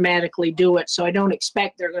just automatically do it. So I don't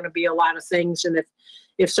expect there are going to be a lot of things. And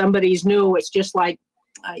if somebody's new, it's just like,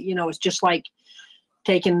 it's just like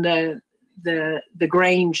taking the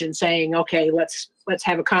Grange and saying, okay, let's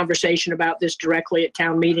have a conversation about this directly at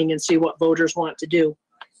town meeting and see what voters want to do.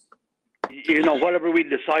 Whatever we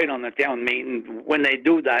decide on the town meeting, when they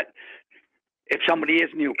do that, if somebody is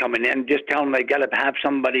new coming in, just tell them they got to have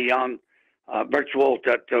somebody on virtual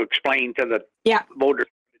to explain to the voters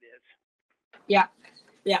what it is.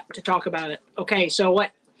 Yeah, to talk about it. Okay, so we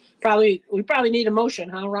probably need a motion,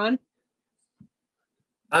 huh, Ron?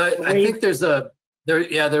 I think there's a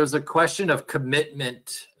question of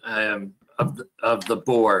commitment of the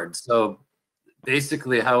board. So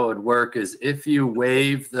basically how it would work is if you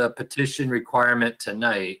waive the petition requirement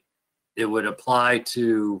tonight, it would apply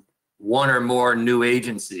to one or more new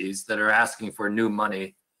agencies that are asking for new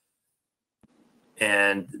money.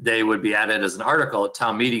 And they would be added as an article at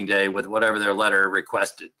town meeting day with whatever their letter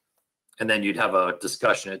requested. And then you'd have a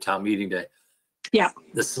discussion at town meeting day. Yeah.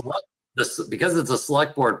 Because it's a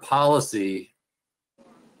select board policy,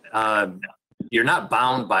 you're not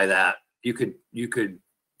bound by that. You could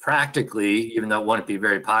practically, even though it wouldn't be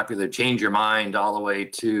very popular, change your mind all the way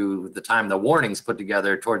to the time the warning's put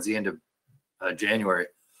together towards the end of January.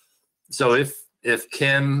 So if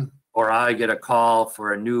Kim or I get a call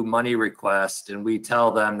for a new money request and we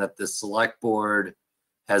tell them that the select board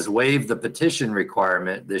has waived the petition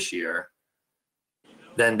requirement this year,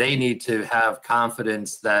 then they need to have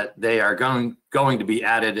confidence that they are going to be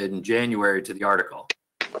added in January to the article.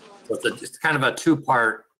 So it's kind of a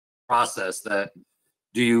two-part process. That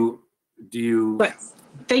do you? But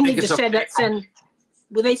they need to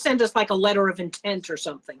will they send us like a letter of intent or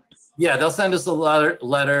something? Yeah, they'll send us a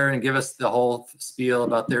letter and give us the whole spiel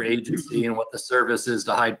about their agency and what the service is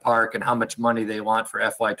to Hyde Park and how much money they want for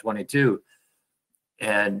FY22.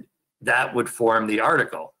 And that would form the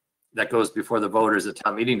article that goes before the voters at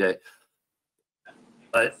town meeting day.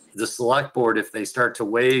 But the select board, if they start to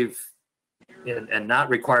waive and not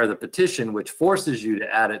require the petition, which forces you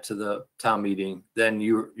to add it to the town meeting, then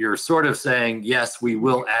you're sort of saying, yes, we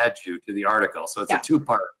will add you to the article. So it's a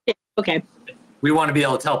two-part. Okay. We want to be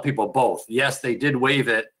able to tell people both. Yes, they did waive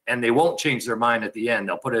it, and they won't change their mind at the end.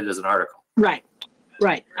 They'll put it as an article. Right.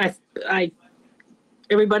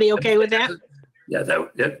 Everybody okay with that? Yeah,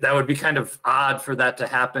 that would be kind of odd for that to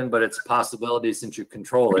happen, but it's a possibility since you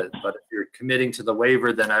control it. But if you're committing to the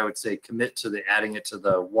waiver, then I would say commit to adding it to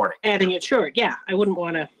the warning. Adding it, sure. Yeah, I wouldn't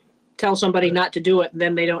want to tell somebody not to do it and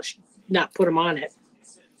then they not put them on it.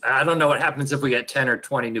 I don't know what happens if we get 10 or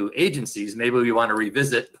 20 new agencies. Maybe we want to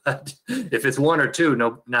revisit, but if it's one or two,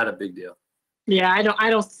 no, not a big deal. Yeah, I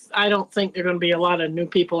don't think there are going to be a lot of new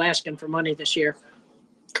people asking for money this year.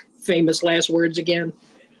 Famous last words again.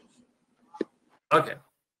 Okay.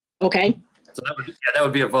 Okay. So that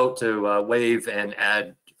would be a vote to waive and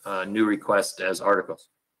add new requests as articles.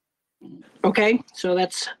 Okay, so I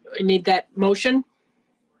need that motion.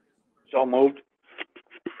 So moved.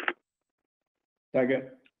 Second.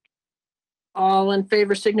 All in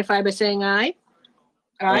favor signify by saying aye.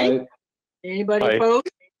 Aye. Anybody opposed?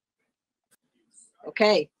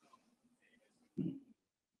 Okay.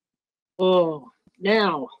 Oh,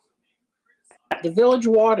 now the village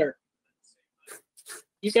water.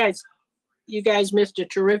 You guys missed a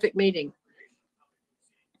terrific meeting.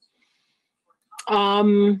 I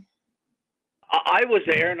was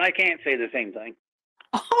there, and I can't say the same thing.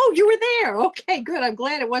 Oh, you were there. Okay, good. I'm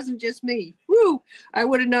glad it wasn't just me. Woo! I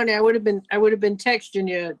would have known it. I would have been texting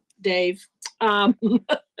you, Dave.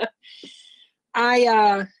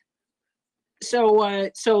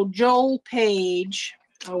 So Joel Page.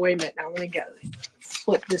 Oh, wait a minute. Now let me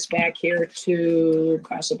flip this back here to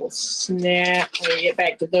possible snap. Let me get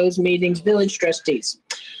back to those meetings. Village trustees.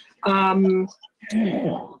 Joel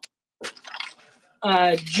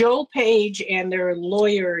Page and their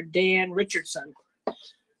lawyer Dan Richardson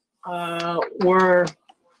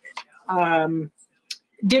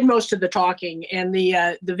did most of the talking, and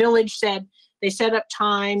the village said they set up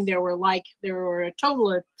time. There were a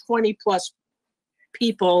total of 20 plus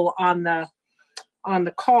people on the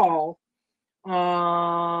call.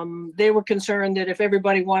 They were concerned that if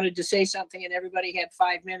everybody wanted to say something and everybody had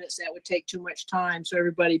 5 minutes, that would take too much time. So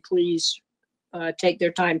everybody please take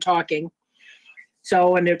their time talking.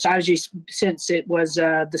 So, and it's obviously, since it was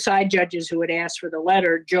the side judges who had asked for the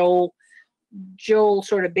letter, Joel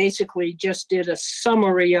sort of basically just did a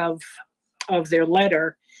summary of their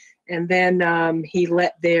letter, and then he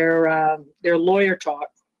let their lawyer talk.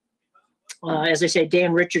 As I say,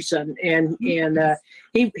 Dan Richardson, and he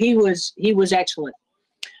was excellent.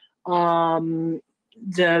 The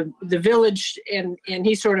village and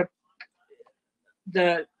he sort of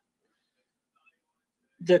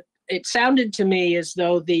it sounded to me as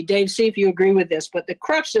though Dave, see if you agree with this, but the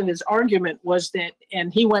crux of his argument was that,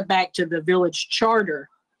 and he went back to the village charter,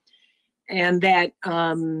 and that,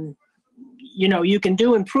 you can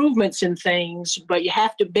do improvements in things, but you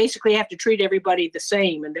basically have to treat everybody the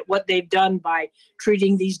same, and that what they've done by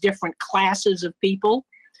treating these different classes of people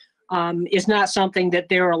is not something that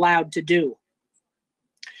they're allowed to do.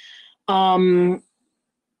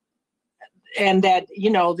 and that, you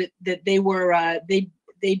know, that they were,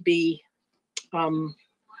 they'd be,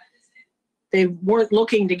 they weren't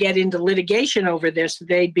looking to get into litigation over this.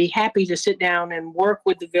 They'd be happy to sit down and work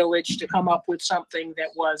with the village to come up with something that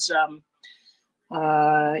was,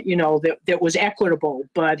 you know, that was equitable.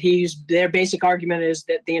 But their basic argument is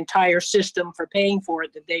that the entire system for paying for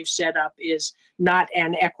it that they've set up is not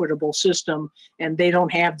an equitable system, and they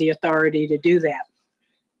don't have the authority to do that.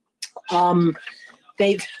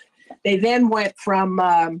 They then went from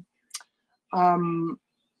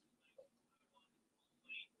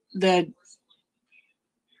the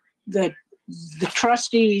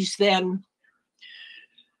trustees then,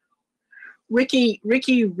 Ricky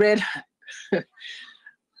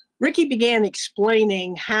began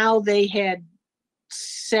explaining how they had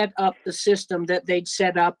set up the system that they'd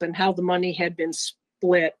set up and how the money had been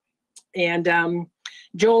split. And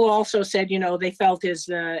Joel also said, you know, they felt as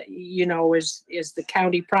you know, as the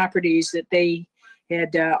county properties, that they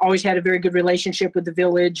had always had a very good relationship with the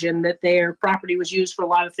village, and that their property was used for a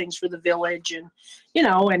lot of things for the village, and you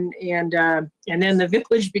know, and then the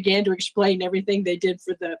village began to explain everything they did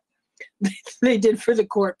for the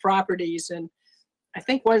court properties. And I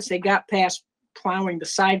think once they got past plowing the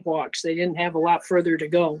sidewalks, they didn't have a lot further to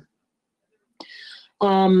go.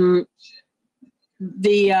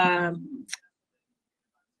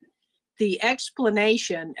 The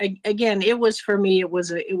explanation, again, it was, for me, it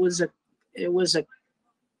was a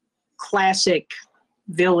classic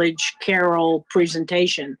village carol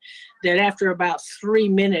presentation, that after about 3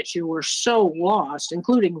 minutes you were so lost,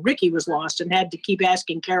 including Ricky was lost and had to keep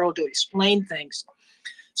asking Carol to explain things.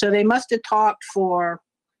 So they must have talked for,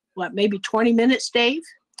 what, maybe 20 minutes, Dave?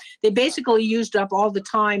 They basically used up all the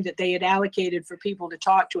time that they had allocated for people to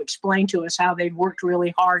talk, to explain to us how they'd worked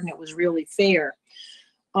really hard and it was really fair.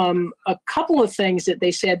 A couple of things that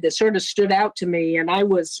they said that sort of stood out to me, and I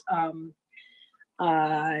was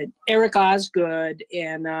Eric Osgood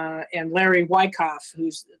and Larry Wyckoff,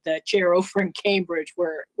 who's the chair over in Cambridge,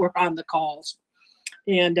 were on the calls.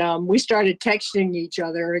 And we started texting each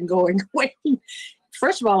other and going, wait,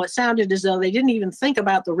 first of all, it sounded as though they didn't even think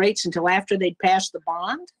about the rates until after they'd passed the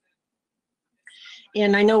bond.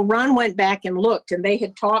 And I know Ron went back and looked, and they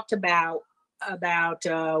had talked about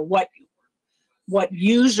what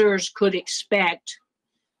users could expect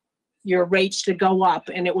your rates to go up,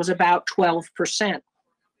 and it was about 12%,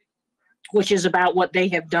 which is about what they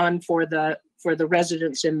have done for the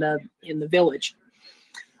residents in the village.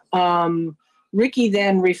 Ricky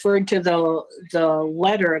then referred to the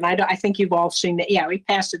letter, and I think you've all seen that. Yeah, we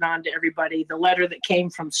passed it on to everybody. The letter that came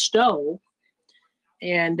from Stowe,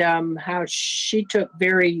 and how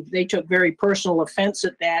they took very personal offense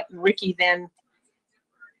at that. And Ricky then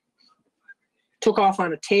took off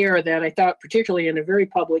on a tear that I thought, particularly in a very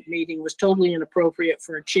public meeting, was totally inappropriate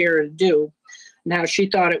for a chair to do. Now, she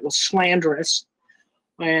thought it was slanderous,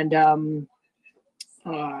 and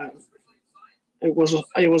it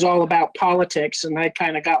was all about politics, and I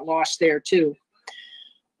kind of got lost there too.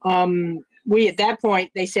 At that point,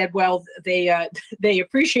 they said, well, they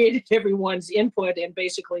appreciated everyone's input, and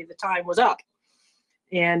basically the time was up.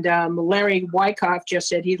 And Larry Wyckoff just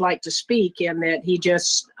said he'd like to speak, and that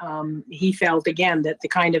he felt, again, that the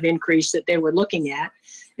kind of increase that they were looking at,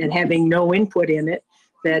 and having no input in it,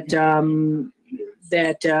 that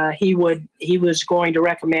he was going to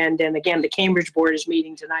recommend. And again, the Cambridge board is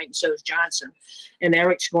meeting tonight, and so is Johnson. And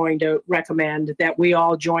Eric's going to recommend that we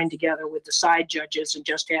all join together with the side judges and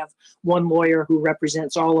just have one lawyer who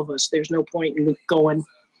represents all of us. There's no point in going,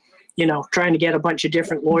 you know, trying to get a bunch of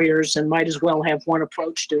different lawyers, and might as well have one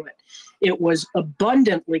approach to it. It was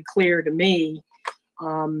abundantly clear to me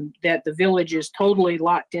that the village is totally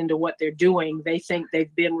locked into what they're doing. They think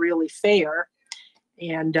they've been really fair,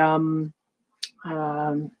 and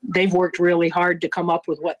they've worked really hard to come up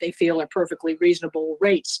with what they feel are perfectly reasonable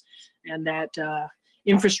rates, and that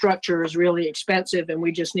infrastructure is really expensive, and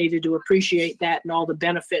we just needed to appreciate that and all the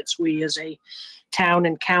benefits we as a town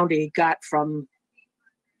and county got from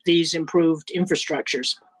these improved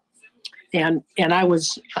infrastructures. And I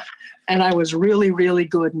was really, really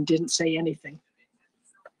good and didn't say anything.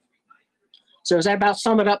 So does that about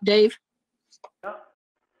sum it up, Dave?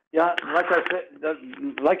 Yeah,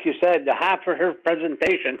 like you said, the half of her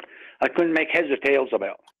presentation, I couldn't make heads or tails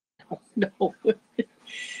about. No.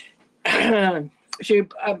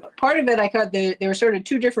 Part of it, I thought there were sort of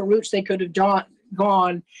two different routes they could have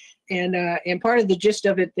gone, and part of the gist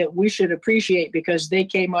of it that we should appreciate, because they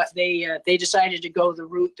came up, they decided to go the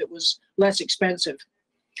route that was less expensive,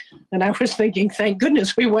 and I was thinking, thank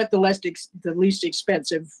goodness we went the least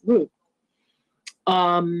expensive route.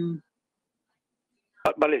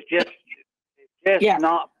 But it's It's Yeah.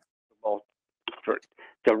 not possible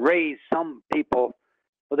to raise some people,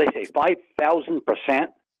 what they say,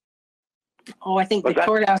 5,000%. Oh, I think Was the that-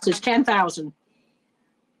 courthouse is 10,000.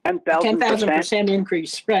 10,000%. 10,000%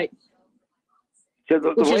 increase, right? So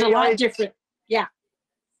the Which is a way lot I- different. Yeah.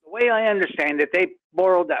 The way I understand it, they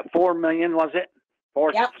borrowed that 4 million, was it?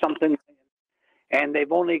 Or something. And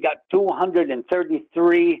they've only got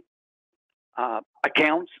 233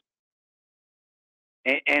 accounts.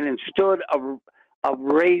 And instead of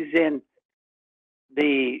raising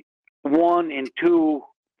the 1 and 2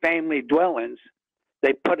 family dwellings,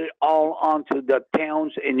 they put it all onto the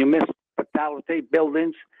towns and municipality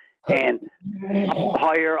buildings and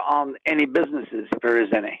hire on any businesses if there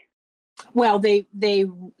is any. Well, they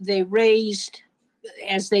raised,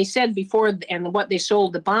 as they said before, and what they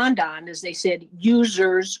sold the bond on is they said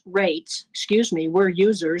users rates, we're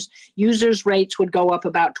users rates would go up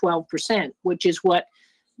about 12%, which is what,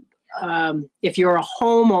 if you're a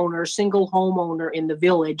homeowner, single homeowner in the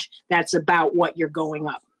village, that's about what you're going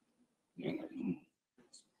up.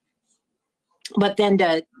 But then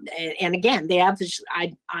and again, they have this,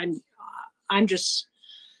 I'm just,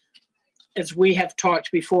 as we have talked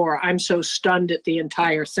before, I'm so stunned at the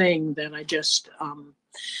entire thing that I just,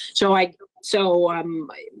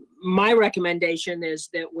 my recommendation is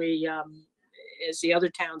that we, as the other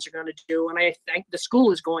towns are going to do, and I think the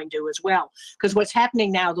school is going to as well, because what's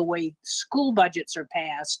happening now, the way school budgets are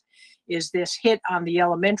passed, is this hit on the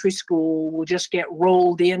elementary school will just get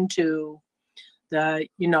rolled into the,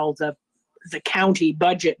 the county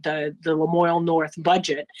budget, the Lamoille North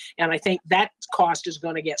budget. And I think that cost is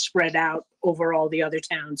going to get spread out over all the other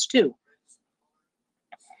towns too.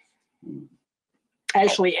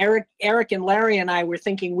 Actually, Eric and Larry and I were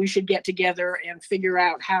thinking we should get together and figure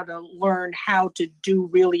out how to learn how to do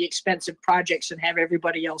really expensive projects and have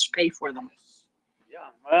everybody else pay for them. Yeah,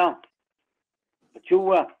 well,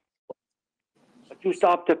 but you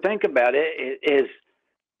stop to think about it, is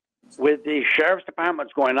with the sheriff's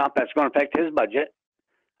department's going up, that's going to affect his budget.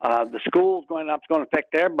 The school's going up, it's going to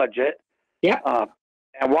affect their budget. Yeah.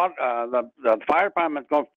 And what the fire department's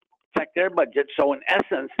going to affect their budget. So in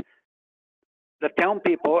essence, the town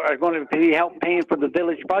people are going to be paying for the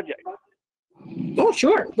village project. Oh,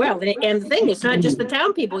 sure. Well, and the thing, it's not just the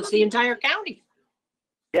town people, it's the entire county.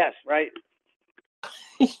 Yes, right.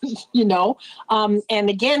 And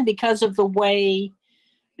again, because of the way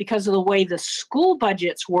the school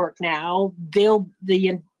budgets work now,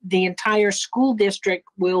 the entire school district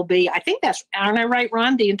will be, I think that's, aren't I right,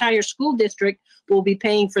 Ron? The entire school district will be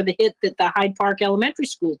paying for the hit that the Hyde Park Elementary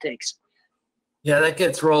School takes. Yeah, that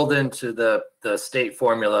gets rolled into the state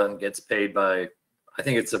formula and gets paid by, I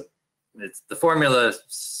think it's the formula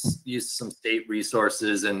uses some state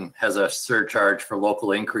resources and has a surcharge for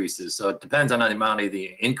local increases. So it depends on the amount of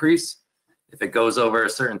the increase. If it goes over a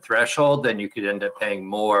certain threshold, then you could end up paying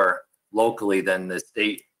more locally than the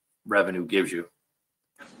state revenue gives you.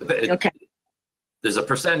 Okay. There's a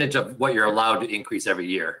percentage of what you're allowed to increase every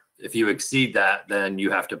year. If you exceed that, then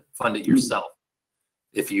you have to fund it yourself.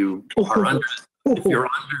 If you are under,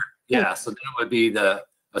 yeah, so then it would be a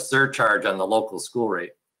surcharge on the local school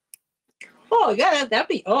rate. Oh, yeah, that'd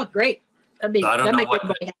be, great. That'd make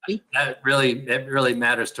everybody happy. It really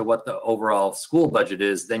matters to what the overall school budget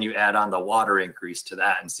is. Then you add on the water increase to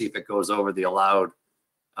that and see if it goes over the allowed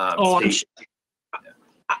state.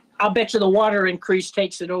 I'll bet you the water increase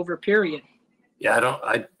takes it over, period. Yeah,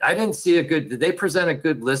 I didn't see did they present a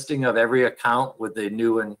good listing of every account with the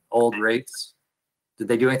new and old rates? Did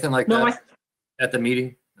they do anything like that at the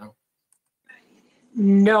meeting?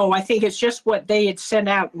 No, I think it's just what they had sent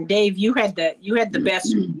out. And Dave, you had the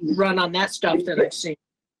best run on that stuff that I've seen.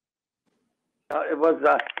 It was,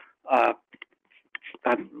 I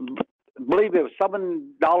believe it was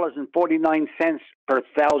 $7.49 per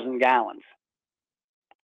 1,000 gallons.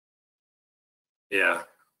 Yeah.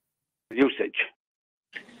 Usage.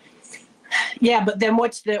 Yeah, but then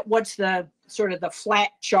what's the sort of the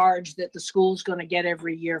flat charge that the school's going to get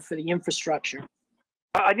every year for the infrastructure?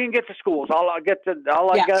 I didn't get to schools. All I got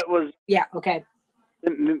was okay.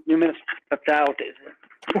 Municipalities.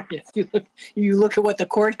 If you look at what the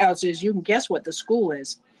courthouse is, you can guess what the school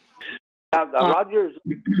is. Rogers,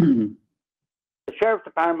 the sheriff's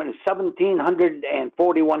department is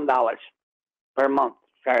 $1,741 per month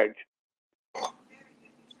charge.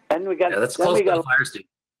 Then we got that's close to the fire station.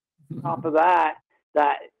 On top of that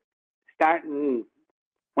starting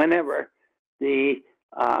whenever the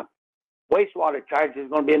wastewater charge is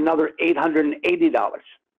going to be another $880.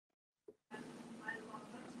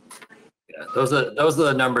 Yeah, those are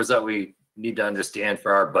the numbers that we need to understand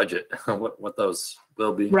for our budget. what those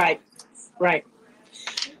will be. Right.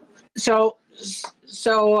 So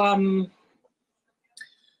So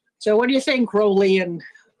what do you think, Rowley? And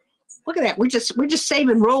look at that, we're just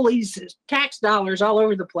saving Rowley's tax dollars all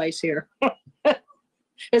over the place here.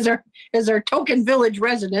 as our token village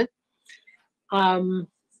resident. I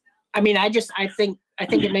mean, I think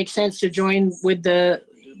it makes sense to join with the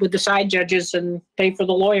side judges and pay for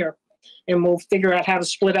the lawyer, and we'll figure out how to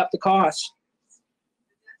split up the costs.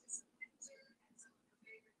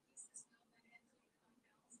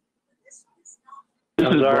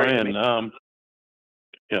 This is Brian.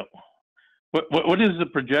 Yeah. What is the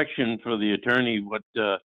projection for the attorney? What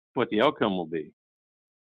the outcome will be?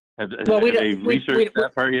 Have they researched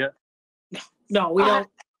that part yet? No, we don't.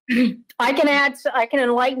 I can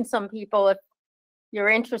enlighten some people if you're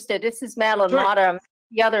interested. This is Madeline Lotta,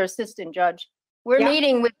 the other assistant judge. We're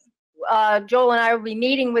meeting with, Joel and I will be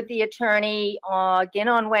meeting with the attorney again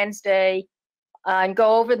on Wednesday and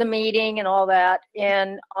go over the meeting and all that.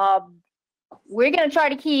 And we're going to try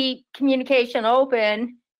to keep communication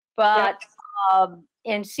open, but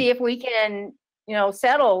and see if we can,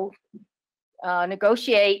 settle,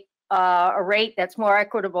 negotiate a rate that's more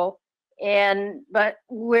equitable. But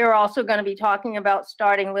we're also going to be talking about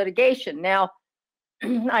starting litigation. Now,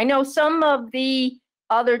 I know some of the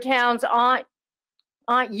other towns aren't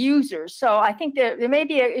users, so I think there may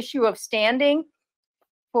be an issue of standing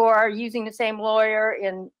for using the same lawyer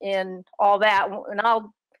in all that, and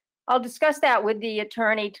I'll discuss that with the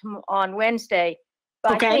attorney on Wednesday.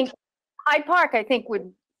 But okay. I think Hyde Park,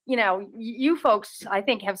 would, you folks, I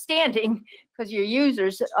think, have standing because you're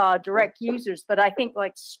users, direct users, but I think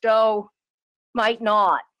like Stowe might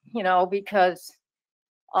not, because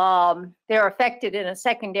they're affected in a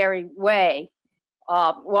secondary way,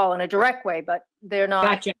 well, in a direct way, but they're not.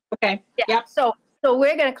 Gotcha. Okay. Yeah. Yep. So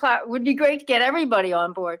we're going to would be great to get everybody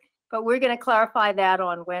on board, but we're going to clarify that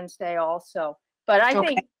on Wednesday also. But I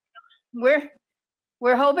think we're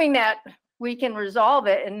hoping that we can resolve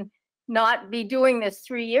it and not be doing this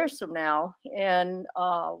 3 years from now. And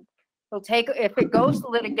it'll take, if it goes to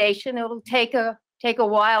litigation, it'll take a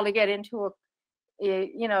while to get into a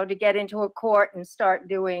court and start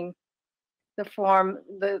doing the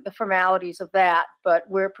formalities of that. But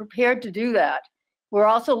we're prepared to do that. We're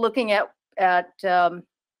also looking at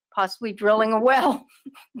possibly drilling a well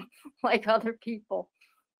like other people.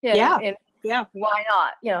 Yeah. Why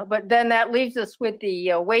not? But then that leaves us with the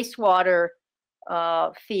wastewater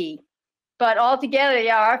fee. But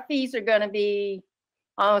altogether, our fees are going to be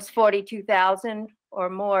almost $42,000 or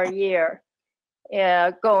more a year.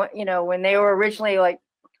 When they were originally like,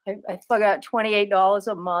 I forgot, $28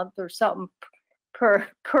 a month or something per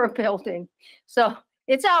building. So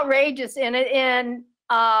it's outrageous, and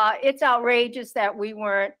it's outrageous that we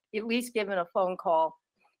weren't at least given a phone call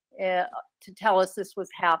to tell us this was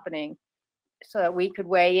happening, so that we could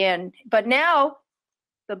weigh in. But now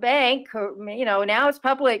the bank, now it's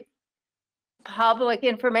public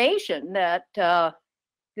information that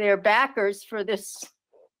their backers for this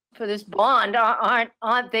bond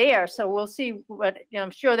aren't there. So we'll see what,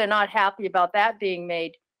 I'm sure they're not happy about that being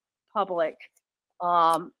made public.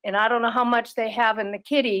 And I don't know how much they have in the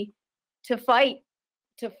kitty to fight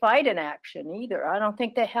an action either. I don't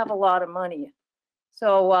think they have a lot of money.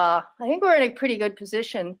 So I think we're in a pretty good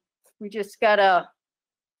position. We just gotta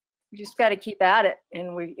keep at it,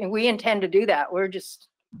 and we intend to do that. We just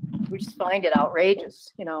find it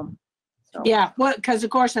outrageous, So. Yeah, well, because of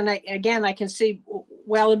course, and I can see.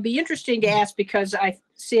 Well, it'd be interesting to ask, because I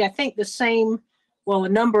think a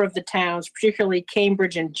number of the towns, particularly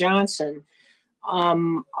Cambridge and Johnson,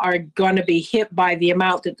 are going to be hit by the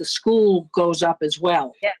amount that the school goes up as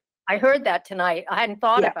well. Yeah, I heard that tonight. I hadn't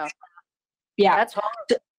thought about that. Yeah, that's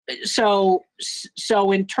hard. So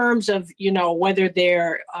in terms of, whether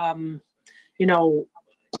their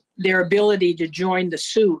ability to join the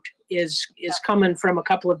suit is coming from a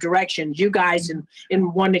couple of directions. You guys,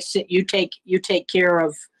 in one extent, you take care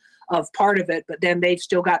of part of it, but then they've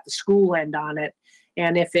still got the school end on it.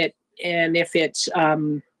 And if it's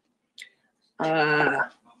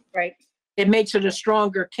right, it makes it a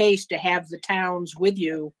stronger case to have the towns with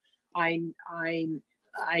you. I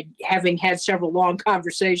having had several long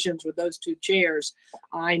conversations with those two chairs,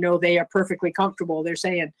 I know they are perfectly comfortable. They're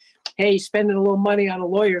saying, hey, spending a little money on a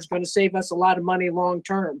lawyer is going to save us a lot of money long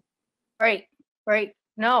term. Right.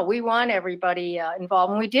 No, we want everybody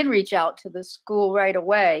involved, and we did reach out to the school right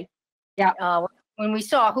away. Yeah. When we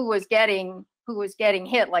saw who was getting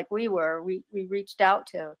hit like we were, we reached out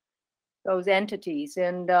to those entities,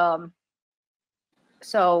 and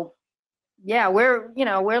so yeah, we're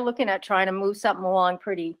looking at trying to move something along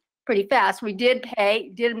pretty fast. We did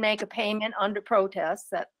make a payment under protest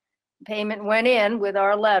that payment went in with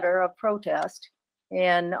our letter of protest.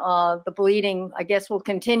 And the bleeding, I guess, will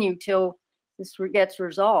continue till this gets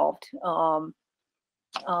resolved.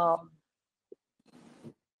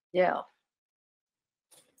 Yeah.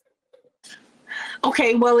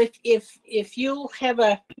 Okay, well, if you have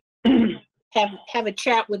a have a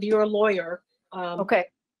chat with your lawyer, okay,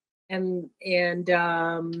 and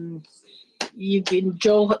you can,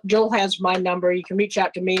 Joel has my number. You can reach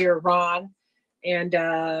out to me or Ron, and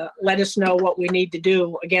let us know what we need to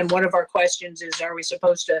do. Again, one of our questions is: are we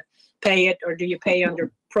supposed to pay it, or do you pay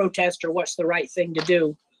under protest, or what's the right thing to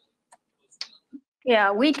do?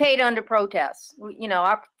 Yeah, we paid under protest. You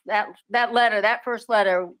know, that letter, that first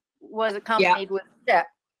letter was accompanied with a check.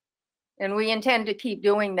 And we intend to keep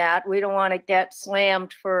doing that. We don't want to get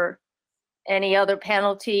slammed for any other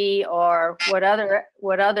penalty or what other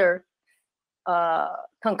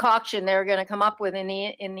concoction they're going to come up with in the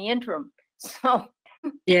interim. So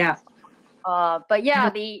yeah. But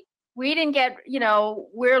yeah, we didn't get, you know,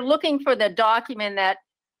 we're looking for the document that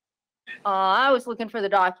I was looking for the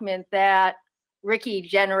document that Ricky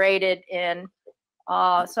generated, and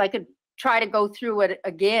so I could try to go through it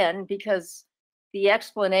again, because the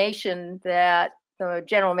explanation that the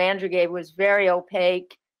general manager gave was very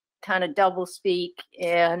opaque, kind of double speak,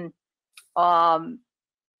 and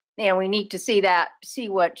we need to see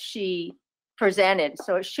what she presented.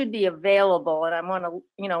 So it should be available, and I want to,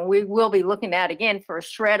 you know, we will be looking at again for a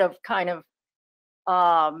shred of kind of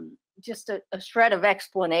just a shred of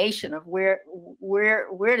explanation of where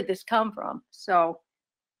did this come from. So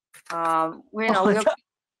I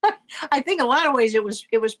think a lot of ways it was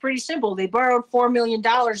pretty simple. They borrowed $4 million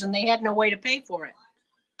and they had no way to pay for it.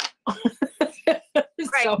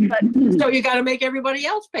 Right, so you got to make everybody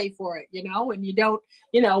else pay for it, you know, and you don't,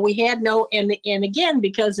 you know, we had no, and again,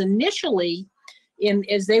 because initially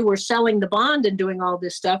as they were selling the bond and doing all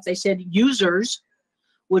this stuff, they said users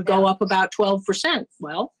would go up about 12%.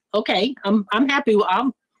 Well, okay, I'm happy.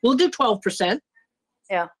 We'll do 12%.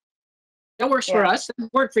 Yeah. That works for us. That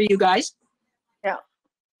worked for you guys. Yeah.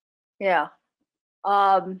 Yeah.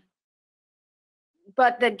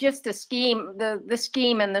 But just the scheme, the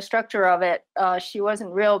scheme and the structure of it, she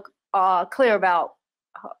wasn't real clear about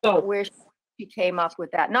where she came up with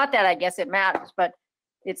that. Not that I guess it matters, but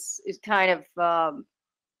it's kind of,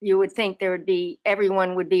 you would think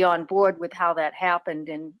everyone would be on board with how that happened.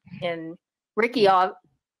 And Ricky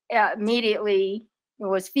immediately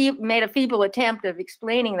made a feeble attempt of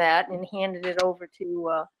explaining that and handed it over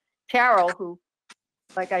to Carol, who,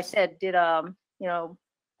 like I said, did you know,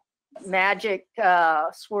 magic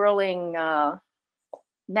swirling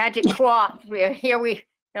magic cloth. Here we, you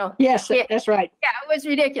know. Yes, that's right. Yeah, it was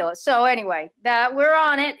ridiculous. So anyway, that we're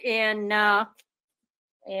on it, and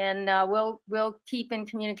we'll keep in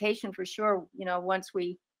communication for sure. You know, once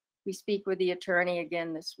we speak with the attorney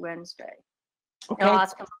again this Wednesday. Okay. And I'll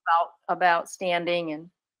ask him about standing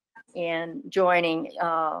and joining.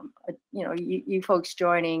 You know, you folks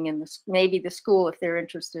joining, and maybe the school if they're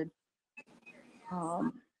interested.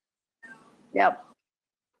 Yep.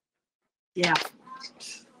 Yeah.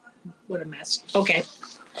 What a mess. Okay.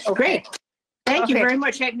 Great. Thank you very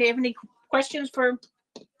much. Do you have any questions for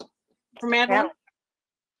Madeline?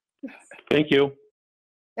 Thank you.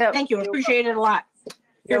 Yep. Thank you. Appreciate it a lot.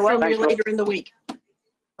 Hear from you later in the week.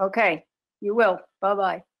 Okay. You will.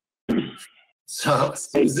 Bye-bye. So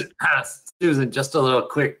Susan, just a little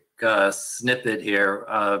quick snippet here.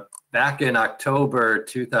 Back in October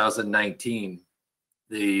 2019,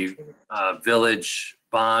 the village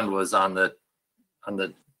bond was on the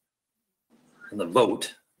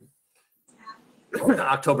vote,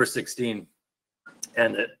 October 16,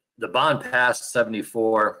 and the bond passed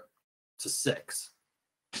 74-6,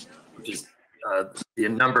 which is the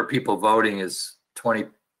number of people voting is 20.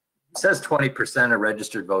 It says 20% of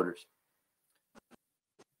registered voters.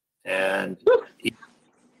 And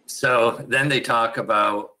so then they talk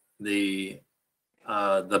about the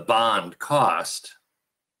bond cost.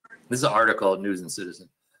 This is an article at News and Citizen.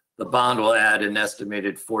 The bond will add an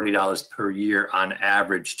estimated $40 per year on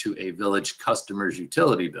average to a village customer's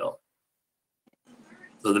utility bill.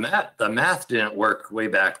 So the math didn't work way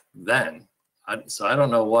back then. So I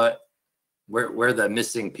don't know where the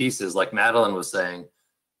missing piece is. Like Madeline was saying,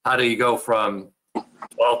 how do you go from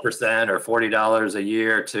 12% or $40 a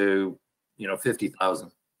year to, you know, $50,000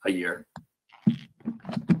 a year?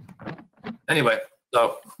 Anyway,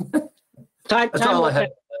 so that's all I had.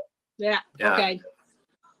 Yeah. Okay.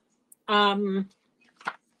 Town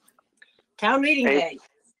meeting day.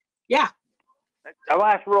 Yeah. I'll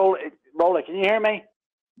ask Rolla, can you hear me?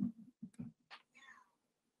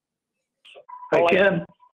 I can.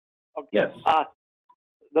 Okay. Yes.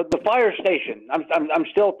 the fire station. I'm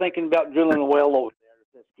still thinking about drilling a well over there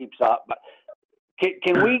if this keeps up. But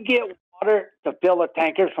can we get water to fill the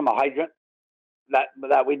tankers from a hydrant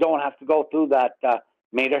that we don't have to go through that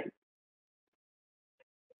meter?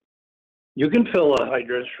 You can fill the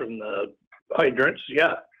hydrants from the hydrants,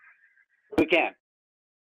 yeah. We can.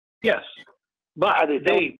 Yes, but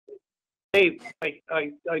Dave,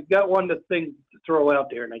 I got one thing to throw out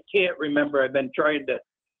there, and I can't remember. I've been trying to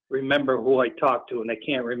remember who I talked to, and I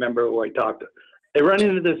can't remember who I talked to. They run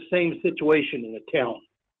into the same situation in the town,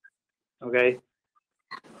 okay?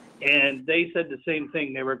 And they said the same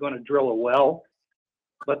thing. They were going to drill a well,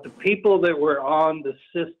 but the people that were on the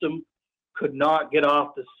system could not get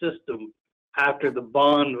off the system after the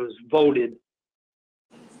bond was voted,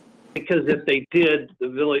 because if they did, the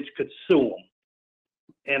village could sue them.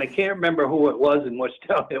 And I can't remember who it was and which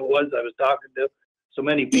town it was I was talking to. So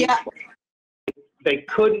many people. Yeah. They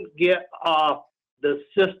couldn't get off the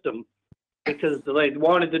system because they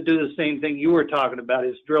wanted to do the same thing you were talking about,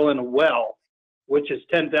 is drilling a well, which is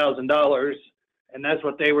 $10,000. And that's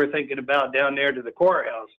what they were thinking about down there to the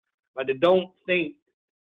courthouse. But I don't think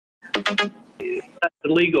that's the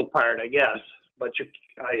legal part, I guess. But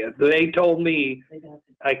they told me,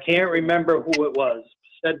 I can't remember who it was,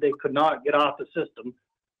 said they could not get off the system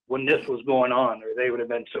when this was going on, or they would have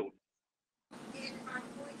been sued.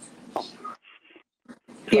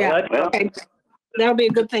 Yeah, okay. That'll be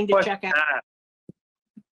a good thing to check out.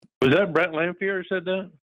 Was that Brett Lamphere said that?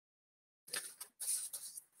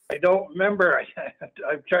 I don't remember.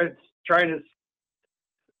 I'm trying to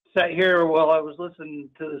sit here while I was listening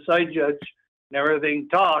to the side judge and everything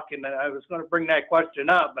talk, and I was going to bring that question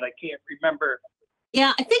up, but I can't remember.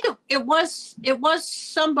 Yeah, I think it was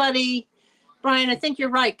somebody, Brian. I think you're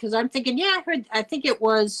right, because I'm thinking, yeah, I think it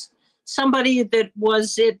was somebody that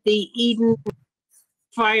was at the Eden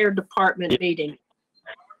Fire Department meeting.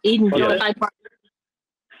 Eden Hyde Park.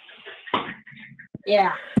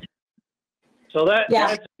 Yeah. So that's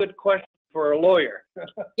a good question for a lawyer.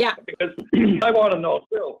 Yeah. Because I want to know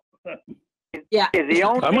too. Yeah. Is the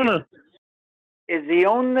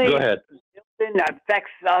only Go ahead. thing that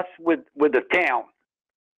affects us with the town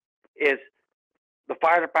is the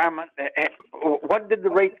fire department? What did the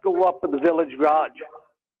rates go up for the village garage?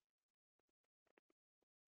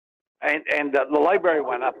 And the library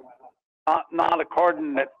went up, not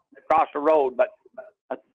according to across the road, but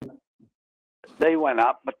they went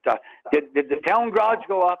up. But did the town garage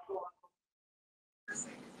go up?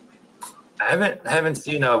 I haven't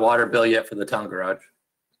seen a water bill yet for the town garage.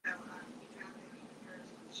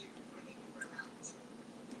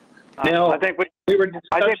 Now, I think we were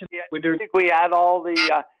discussing. I think we add all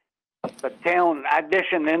the town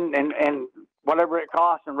addition in and whatever it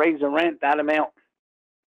costs and raise the rent that amount.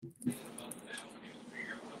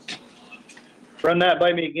 Run that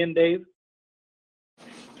by me again, Dave.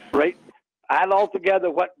 Right. Add all together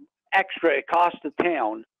what extra it costs the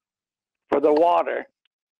town for the water,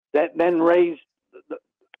 that then raise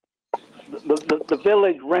the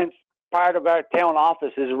village rents part of our town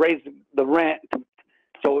offices, raise the rent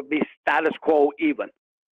so it'd be status quo even.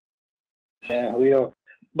 Yeah, we are.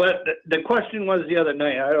 But the question was the other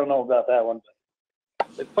night, I don't know about that one,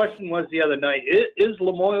 but the question was the other night, is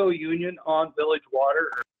Lamoille Union on village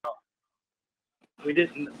water or not? We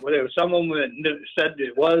didn't, whatever, some of them said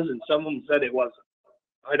it was and some of them said it wasn't.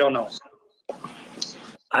 I don't know.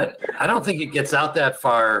 I don't think it gets out that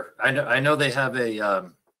far. I know they have they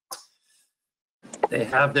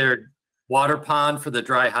have their water pond for the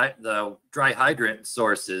dry hydrant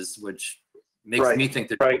sources, which makes me think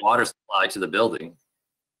there's water supply to the building.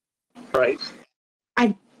 Right.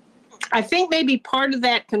 I think maybe part of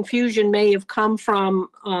that confusion may have come from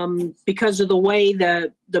because of the way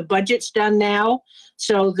the budget's done now,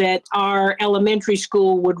 so that our elementary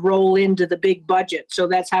school would roll into the big budget. So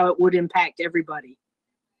that's how it would impact everybody.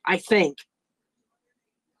 I think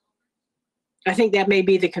that may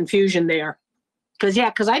be the confusion there.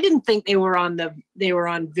 Because I didn't think they were on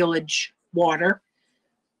village water.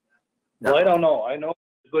 Well, I don't know. I know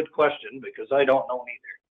it's a good question because I don't know either.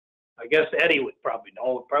 I guess Eddie would probably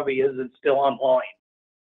know. It probably isn't still online.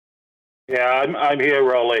 Yeah, I'm here,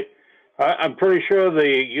 Raleigh. I'm pretty sure the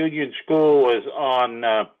Union School is on.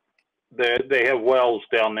 They have wells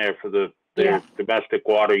down there for their domestic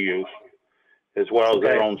water use, as well as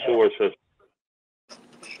their own sewer system.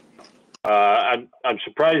 I'm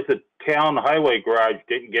surprised the town highway garage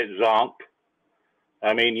didn't get zonked.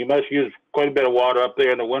 I mean, you must use quite a bit of water up there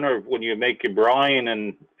in the winter when you make your brine,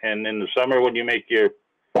 and in the summer when you make your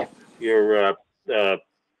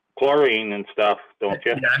chlorine and stuff, don't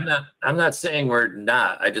you? Yeah, I'm not saying we're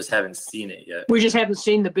not. I just haven't seen it yet. We just haven't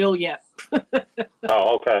seen the bill yet.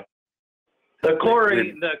 Oh, okay. The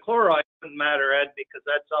chlorine, the chloride doesn't matter, Ed, because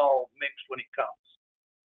that's all mixed when it comes.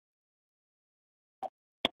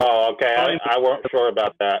 Oh, okay. I weren't sure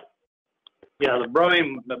about that. Yeah, the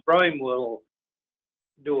brine will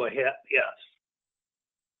do a hit, yes.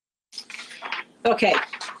 Okay.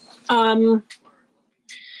 Town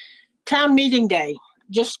meeting day,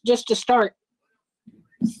 just to start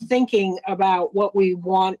thinking about what we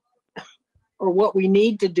want or what we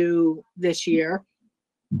need to do this year.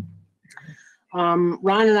 Ron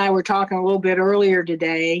and I were talking a little bit earlier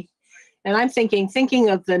today, and I'm thinking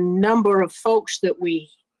of the number of folks that we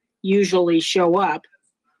usually show up.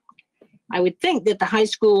 I would think that the high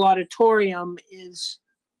school auditorium is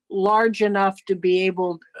large enough to be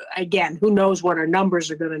able, again, who knows what our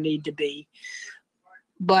numbers are going to need to be.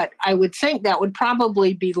 But I would think that would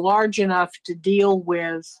probably be large enough to deal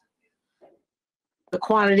with the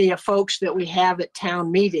quantity of folks that we have at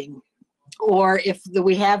town meeting. Or if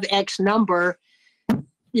we have X number,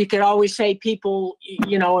 you could always say people,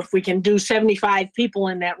 you know, if we can do 75 people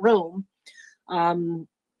in that room,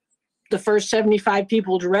 the first 75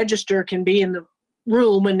 people to register can be in the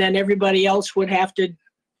room, and then everybody else would have to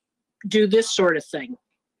do this sort of thing.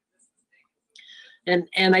 And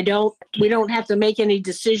we don't have to make any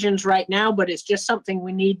decisions right now, but it's just something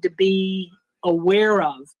we need to be aware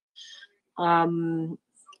of. And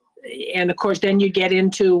of course, then you get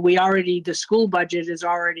into, the school budget is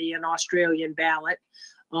already an Australian ballot.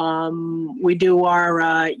 We do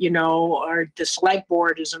our, the select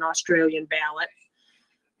board is an Australian ballot.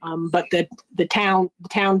 But the town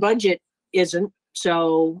budget isn't,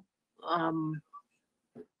 so,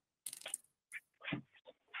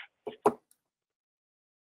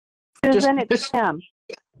 Susan, it's Kim.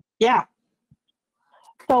 Yeah.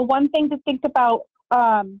 So one thing to think about,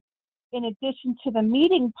 in addition to the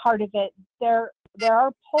meeting part of it, there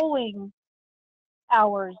are polling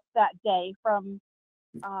hours that day from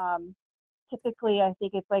typically I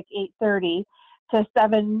think it's like 8:30 to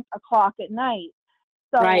 7 o'clock at night.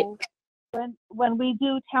 So right. when we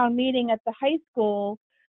do town meeting at the high school,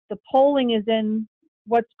 the polling is in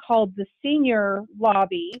what's called the senior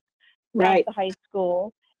lobby right. at the high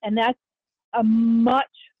school. And that's a much,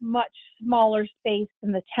 much smaller space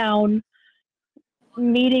than the town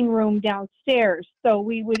meeting room downstairs. So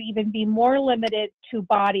we would even be more limited to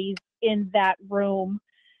bodies in that room,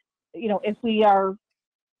 you know, if we are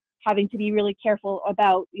having to be really careful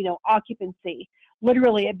about, you know, occupancy.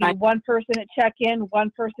 Literally, it'd be one person at check-in, one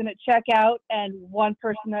person at check-out, and one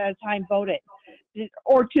person at a time voted,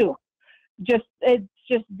 or two. It's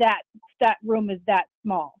just that room is that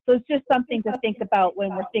small. So it's just something to think about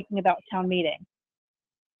when we're thinking about town meeting.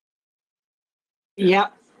 Yeah.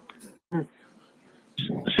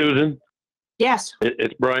 Susan? Yes.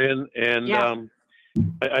 It's Brian, and yeah.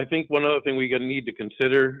 I think one other thing we need to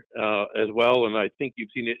consider as well, and I think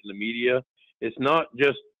you've seen it in the media, it's not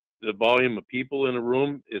just the volume of people in a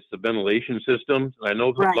room, it's the ventilation systems. I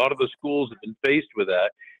know right. a lot of the schools have been faced with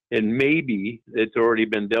that, and maybe it's already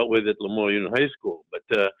been dealt with at Lemoyne High School, but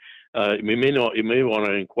you may want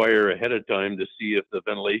to inquire ahead of time to see if the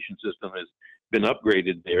ventilation system has been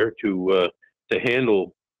upgraded there to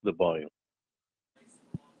handle the volume.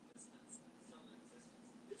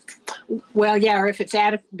 Well, yeah, or if it's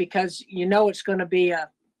adequate, because you know it's going to be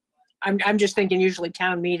I'm just thinking usually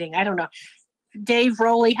town meeting. I don't know. Dave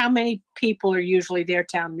Rowley, how many people are usually there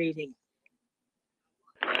town meeting?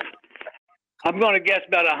 I'm going to guess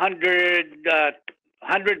about 100 to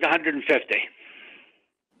 150.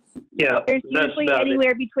 Yeah, there's usually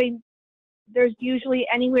anywhere between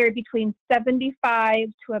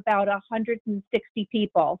 75 to about 160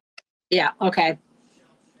 people. Yeah. Okay.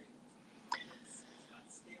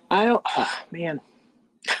 Man.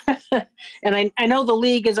 And I know the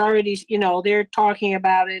league is already, you know, they're talking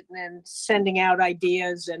about it and sending out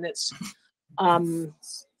ideas, and it's, Can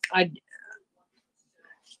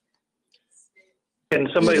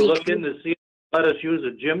somebody look in to see, let us use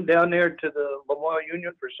a gym down there to the Lemoyne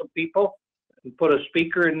Union for some people and put a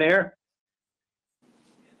speaker in there?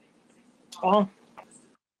 Oh,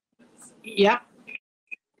 yeah.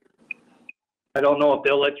 I don't know if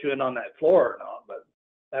they'll let you in on that floor or not, but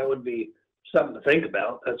that would be something to think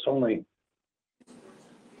about. That's only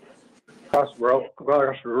across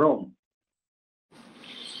the room.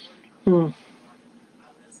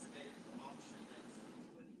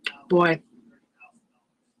 Boy.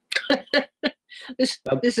 This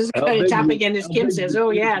is kind of tough again, as Kim says.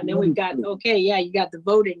 Oh yeah, and then we've got you got the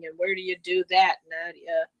voting, and where do you do that? And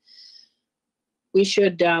we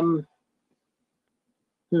should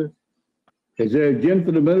Is there a gym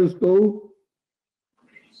for the middle school?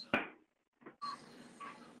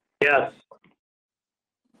 Yes.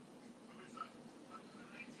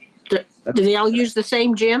 Do they all use the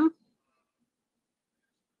same gym?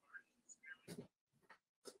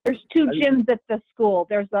 There's two gyms at the school.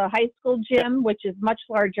 There's a high school gym, which is much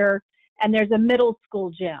larger, and there's a middle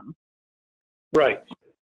school gym. Right.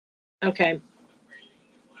 Okay.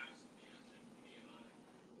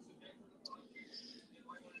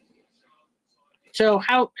 So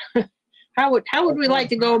how would we like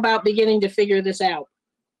to go about beginning to figure this out?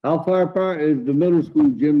 How far apart is the middle school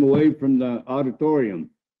gym away from the auditorium?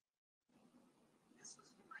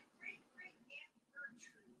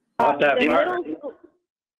 Not that The far. middle school,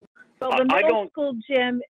 so the middle school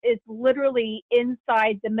gym is literally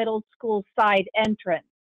inside the middle school side entrance.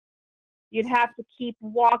 You'd have to keep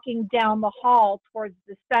walking down the hall towards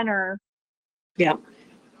the center. Yeah.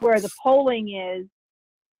 Where the polling is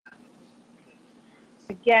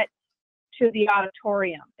to get to the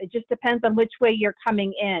auditorium. It just depends on which way you're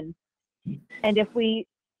coming in. And if we,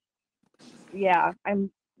 yeah,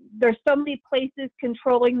 there's so many places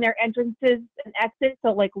controlling their entrances and exits.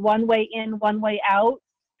 So like one way in, one way out.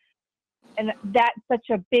 And that's such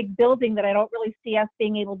a big building that I don't really see us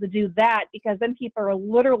being able to do that, because then people are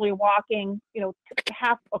literally walking,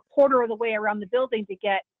 half a quarter of the way around the building to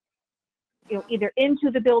get, either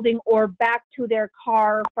into the building or back to their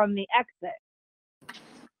car from the exit.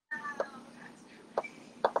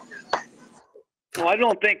 Well, I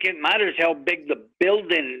don't think it matters how big the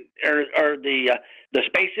building or the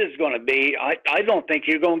space is going to be. I don't think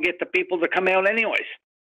you're going to get the people to come out anyways.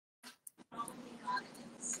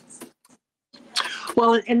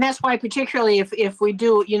 Well, and that's why particularly if we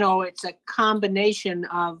do, it's a combination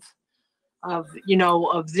of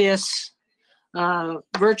this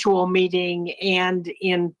virtual meeting and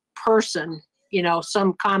in person,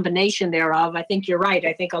 some combination thereof. I think you're right.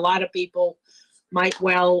 I think a lot of people might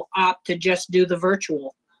well opt to just do the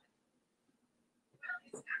virtual.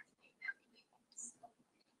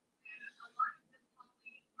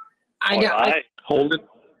 Hold it.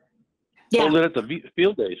 Yeah. Hold it at the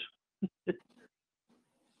field days.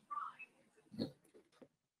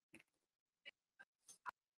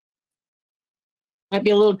 Might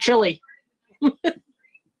be a little chilly.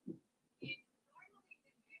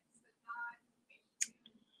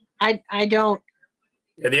 I don't.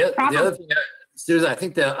 Yeah, the other thing, Susan, I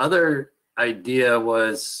think the other idea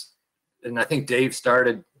was, and I think Dave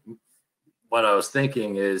started what I was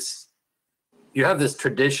thinking is, you have this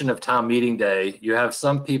tradition of town meeting day. You have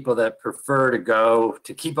some people that prefer to go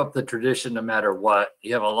to keep up the tradition no matter what.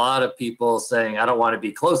 You have a lot of people saying, I don't want to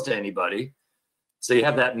be close to anybody. So you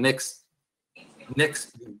have that mixed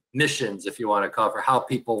missions, if you want to call it, for how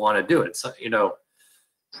people want to do it. So,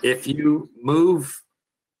 if you move,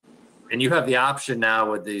 and you have the option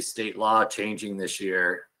now with the state law changing this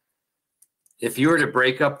year, if you were to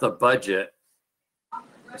break up the budget,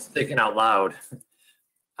 just thinking out loud,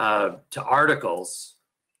 to articles,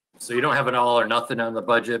 so you don't have an all or nothing on the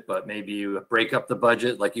budget, but maybe you break up the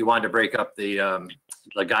budget, like you wanted to break up the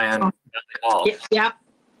guy on the hall. Yeah.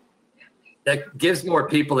 That gives more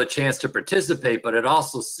people a chance to participate, but it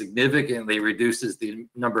also significantly reduces the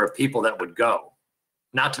number of people that would go.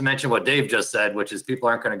 Not to mention what Dave just said, which is people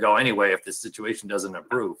aren't going to go anyway if the situation doesn't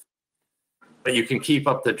improve. But you can keep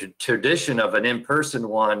up the tradition of an in-person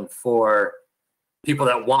one for people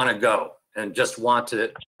that want to go and just want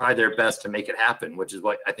to try their best to make it happen, which is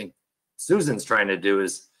what I think Susan's trying to do.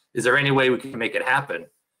 Is there any way we can make it happen?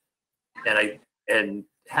 And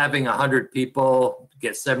having 100 people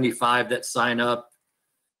get 75 that sign up,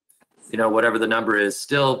 whatever the number is,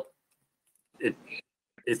 still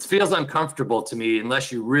it feels uncomfortable to me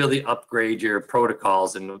unless you really upgrade your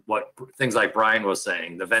protocols and what things like Brian was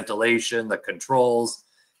saying, the ventilation, the controls,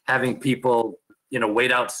 having people,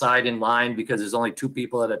 wait outside in line because there's only 2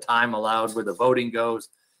 people at a time allowed where the voting goes.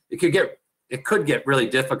 It could get really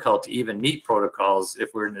difficult to even meet protocols if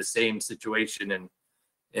we're in the same situation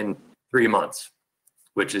in 3 months,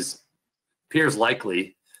 which appears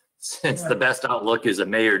likely since the best outlook is a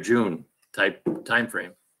May or June type time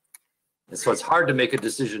frame. And so it's hard to make a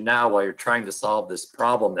decision now while you're trying to solve this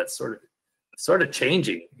problem that's sort of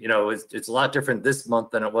changing. It's a lot different this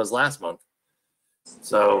month than it was last month.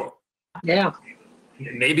 So yeah,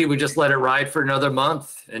 maybe we just let it ride for another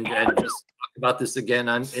month and just talk about this again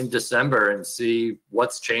in December and see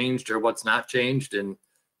what's changed or what's not changed. And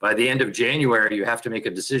by the end of January, you have to make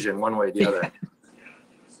a decision one way or the other.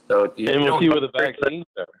 So and we'll see where the vaccines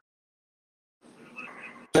are.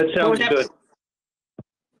 That sounds good.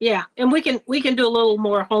 Yeah, and we can do a little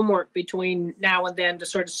more homework between now and then to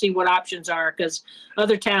sort of see what options are, because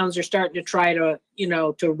other towns are starting to try to, you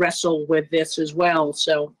know, to wrestle with this as well.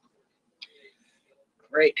 So,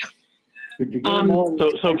 great. Could you get them all?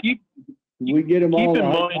 So keep we get them keep all in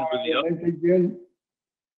Hyde mind Park with the Olympic gym?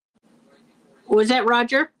 Was that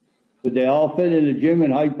Roger? Would they all fit in the gym in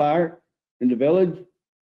Hyde Park in the village?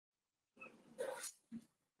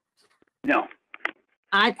 No.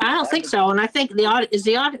 I don't think so, and I think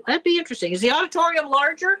that'd be interesting. Is the auditorium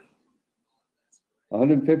larger?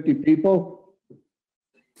 150 people?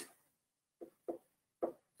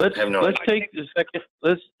 Let's take a second.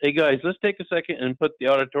 Hey guys, let's take a second and put the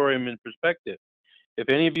auditorium in perspective. If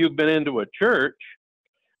any of you have been into a church,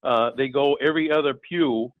 they go every other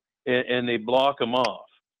pew and they block them off.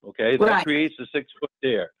 Okay, that creates a 6 foot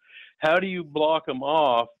there. How do you block them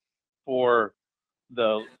off for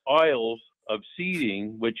the aisles of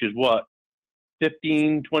seating, which is what,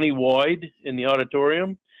 15, 20 wide in the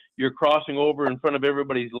auditorium? You're crossing over in front of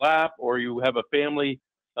everybody's lap, or you have a family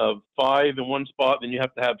of 5 in one spot, then you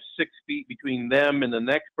have to have 6 feet between them and the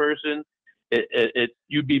next person.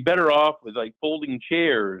 You'd be better off with like folding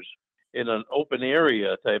chairs in an open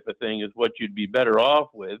area type of thing is what you'd be better off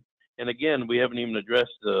with. And again, we haven't even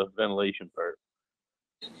addressed the ventilation part.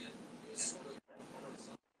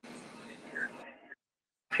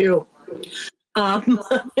 Phew.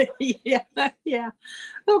 Yeah.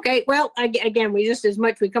 Okay. Well, again, we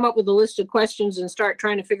come up with a list of questions and start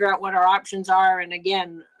trying to figure out what our options are. And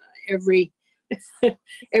again, every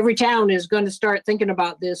town is going to start thinking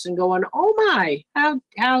about this and going, oh my, how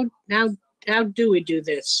do we do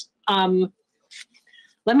this?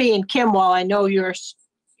 Let me, and Kim, while I know you're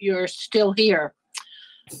still here,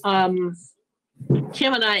 Kim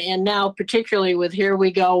and I, and now particularly with Here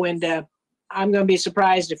We Go into, I'm going to be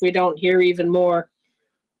surprised if we don't hear even more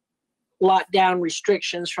lockdown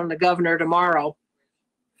restrictions from the governor tomorrow.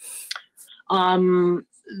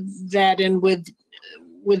 That, and with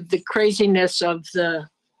the craziness of the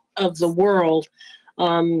world,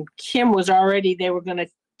 Kim was already, they were going to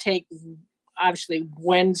take obviously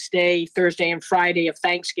Wednesday, Thursday, and Friday of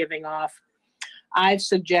Thanksgiving off. I've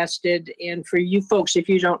suggested, and for you folks, if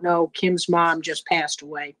you don't know, Kim's mom just passed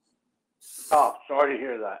away. Oh, sorry to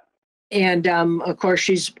hear that. And of course,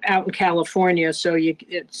 she's out in California, so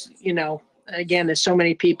it's again, there's so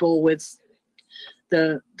many people with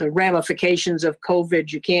the ramifications of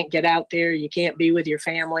COVID. You can't get out there, you can't be with your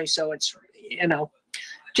family, so it's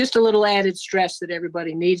just a little added stress that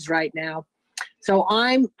everybody needs right now. So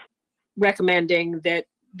I'm recommending that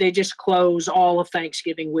they just close all of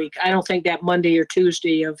Thanksgiving week. I don't think that Monday or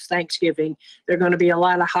Tuesday of Thanksgiving, there are going to be a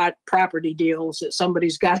lot of hot property deals that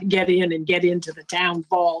somebody's got to get in and get into the town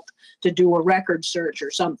vault to do a record search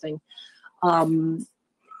or something. And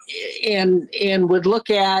would look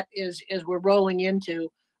at, as we're rolling into,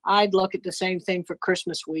 I'd look at the same thing for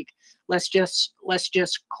Christmas week. Let's just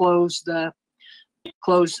close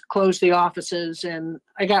the offices. And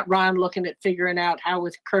I got Ron looking at figuring out how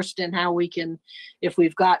with Kirsten, how we can, if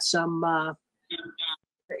we've got some,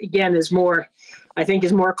 again, I think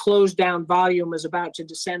as more closed down volume is about to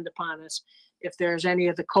descend upon us, if there's any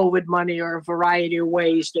of the COVID money or a variety of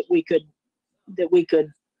ways that we could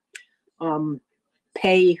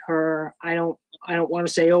pay her. I don't want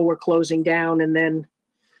to say, oh, we're closing down and then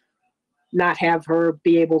not have her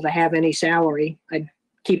be able to have any salary. I'd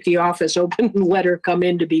keep the office open and let her come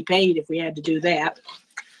in to be paid if we had to do that.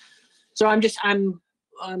 So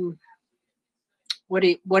what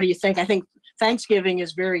do you think? I think Thanksgiving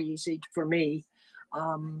is very easy for me.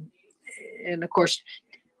 And of course,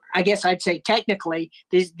 I guess I'd say technically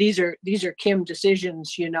these are Kim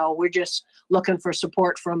decisions. We're just looking for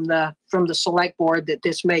support from the select board that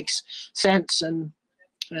this makes sense. And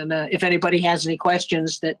if anybody has any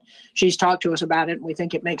questions, that she's talked to us about it, and we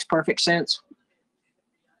think it makes perfect sense.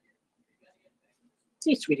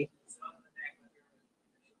 Hey, sweetie.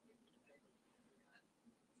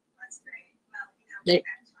 That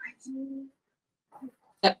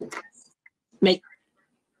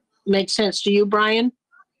makes sense to you, Brian?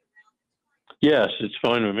 Yes, it's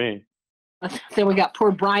fine with me. Then we got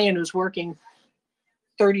poor Brian, who's working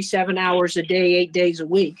 37 hours a day, 8 days a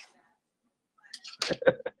week.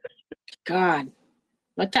 God,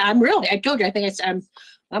 I told you, I think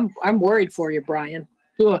I'm worried for you, Brian.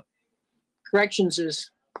 Ugh. Corrections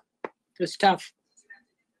is tough.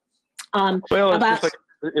 Well,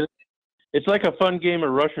 it's like a fun game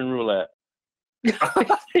of Russian roulette. Yeah,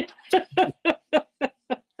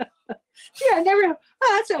 never.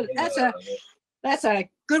 Oh, that's a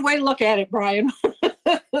good way to look at it, Brian.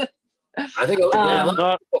 I think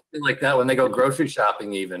like that when they go grocery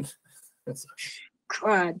shopping, even.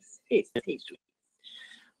 God. They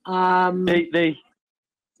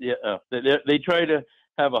try to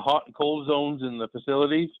have a hot and cold zones in the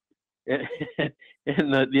facilities, and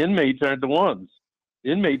the inmates aren't the ones.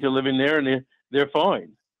 The inmates are living there, and they're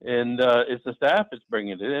fine, and it's the staff that's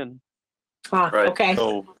bringing it in. Right. Okay.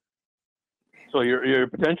 So you're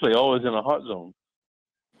potentially always in a hot zone.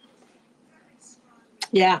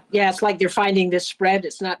 Yeah, it's like they're finding this spread.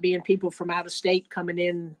 It's not being people from out of state coming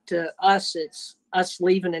in to us. It's us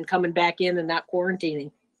leaving and coming back in and not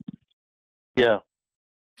quarantining. Yeah.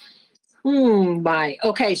 Bye.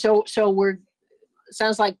 Okay, so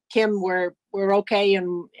sounds like Kim, we're okay,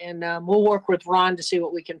 and we'll work with Ron to see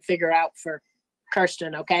what we can figure out for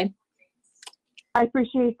Kirsten. Okay. I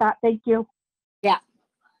appreciate that. Thank you. Yeah.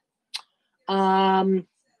 And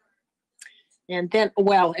then,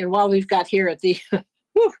 well, and while we've got here at the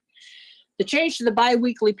the change to the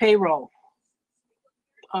biweekly payroll,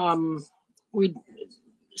 we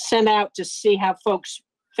sent out to see how folks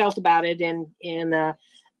felt about it, and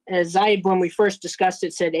as when we first discussed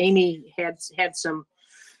it, said Amy had some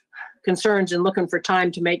concerns and looking for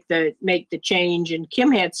time to make the change, and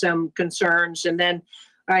Kim had some concerns, and then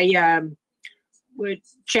I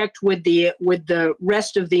checked with the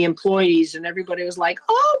rest of the employees, and everybody was like,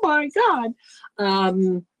 "Oh my God!"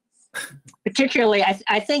 Particularly,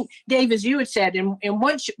 I think, Dave, as you had said, and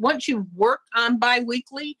once you've worked on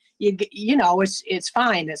biweekly, you know it's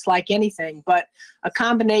fine. It's like anything, but a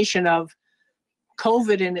combination of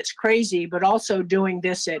COVID, and it's crazy, but also doing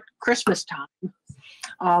this at Christmas time,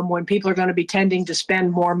 when people are going to be tending to spend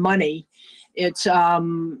more money. It's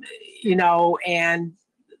you know, and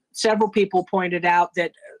several people pointed out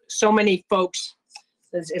that so many folks,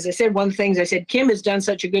 as I said, one of the things I said, Kim has done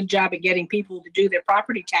such a good job at getting people to do their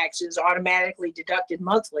property taxes automatically deducted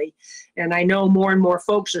monthly. And I know more and more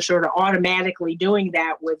folks are sort of automatically doing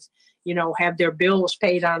that with, you know, have their bills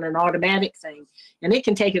paid on an automatic thing. And it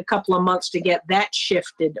can take a couple of months to get that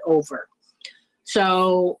shifted over.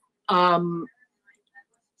 So,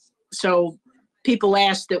 so people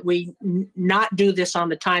ask that we not do this on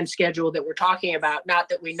the time schedule that we're talking about, not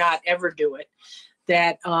that we not ever do it.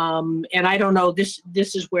 That and I don't know, this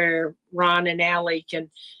is where Ron and Allie can,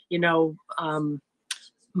 you know,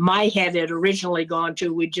 my head had originally gone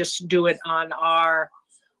to, we just do it on our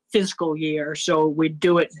fiscal year. So we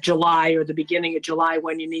do it July or the beginning of July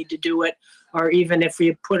when you need to do it, or even if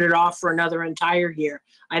you put it off for another entire year.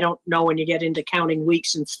 I don't know when you get into counting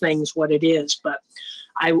weeks and things what it is, but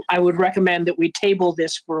I would recommend that we table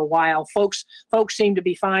this for a while. Folks seem to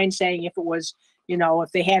be fine saying if it was, you know,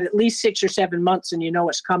 if they had at least 6 or 7 months and you know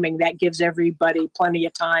it's coming, that gives everybody plenty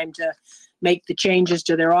of time to make the changes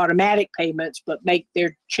to their automatic payments, but make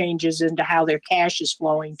their changes into how their cash is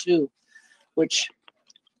flowing too, which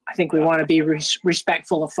I think we want to be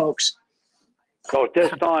respectful of folks. So at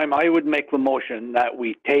this time, I would make the motion that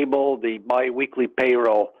we table the biweekly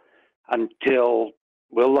payroll until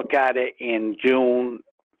we'll look at it in June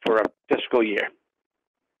for a fiscal year.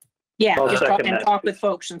 Yeah, just talk with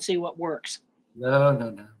folks and see what works.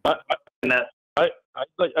 No. I'd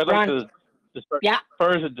like to start, yeah. As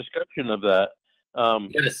far as a discussion of that.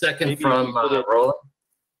 Get a second from Roland.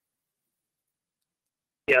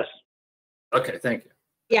 Yes. Okay, thank you.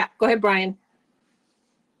 Yeah, go ahead, Brian.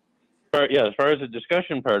 Yeah, as far as the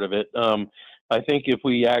discussion part of it, I think if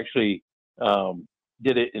we actually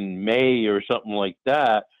did it in May or something like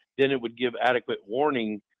that, then it would give adequate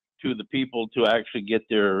warning to the people to actually get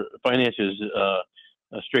their finances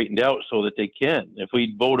straightened out so that they can. If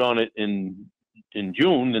we vote on it in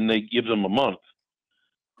June, then they give them a month.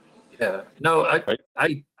 Yeah, no,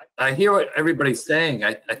 I hear what everybody's saying.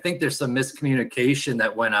 I think there's some miscommunication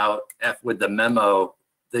that went out with the memo.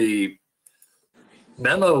 The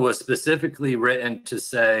memo was specifically written to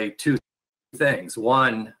say two things.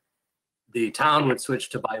 One, the town would switch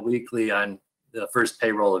to biweekly on the first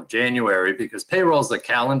payroll of January, because payroll is a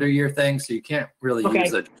calendar year thing, so you can't really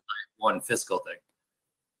use a one fiscal thing.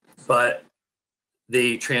 But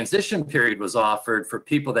the transition period was offered for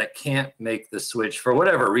people that can't make the switch for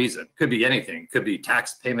whatever reason. Could be anything. Could be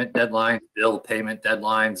tax payment deadlines, bill payment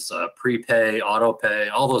deadlines, prepay, auto pay,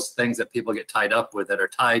 all those things that people get tied up with that are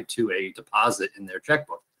tied to a deposit in their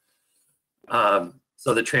checkbook.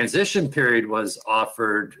 So the transition period was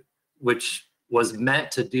offered, which was meant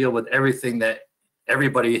to deal with everything that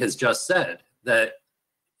everybody has just said, that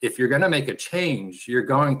if you're going to make a change, you're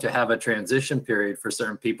going to have a transition period for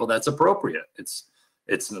certain people that's appropriate.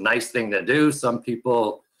 It's a nice thing to do. Some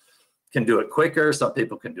people can do it quicker. Some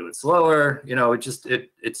people can do it slower. You know,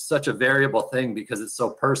 it's such a variable thing because it's so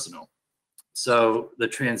personal. So the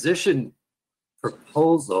transition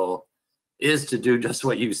proposal is to do just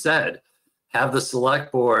what you said, have the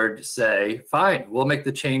select board say, fine, we'll make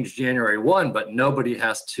the change January 1, but nobody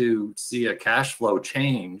has to see a cash flow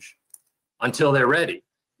change until they're ready,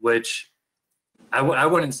 which I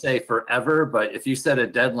wouldn't say forever, but if you set a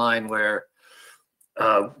deadline where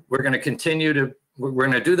we're going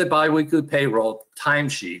to do the biweekly payroll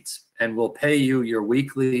timesheets, and we'll pay you your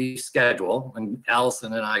weekly schedule, and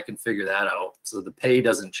Allison and I can figure that out, so the pay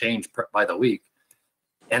doesn't change by the week.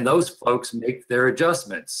 And those folks make their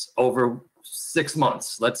adjustments over 6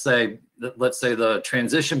 months. Let's say the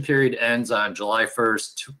transition period ends on July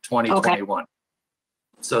 1st, 2021. Okay.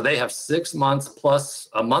 So they have 6 months plus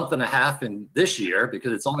a month and a half in this year,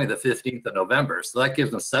 because it's only the 15th of November. So that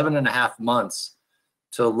gives them 7.5 months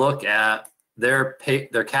to look at their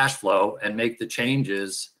cash flow and make the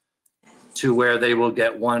changes to where they will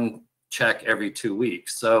get one check every 2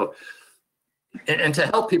 weeks. So, and to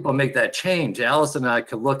help people make that change, Allison and I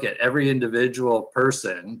could look at every individual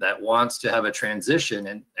person that wants to have a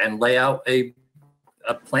transition and lay out a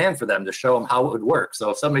plan for them to show them how it would work.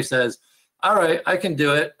 So if somebody says, all right, I can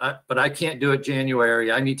do it, but I can't do it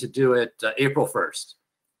January, I need to do it April 1st.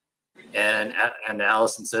 And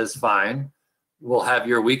Allison says, fine. We'll have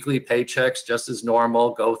your weekly paychecks just as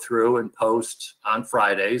normal, go through and post on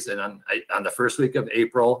Fridays. And on the first week of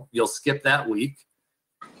April, you'll skip that week.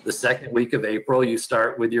 The second week of April, you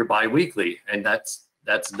start with your biweekly, and that's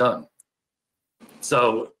done.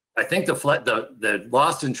 So I think the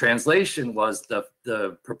lost in translation was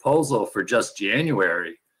the proposal for just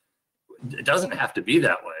January. It doesn't have to be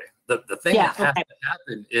that way. The thing that has to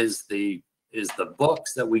happen is the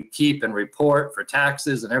books that we keep and report for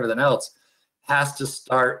taxes and everything else has to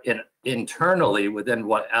start internally within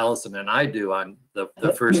what Allison and I do on the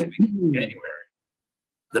first week of January.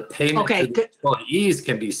 The payment to the employees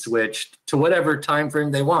can be switched to whatever time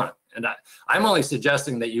frame they want. And I'm only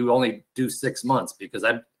suggesting that you only do 6 months, because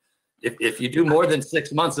if you do more than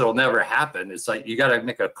 6 months, it'll never happen. It's like you got to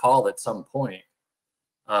make a call at some point.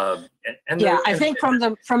 I think from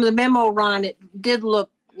the memo, Ron, it did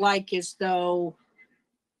look like as though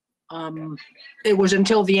it was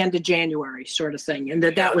until the end of January, sort of thing, and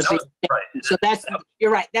that was right. So you're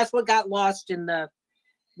right. That's what got lost in the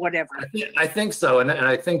whatever. I think so, and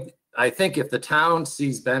I think if the town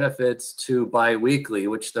sees benefits to biweekly,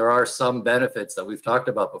 which there are some benefits that we've talked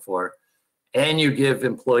about before, and you give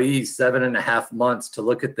employees 7.5 months to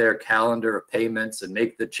look at their calendar of payments and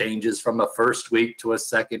make the changes from a first week to a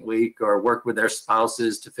second week, or work with their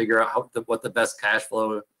spouses to figure out what the best cash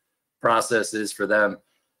flow process is for them.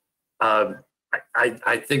 I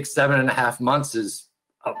think 7.5 months is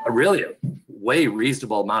a really way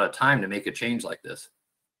reasonable amount of time to make a change like this.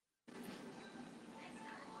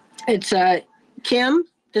 It's Kim,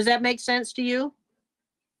 does that make sense to you?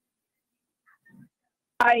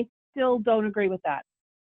 I still don't agree with that.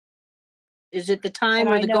 Is it the time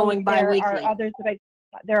or the going bi-weekly?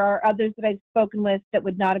 There are others that I've spoken with that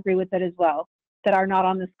would not agree with it as well, that are not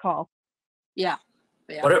on this call. Yeah.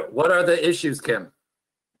 What are the issues, Kim?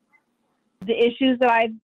 The issues that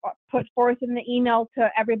I've put forth in the email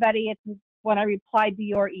to everybody, it's when I replied to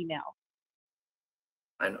your email.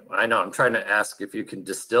 I know. I'm trying to ask if you can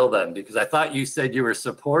distill them, because I thought you said you were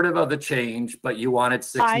supportive of the change, but you wanted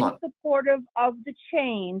 6 months. I'm supportive of the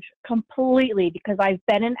change completely, because I've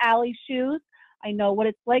been in Allie's shoes. I know what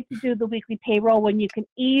it's like to do the weekly payroll when you can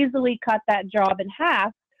easily cut that job in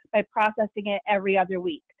half by processing it every other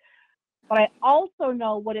week. But I also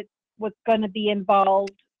know what's going to be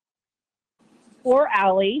involved for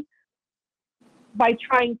Allie by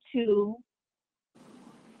trying to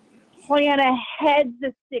plan ahead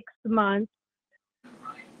the 6 months,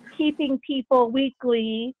 keeping people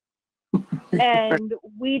weekly and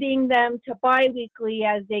weeding them to bi-weekly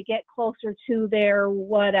as they get closer to their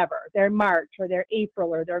whatever, their March or their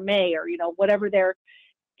April or their May, or whatever their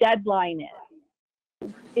deadline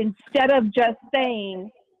is. Instead of just saying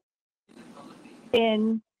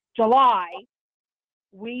in July,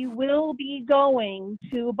 we will be going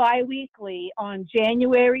to bi-weekly on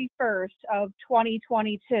January 1st of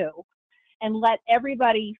 2022, and let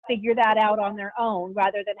everybody figure that out on their own,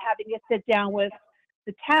 rather than having to sit down with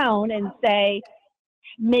the town and say,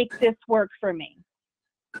 make this work for me.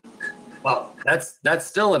 Well, that's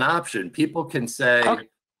still an option. People can say,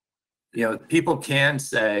 people can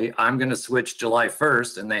say, I'm going to switch July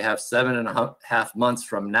 1st, and they have 7.5 months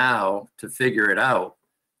from now to figure it out.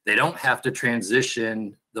 They don't have to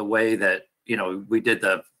transition the way that, we did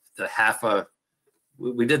the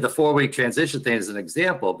 4-week transition thing as an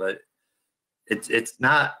example, but it's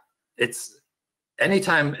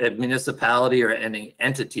anytime a municipality or any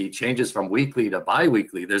entity changes from weekly to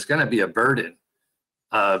bi-weekly, there's going to be a burden.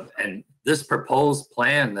 And this proposed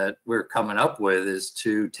plan that we're coming up with is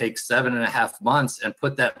to take 7.5 months and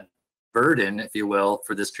put that burden, if you will,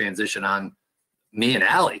 for this transition on me and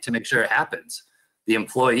Ally to make sure it happens. The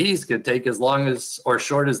employees could take as long as or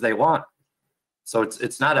short as they want. So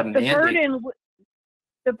it's not a mandate.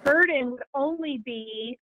 The burden would only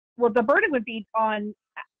be, well, the burden would be on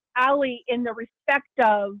Ally in the respect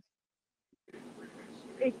of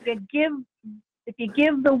if you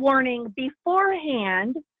give the warning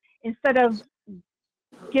beforehand, instead of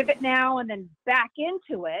give it now and then back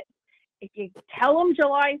into it, if you tell them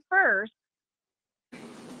July 1st,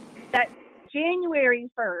 that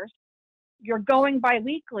January 1st, you're going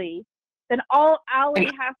bi-weekly, then all Ally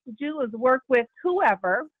has to do is work with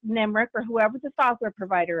whoever, NIMRIC or whoever the software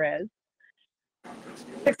provider is,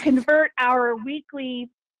 to convert our weekly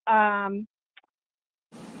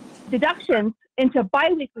deductions into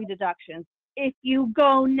bi-weekly deductions. If you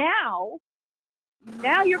go now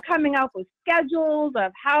you're coming up with schedules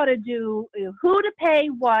of how to do, who to pay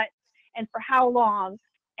what and for how long.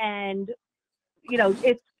 And,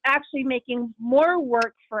 it's actually making more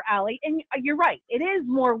work for Ally. And you're right, it is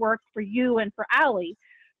more work for you and for Ally.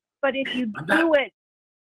 But if you do it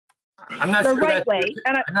the right way,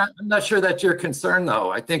 I'm not sure that's your concern, though.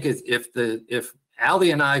 I think if Ally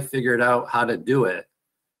and I figured out how to do it,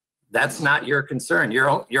 that's not your concern.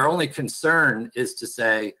 Your only concern is to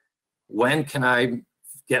say, when can I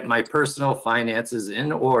get my personal finances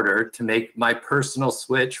in order to make my personal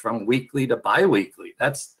switch from weekly to bi-weekly?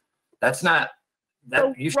 That's not that.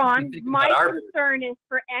 So, Ron, my concern is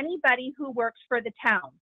for anybody who works for the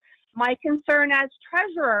town. My concern as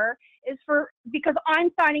treasurer is because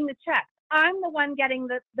I'm signing the check. I'm the one getting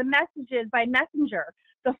the messages by messenger,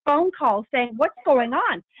 the phone call saying, what's going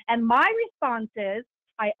on? And my response is,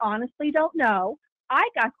 I honestly don't know. I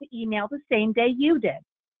got the email the same day you did.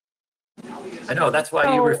 I know, that's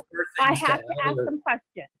why you refer things I have to ask some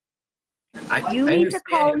questions. You I need to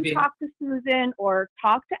call and understand. talk to Susan or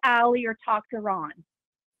talk to Ally or talk to Ron.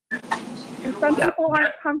 And some people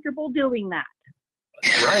aren't comfortable doing that.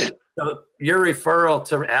 Right. So your referral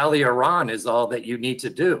to Ally or Ron is all that you need to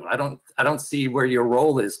do. I don't see where your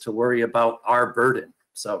role is to worry about our burden.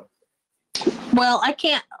 So. Well, I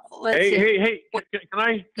can't. Hey, can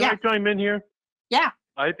I chime in here? Yeah.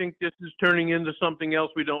 I think this is turning into something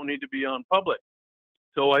else we don't need to be on public.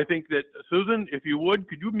 So I think that, Susan, if you would,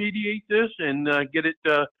 could you mediate this and get it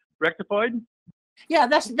rectified? Yeah,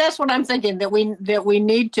 that's what I'm thinking, that we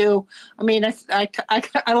need to. I mean, I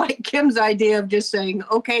like Kim's idea of just saying,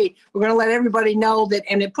 okay, we're going to let everybody know that,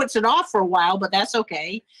 and it puts it off for a while, but that's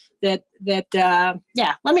okay. Let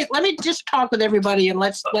me just talk with everybody and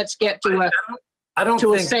let's get to a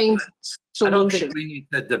same solution. I don't think we need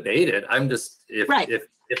to debate it. I'm just,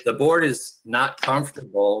 if the board is not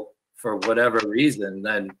comfortable for whatever reason,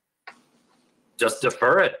 then just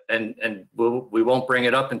defer it and we won't bring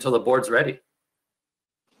it up until the board's ready.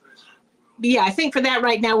 Yeah, I think for that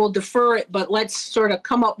right now, we'll defer it, but let's sort of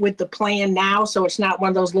come up with the plan now so it's not one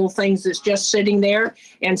of those little things that's just sitting there,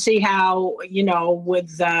 and see how,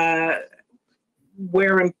 with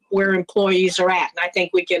where employees are at. And I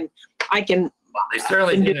think I can They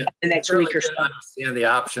certainly do didn't that the next week or so. understand the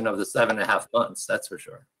option of the 7.5 months, that's for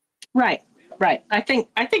sure. Right. I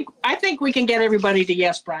think we can get everybody to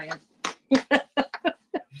yes, Brian.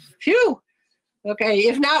 Phew. Okay,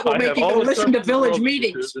 if not, we'll make you go listen to village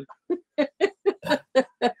meetings.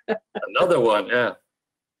 Another one, yeah.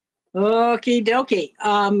 Okie dokie.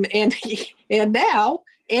 And now,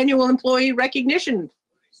 annual employee recognition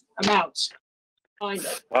amounts. Well,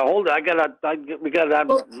 hold it. We got a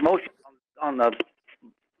motion on the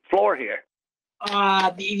floor here.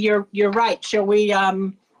 You're right. Shall we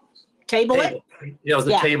table it? Yeah, it was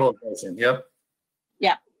a table motion. Yep.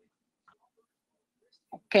 Yeah.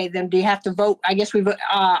 Okay, then do you have to vote? I guess we vote,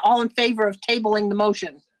 all in favor of tabling the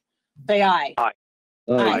motion. Say aye. Aye.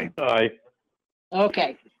 Aye. Aye.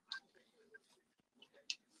 Okay.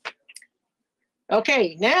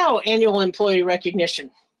 Okay, now annual employee recognition.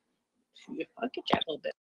 I'll get you a little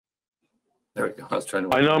bit. There we go. I was trying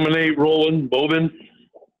to. I nominate Roland Bobin.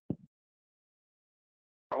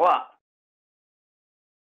 For what?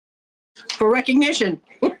 For recognition.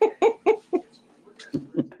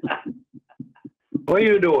 What are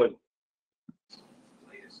you doing?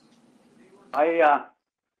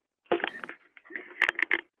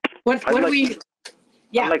 What do we?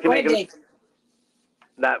 Yeah. I'd like to make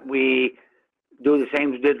that we do the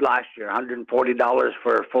same as we did last year: $140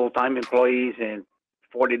 for full-time employees and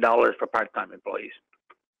 $40 for part-time employees.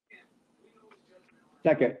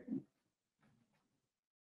 Second.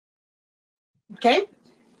 Okay.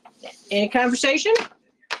 Any conversation?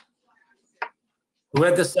 Who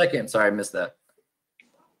had the second? Sorry, I missed that.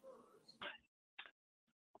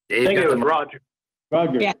 Dave I think got it was the- Roger.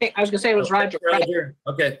 Roger. Yeah, I was gonna say it was Roger. Roger.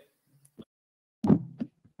 Okay.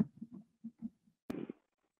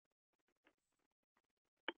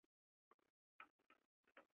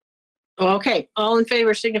 Okay, all in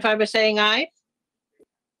favor signify by saying aye.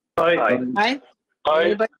 Aye. Aye.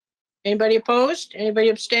 Aye. Anybody opposed? Anybody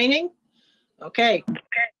abstaining? Okay.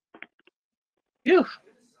 Phew.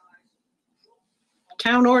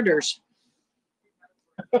 Town orders.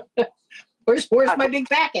 Where's my big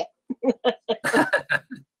packet?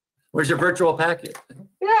 Where's your virtual packet?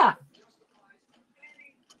 Yeah.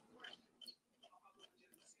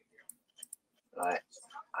 I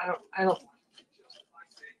don't.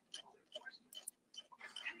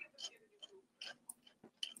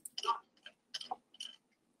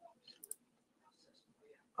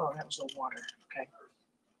 Oh, that was the water. Okay.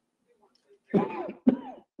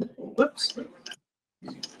 Whoops.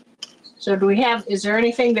 So do we have, is there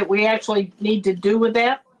anything that we actually need to do with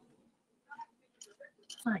that?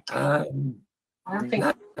 I don't think.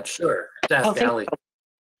 Not sure. That's Sally.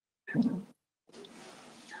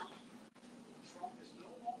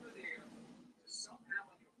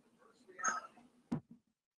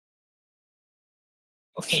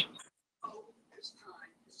 Okay.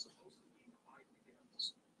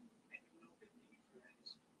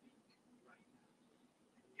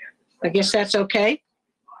 I guess that's okay.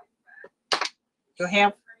 Do I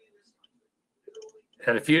have?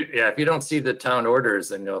 And if you don't see the town orders,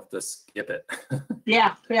 then you'll have to skip it.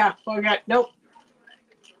 Yeah. Oh, we got, nope.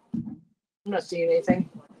 I'm not seeing anything.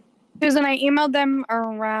 Susan, I emailed them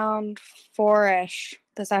around 4-ish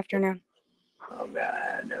this afternoon. Oh,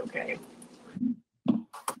 God. Okay.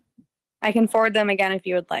 I can forward them again if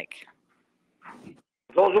you would like.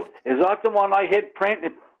 Is that the one I hit print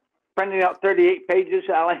and printing out 38 pages,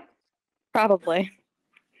 Ally? Probably.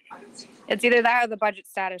 It's either that or the budget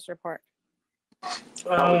status report.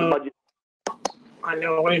 I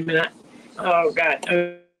know, wait a minute. Oh, God.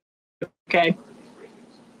 Okay.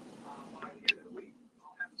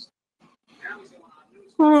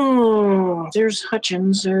 Oh, there's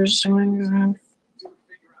Hutchins. There's 2.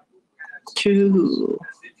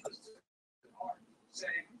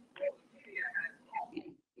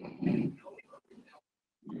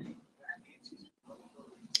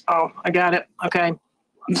 Oh, I got it. Okay.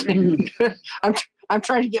 I'm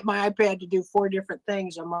trying to get my iPad to do 4 different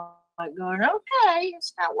things. I'm like going, okay,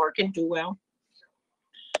 it's not working too well.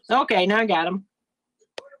 Okay, now I got them.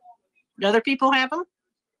 Do other people have them?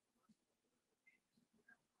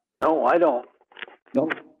 No, I don't. No.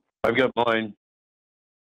 I've got mine.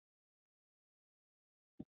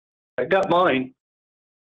 I got mine.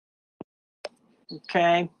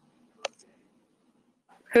 Okay.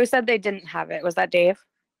 Who said they didn't have it? Was that Dave?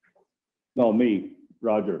 No, me,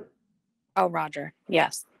 Roger. Oh, Roger.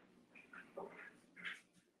 Yes.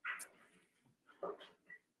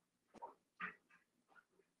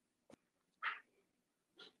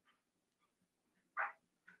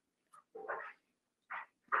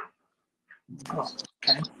 Oh,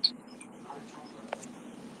 okay.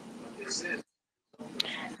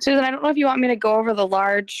 Susan, I don't know if you want me to go over the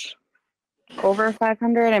large over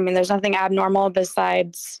 500. I mean, there's nothing abnormal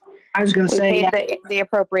besides I was going to say the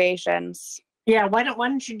appropriations. Yeah, why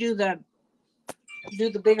don't you do the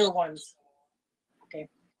bigger ones? Okay.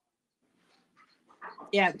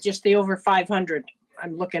 Yeah, just the over 500.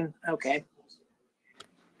 I'm looking. Okay.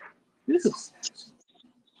 Ooh.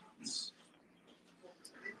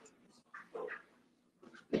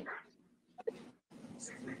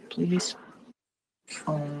 Please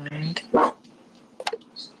find.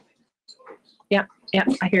 Yeah,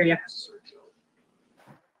 I hear you.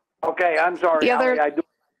 Okay, I'm sorry, The other- Ally,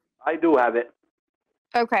 I do have it.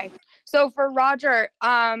 Okay. So for Roger,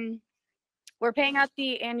 we're paying out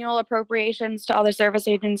the annual appropriations to other service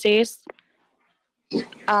agencies.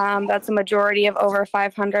 That's a majority of over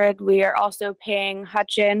 500. We are also paying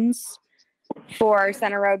Hutchins for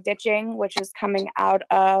Center Road ditching, which is coming out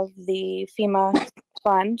of the FEMA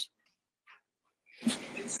fund.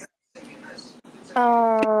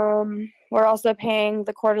 We're also paying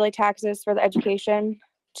the quarterly taxes for the education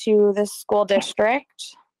to the school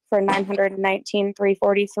district for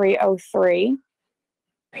 $919,343.03.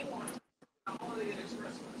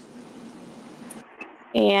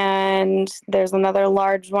 And there's another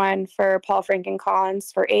large one for Paul Franken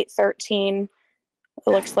Collins for $813. It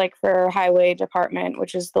looks like for highway department,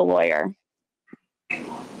 which is the lawyer.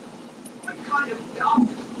 What kind of dumb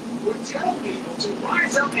would tell people to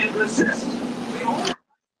rise up and resist? We all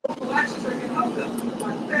elections are going to help them.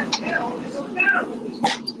 What the hell is the matter with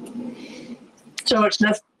these people? So it's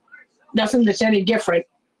nothing. nothing that's any different.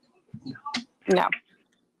 No.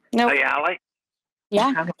 No. Hey, Ally?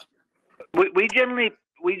 Yeah. We generally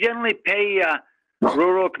pay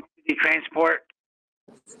rural community transport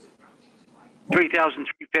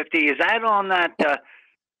 $3,350. Is that on that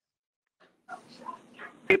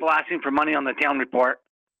people asking for money on the town report?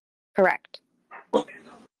 Correct.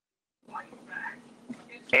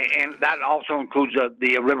 And that also includes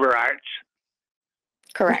the River Arts?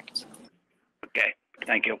 Correct. Okay,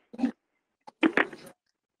 thank you.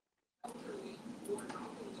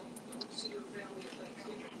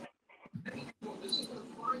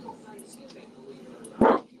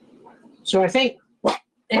 So I think,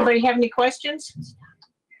 anybody have any questions?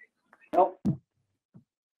 Nope.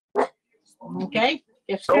 Okay.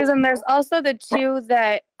 If so, Susan, there's also the two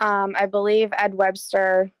that I believe Ed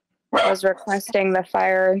Webster was requesting, the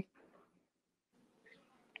fire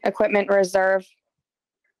equipment reserve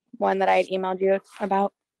one that I had emailed you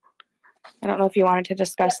about. I don't know if you wanted to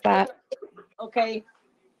discuss that. okay.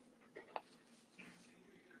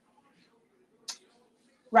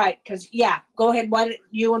 Right, because, yeah, go ahead. Why don't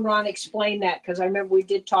you and Ron explain that? Because I remember we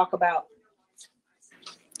did talk about.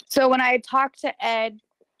 So when I talked to Ed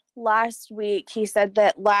last week, he said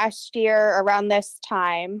that last year around this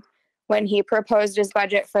time, when he proposed his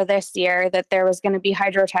budget for this year, that there was going to be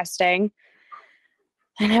hydro testing.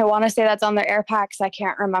 And I want to say that's on the air packs. I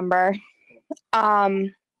can't remember.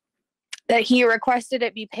 That he requested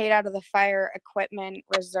it be paid out of the fire equipment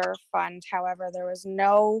reserve fund. However, there was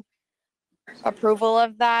no approval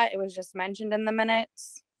of that. It was just mentioned in the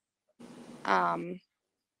minutes.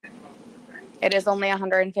 It is only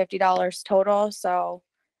 $150 total, so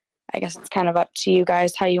I guess it's kind of up to you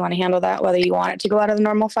guys how you want to handle that, whether you want it to go out of the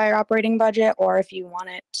normal fire operating budget or if you want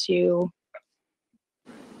it to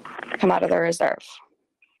come out of the reserve.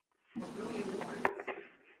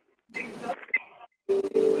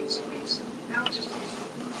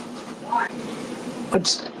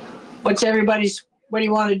 What's everybody's, what do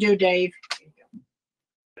you want to do, Dave?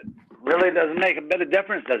 Really doesn't make a bit of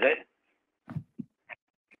difference, does it?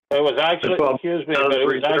 It was actually, excuse me, but it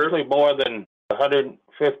was actually more than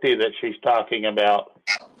 150 that she's talking about.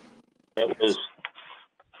 It was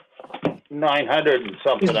 900 and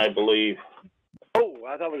something, I believe. Oh,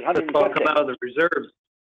 I thought it was 150. Come out of the reserves.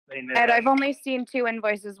 Ed, I've only seen two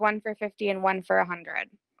invoices, one for 50 and one for 100.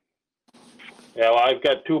 Yeah, well, I've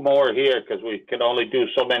got two more here because we can only do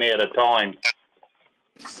so many at a time.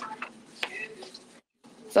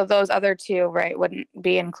 So those other two, right, wouldn't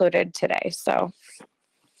be included today, so.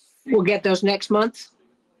 We'll get those next month?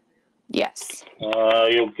 Yes.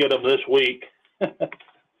 You'll get them this week.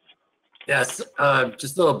 Yes,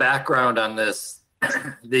 just a little background on this.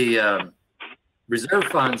 The reserve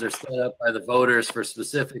funds are set up by the voters for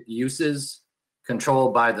specific uses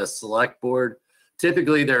controlled by the select board.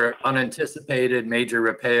 Typically, they're unanticipated major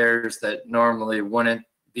repairs that normally wouldn't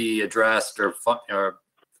be addressed or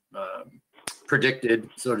predicted,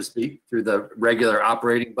 so to speak, through the regular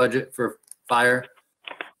operating budget for fire.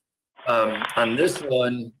 On this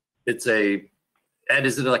one, it's Ed,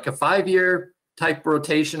 is it like a 5-year type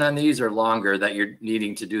rotation on these or longer that you're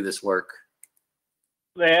needing to do this work?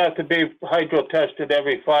 They have to be hydro tested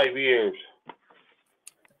every 5 years.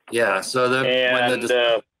 Yeah, so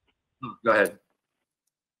go ahead.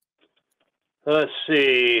 Let's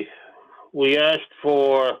see, we asked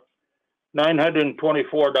for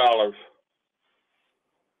 $924.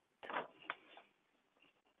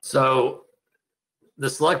 So the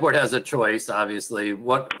select board has a choice, obviously,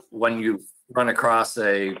 when you run across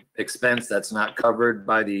a expense that's not covered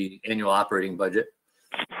by the annual operating budget.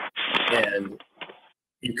 And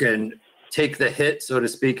you can take the hit, so to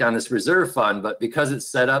speak, on this reserve fund, but because it's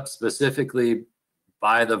set up specifically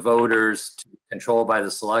by the voters, controlled by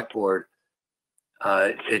the select board,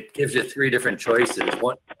 it gives you 3 different choices.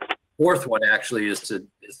 Fourth one actually is to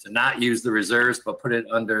not use the reserves, but put it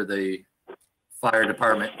under the fire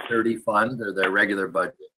department 30 fund or their regular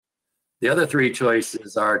budget. The other 3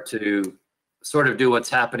 choices are to sort of do what's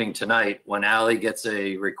happening tonight. When Ally gets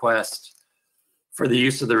a request for the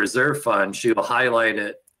use of the reserve fund, she will highlight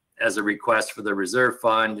it as a request for the reserve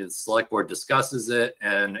fund. The select board discusses it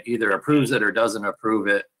and either approves it or doesn't approve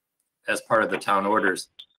it as part of the town orders.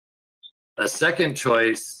 The second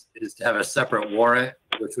choice is to have a separate warrant,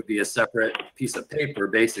 which would be a separate piece of paper,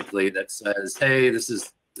 basically, that says, hey, this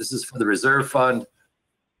is for the reserve fund,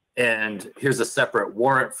 and here's a separate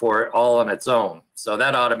warrant for it all on its own. So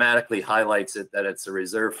that automatically highlights it that it's a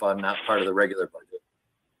reserve fund, not part of the regular budget.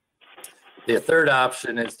 The third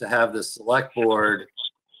option is to have the select board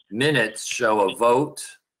minutes show a vote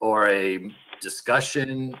or a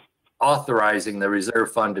discussion authorizing the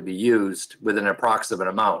reserve fund to be used with an approximate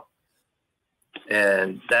amount.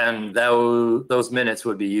 And then those minutes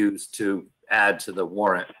would be used to add to the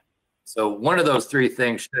warrant. So one of those three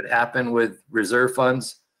things should happen with reserve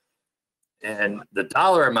funds. And the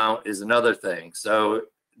dollar amount is another thing. So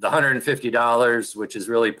the $150, which is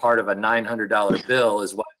really part of a $900 bill,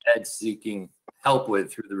 is what Ed's seeking help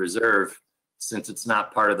with through the reserve, since it's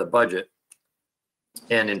not part of the budget.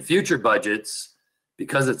 And in future budgets,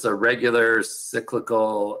 because it's a regular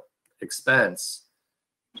cyclical expense,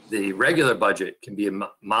 the regular budget can be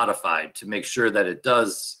modified to make sure that it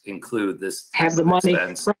does include this have the money.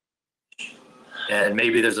 Expense. And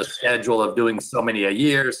maybe there's a schedule of doing so many a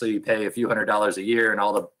year, so you pay a few $100s a year, and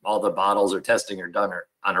all the bottles or testing are done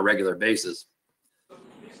on a regular basis.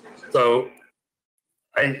 So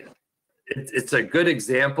it's a good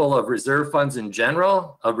example of reserve funds in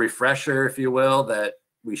general, a refresher, if you will, that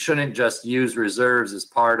we shouldn't just use reserves as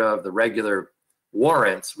part of the regular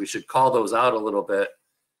warrants. We should call those out a little bit,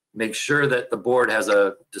 make sure that the board has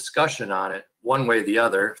a discussion on it one way or the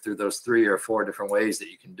other through those 3 or 4 different ways that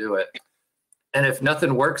you can do it. And if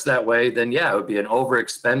nothing works that way, then yeah, it would be an over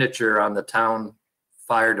expenditure on the town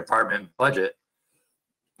fire department budget.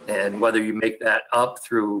 And whether you make that up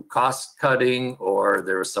through cost cutting, or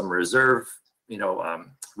there was some reserve,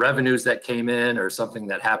 revenues that came in, or something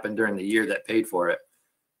that happened during the year that paid for it.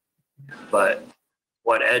 But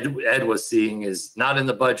what Ed was seeing is not in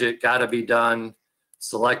the budget, got to be done.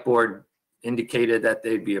 Select board indicated that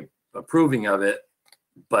they'd be approving of it,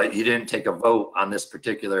 but you didn't take a vote on this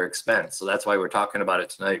particular expense. So that's why we're talking about it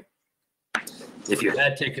tonight. If you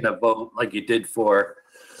had taken a vote like you did for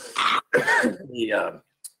the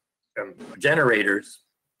generators,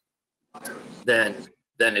 then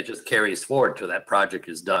it just carries forward till that project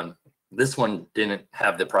is done. This one didn't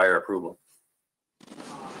have the prior approval.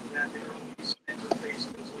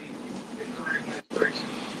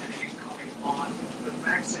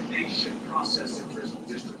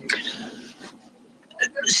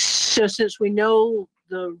 So since we know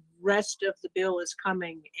the rest of the bill is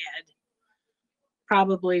coming, Ed,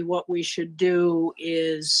 probably what we should do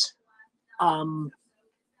is, and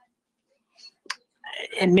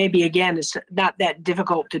maybe again, it's not that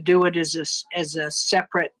difficult to do it as a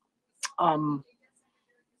separate,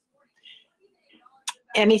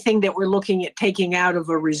 anything that we're looking at taking out of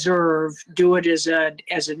a reserve, do it as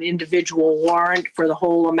an individual warrant for the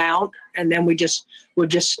whole amount, and then we'll just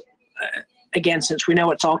again, since we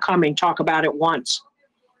know it's all coming, talk about it once.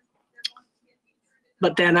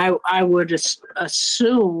 But then I would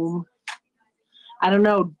assume, I don't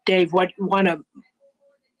know, Dave, what you want to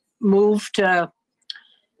move to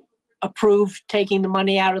approve taking the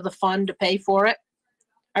money out of the fund to pay for it?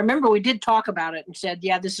 I remember we did talk about it and said,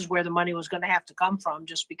 yeah, this is where the money was going to have to come from,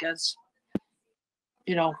 just because,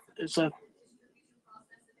 it's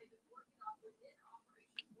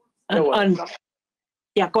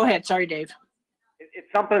yeah, go ahead. Sorry, Dave.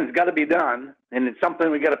 It's something that's got to be done, and it's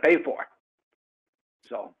something we got to pay for.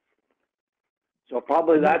 So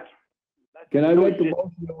probably that's. Can I make the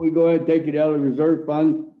motion that we go ahead and take it out of the reserve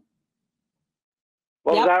fund?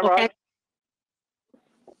 What was that, Rod?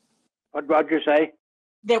 What did Roger say?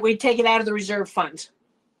 That we take it out of the reserve funds.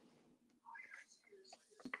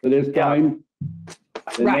 For this time?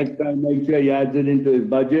 The next time, make sure he adds it into his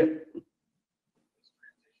budget?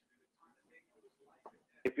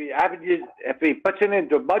 If he puts it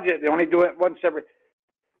into a budget, they only do it once every.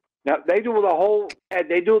 Now they do the whole.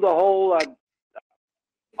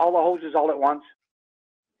 All the hoses all at once.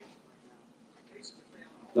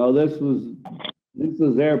 No, this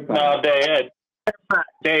was air pack. No,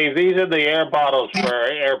 Dave, these are the air bottles for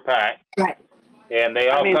air pack. Right. And they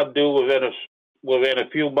all come due within a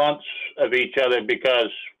few months of each other because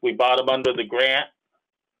we bought them under the grant.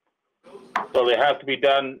 So they have to be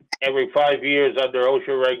done every 5 years under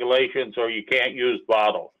OSHA regulations, or you can't use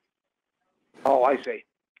bottle. Oh, I see.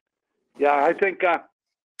 Yeah, I think take out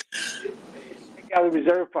the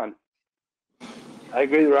reserve fund. I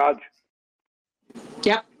agree, Raj.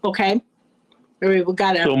 Yep. Okay. We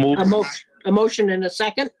got a motion and a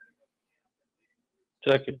second.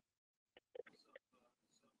 Second.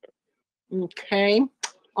 Okay.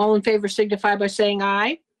 All in favor signify by saying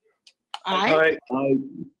aye. Aye. Aye.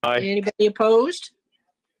 Aye. Anybody opposed?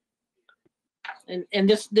 And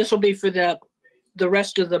this will be for the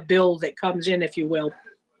rest of the bill that comes in, if you will.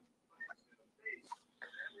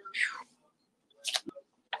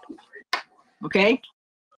 Okay.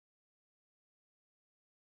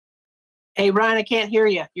 Hey, Ron, I can't hear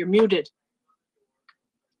you. You're muted.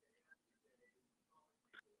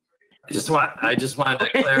 I just wanted to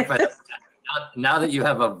clarify. Now that you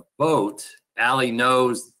have a vote, Allie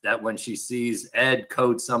knows that when she sees Ed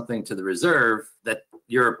code something to the reserve, that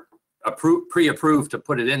you're pre-approved to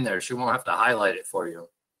put it in there. She won't have to highlight it for you.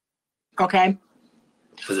 Okay.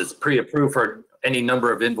 Because it's pre-approved for any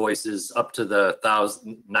number of invoices up to the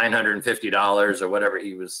 $950 or whatever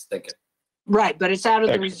he was thinking. Right, but it's out of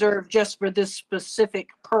the reserve just for this specific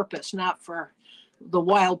purpose, not for the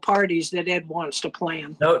wild parties that Ed wants to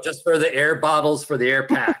plan. No, just for the air bottles for the air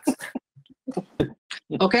packs.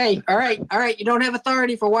 Okay, all right. You don't have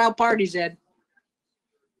authority for wild parties, Ed.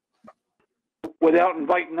 Without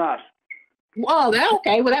inviting us. Well,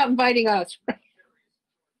 okay, without inviting us.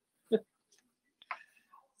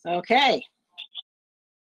 Okay.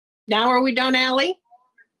 Now are we done, Ally?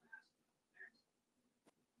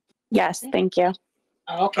 Yes, thank you.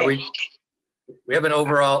 Okay. We have an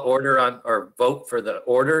overall order on, or vote for the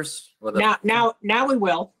orders? Now we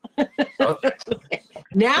will. Okay.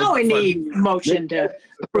 Now I need motion to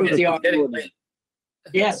approve the order.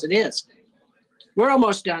 Yes, it is. We're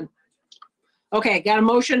almost done. Okay, got a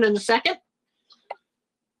motion and a second?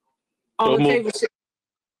 All in favor?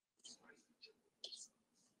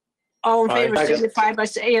 All in favor, signify by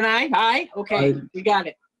saying aye. Aye? Okay, we got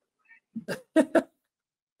it.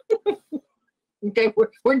 Okay,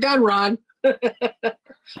 we're done, Ron.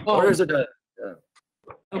 Orders are done.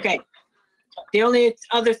 Okay. The only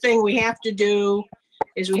other thing we have to do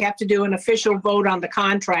is we have to do an official vote on the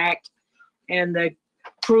contract, and the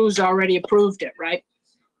crew's already approved it, right?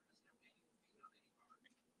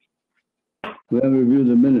 We haven't reviewed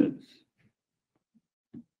the minutes.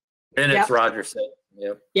 Minutes, Yep. Roger said.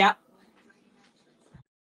 Yep. Yeah.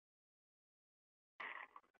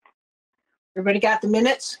 Everybody got the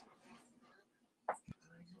minutes?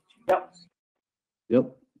 Yep.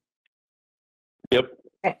 Yep. Yep.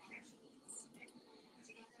 Okay.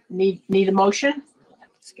 Need a motion?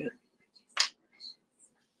 That's good.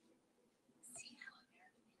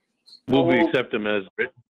 Will we accept them as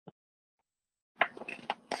written?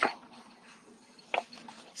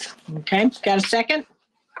 Okay, got a second?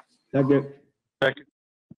 Second. Second.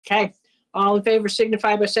 Okay, all in favor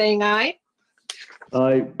signify by saying aye.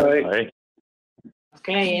 Aye. Aye.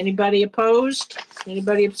 Okay, anybody opposed?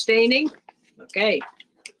 Anybody abstaining? Okay.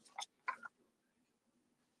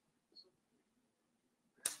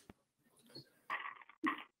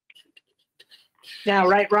 Now,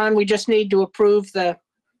 right, Ron, we just need to approve the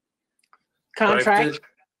contract.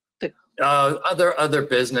 Other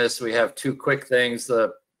business, we have two quick things.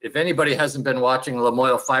 If anybody hasn't been watching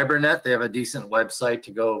Lamoille FiberNet, they have a decent website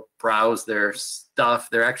to go browse their stuff.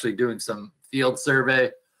 They're actually doing some field survey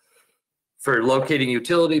for locating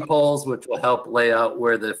utility poles, which will help lay out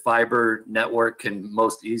where the fiber network can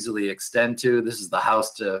most easily extend to. This is the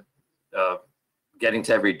house to getting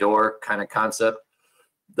to every door kind of concept.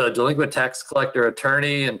 The delinquent tax collector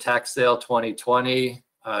attorney and tax sale 2020.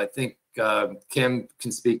 I think Kim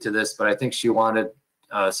can speak to this, but I think she wanted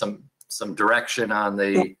some direction on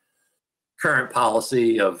the current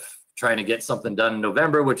policy of trying to get something done in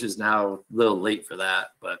November, which is now a little late for that.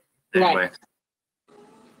 But anyway, Right.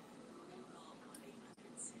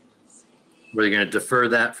 We're going to defer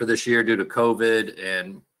that for this year due to COVID,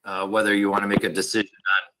 and whether you want to make a decision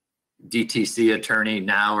on DTC attorney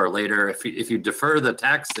now or later. If you defer the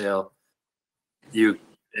tax sale, you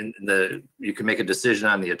can make a decision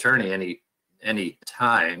on the attorney any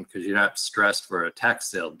time because you're not stressed for a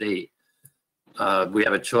tax sale date. We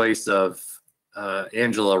have a choice of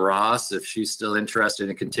Angela Ross, if she's still interested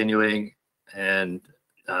in continuing, and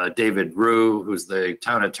David Rue, who's the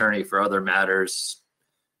town attorney for other matters,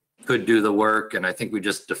 could do the work. And I think we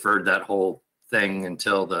just deferred that whole thing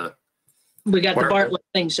until We got the Bartlett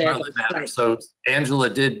thing set. Right. So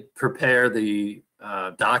Angela did prepare the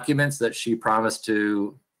documents that she promised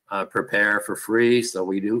to prepare for free. So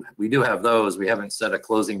we do have those. We haven't set a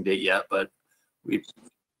closing date yet, but we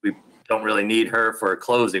don't really need her for a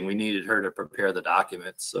closing. We needed her to prepare the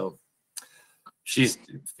documents. So she's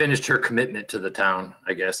finished her commitment to the town,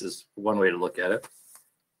 I guess, is one way to look at it.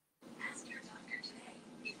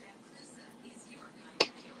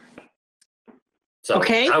 So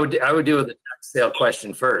okay. I would do the tax sale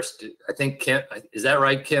question first. I think Kim, is that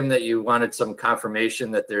right, Kim, that you wanted some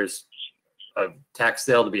confirmation that there's a tax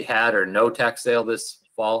sale to be had or no tax sale this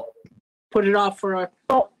fall? Put it off for a.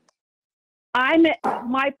 Well,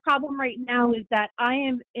 my problem right now is that I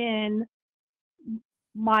am in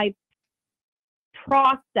my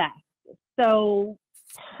process. So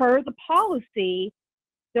per the policy,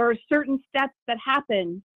 there are certain steps that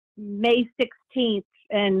happen May 16th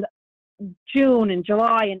and June and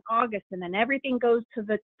July and August, and then everything goes to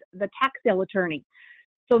the tax sale attorney.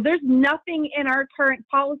 So there's nothing in our current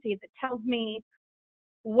policy that tells me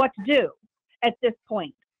what to do at this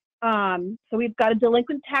point. So we've got a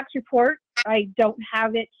delinquent tax report I don't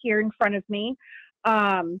have it here in front of me.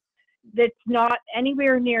 That's not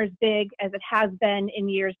anywhere near as big as it has been in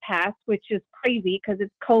years past, which is crazy because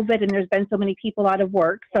it's COVID and there's been so many people out of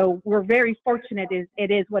work. So we're very fortunate it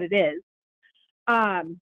is what it is. But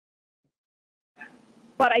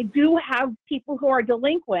I do have people who are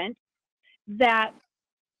delinquent that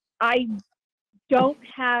I don't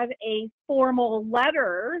have a formal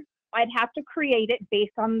letter. I'd have to create it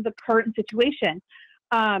based on the current situation,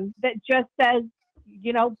 that just says,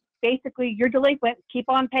 you know, basically you're delinquent, keep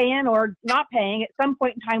on paying or not paying. At some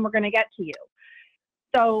point in time, we're going to get to you.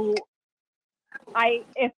 So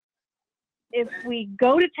if we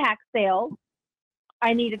go to tax sale,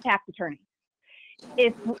 I need a tax attorney.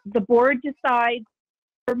 If the board decides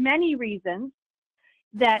for many reasons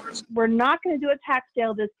that we're not going to do a tax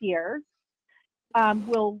sale this year,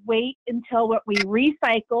 we'll wait until what we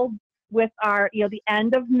recycle with our, you know, the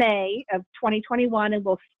end of May of 2021, and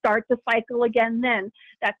we'll start the cycle again then.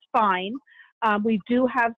 That's fine. We do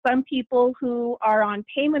have some people who are on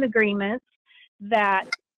payment agreements that,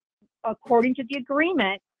 according to the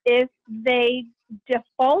agreement, if they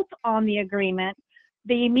default on the agreement,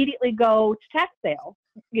 they immediately go to tax sale,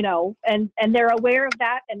 you know, and they're aware of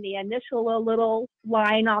that, and they initial a little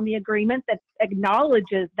line on the agreement that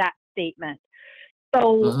acknowledges that statement.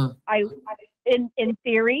 So in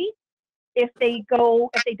theory, if they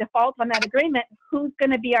default on that agreement, who's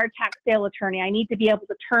going to be our tax sale attorney? I need to be able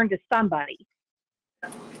to turn to somebody.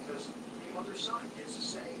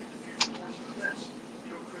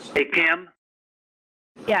 Hey, Kim?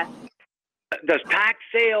 Yes. Does tax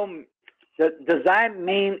sale, does that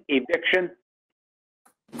mean eviction?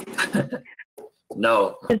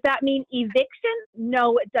 No. Does that mean eviction?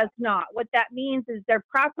 No, it does not. What that means is their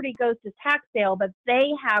property goes to tax sale, but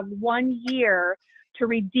they have 1 year to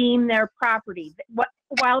redeem their property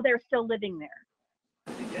while they're still living there.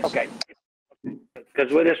 Okay.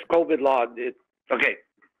 Because with this COVID law, okay,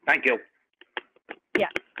 thank you. Yeah.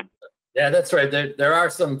 Yeah, that's right. There are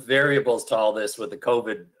some variables to all this with the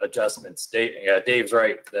COVID adjustments. Dave's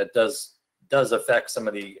right. That does affect some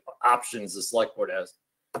of the options the select board has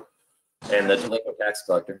and the delinquent tax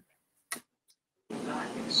collector.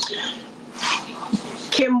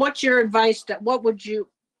 Kim, what's your advice? What would you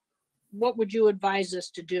advise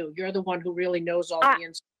us to do? You're the one who really knows all the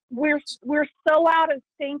ins. We're so out of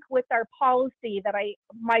sync with our policy that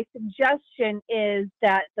my suggestion is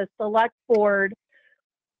that the select board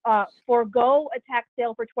forego a tax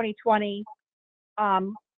sale for 2020,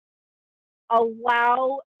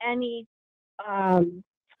 allow any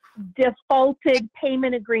defaulted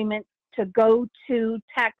payment agreements to go to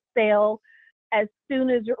tax sale as soon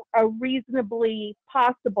as reasonably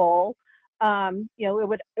possible. You know, it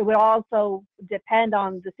would also depend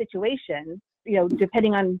on the situation, you know,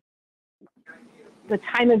 depending on the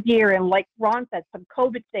time of year, and like Ron said, some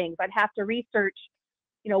COVID things. I'd have to research,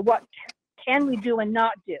 you know, what can we do and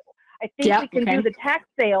not do. I think we can do the tax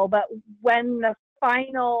sale, but when the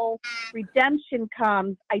final redemption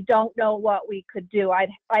comes, I don't know what we could do. I'd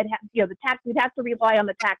have, you know, we'd have to rely on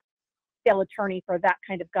the tax sale attorney for that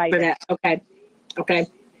kind of guidance.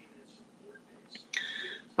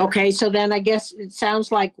 Okay, so then I guess it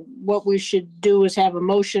sounds like what we should do is have a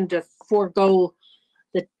motion to forego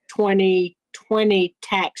the 2020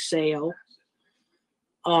 tax sale.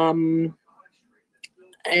 And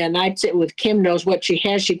I'd say with Kim knows what she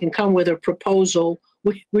has, she can come with a proposal.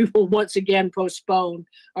 We will once again postpone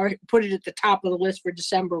or put it at the top of the list for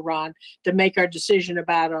December, Ron, to make our decision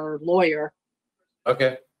about our lawyer.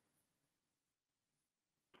 Okay.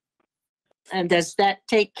 And does that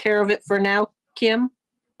take care of it for now, Kim?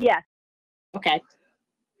 Yes. Okay.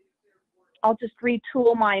 I'll just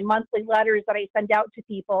retool my monthly letters that I send out to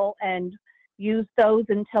people and use those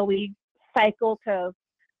until we cycle to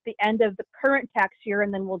the end of the current tax year,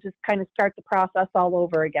 and then we'll just kind of start the process all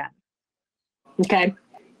over again. Okay.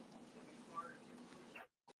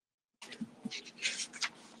 Does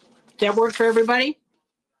that work for everybody?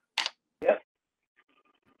 Yep.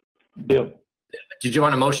 Yep. Did you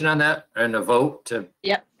want a motion on that and a vote to?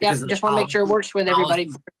 Yep. Just want to make sure it works with everybody.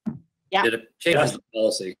 Yeah. Did it change the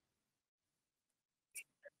policy?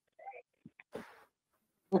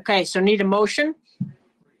 Okay, so need a motion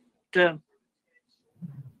to.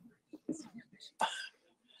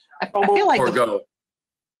 I feel like forego.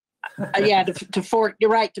 Yeah,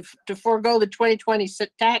 you're right, to forego the 2020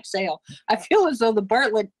 tax sale. I feel as though the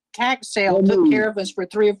Bartlett tax sale took care of us for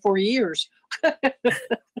 3 or 4 years.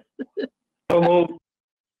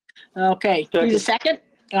 Okay, need a second?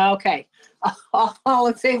 Okay. All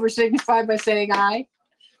in favor signify by saying aye.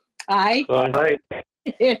 Aye. Aye.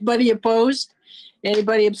 Anybody opposed?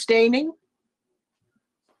 Anybody abstaining?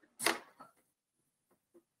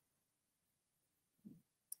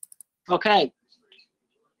 Okay.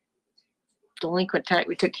 Delinquent tax,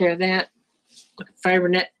 we took care of that. Look at fiber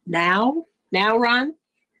net now, Ron?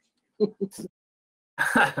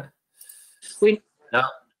 No.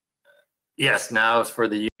 Yes, now it's for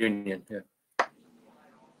the union. Yeah.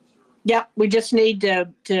 Yep, we just need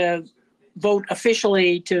to vote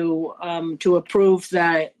officially to approve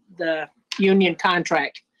the union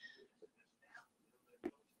contract.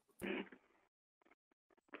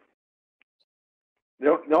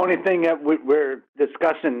 The only thing that we're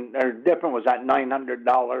discussing or different was that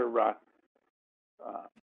 $900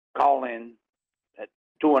 call-in at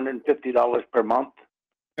 $250 per month.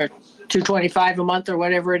 Or $225 a month or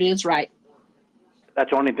whatever it is, right? That's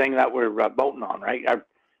the only thing that we're voting on, right?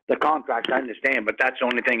 The contract, I understand, but that's the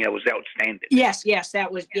only thing that was outstanding. Yes,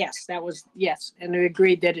 that was, and we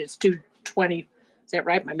agreed that it's $220. Is that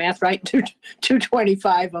right? My math right?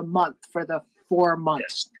 $225 a month for the 4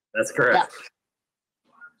 months. Yes, that's correct. Yeah.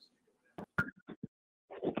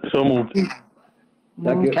 So moved.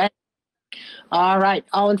 Okay. All right.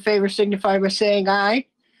 All in favor signify by saying aye.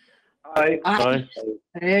 Aye. Aye.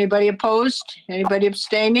 Anybody opposed? Anybody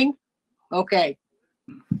abstaining? Okay.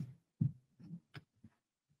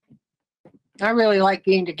 I really like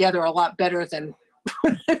being together a lot better than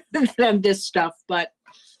than this stuff, but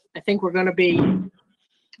I think we're going to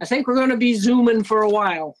be zooming for a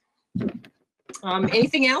while.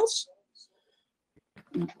 Anything else?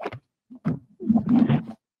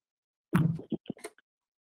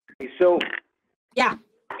 So, yeah.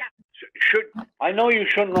 I know you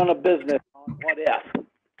shouldn't run a business on what if,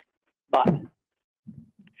 but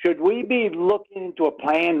should we be looking into a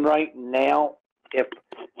plan right now if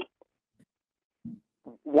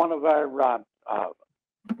one of our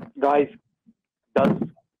guys does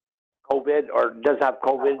COVID or does have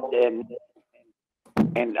COVID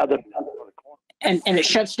and other and it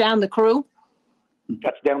shuts down the crew?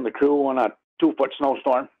 Shuts down the crew on a 2-foot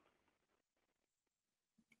snowstorm?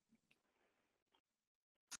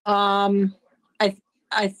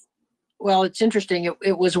 Well, it's interesting.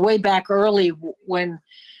 It was way back early when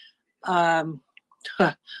back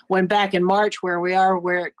in March where we are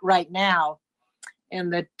right now,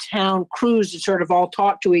 and the town crews had sort of all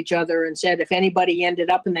talked to each other and said if anybody ended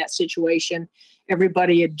up in that situation,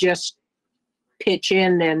 everybody had just pitch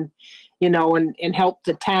in and help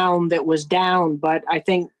the town that was down. But I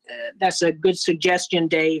think that's a good suggestion,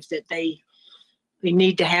 Dave, that they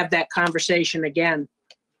need to have that conversation again.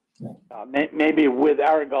 Maybe with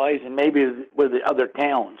our guys and maybe with the other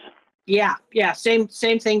towns. Yeah. Same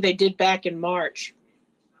thing they did back in March.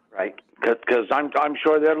 Right, because I'm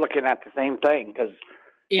sure they're looking at the same thing because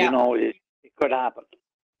it could happen.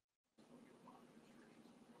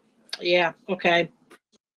 Yeah. Okay.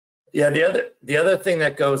 Yeah. The other thing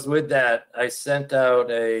that goes with that, I sent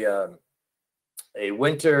out a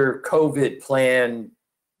winter COVID plan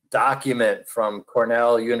document from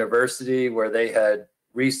Cornell University where they had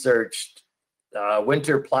researched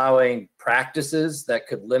winter plowing practices that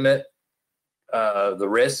could limit the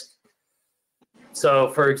risk. So,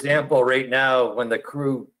 for example, right now, when the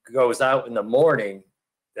crew goes out in the morning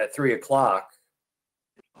at 3 o'clock,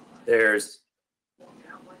 there's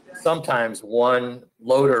sometimes one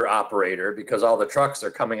loader operator because all the trucks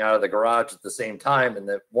are coming out of the garage at the same time, and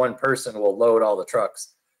that one person will load all the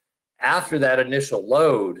trucks. After that initial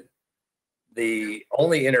load, the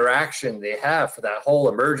only interaction they have for that whole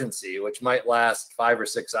emergency, which might last 5 or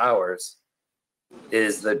 6 hours,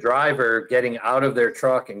 is the driver getting out of their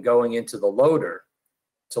truck and going into the loader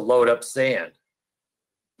to load up sand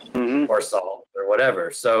or salt or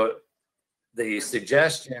whatever. So the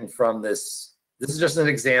suggestion from this is just an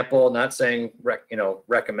example, not saying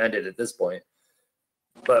recommended at this point,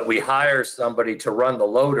 but we hire somebody to run the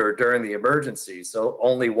loader during the emergency. So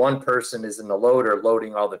only one person is in the loader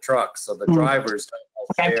loading all the trucks. So the drivers don't all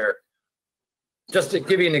share. Just to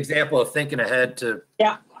give you an example of thinking ahead to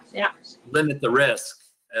limit the risk.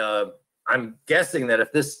 I'm guessing that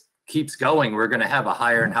if this keeps going, we're going to have a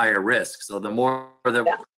higher and higher risk. So the more that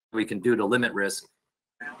we can do to limit risk.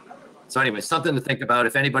 So anyway, something to think about.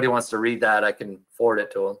 If anybody wants to read that, I can forward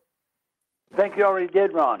it to them. I think you already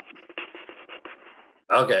did, Ron.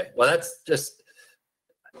 Okay, well, that's just,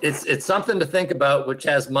 it's something to think about, which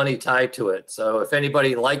has money tied to it. So if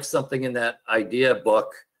anybody likes something in that idea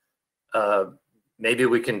book, maybe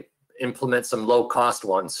we can implement some low cost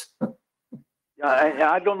ones.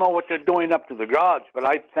 Yeah, I don't know what they're doing up to the garage, but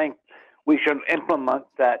I think we should implement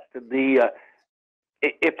that.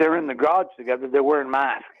 If they're in the garage together, they're wearing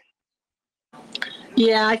masks.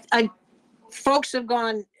 Yeah, folks have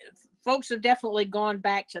definitely gone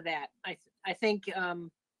back to that. I think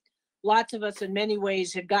lots of us in many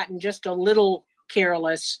ways had gotten just a little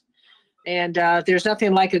careless And there's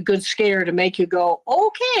nothing like a good scare to make you go,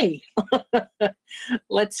 okay.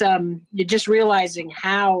 Let's, you're just realizing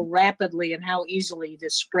how rapidly and how easily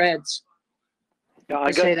this spreads. Yeah,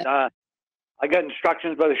 I got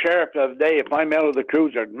instructions by the sheriff the other day. If I'm out of the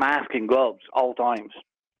cruiser, mask and gloves all times.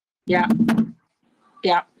 Yeah.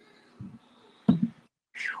 Yeah.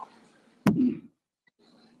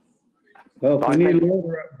 Well,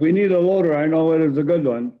 if we need a loader, I know it is a good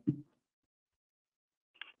one.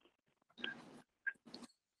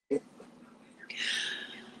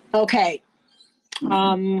 Okay.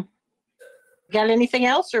 Got anything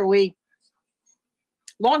else, or we?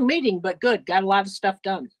 Long meeting, but good. Got a lot of stuff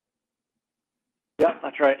done. Yeah,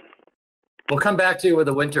 that's right. We'll come back to you with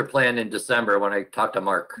a winter plan in December when I talk to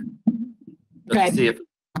Mark. Let's see if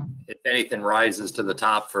anything rises to the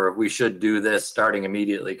top for we should do this starting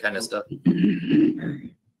immediately kind of stuff.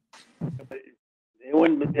 It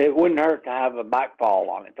wouldn't hurt to have a backfall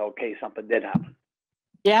on it, though, in case something did happen.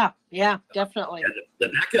 Yeah, yeah, definitely. Yeah, the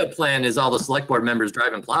backup plan is all the select board members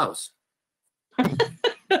driving plows.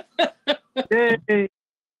 Hey.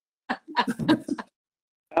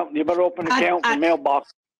 Well, you better open an account in the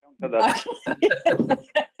mailbox.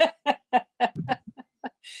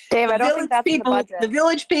 Dave, I don't think that's the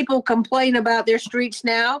village people complain about their streets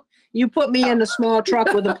now. You put me in a small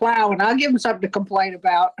truck with a plow, and I'll give them something to complain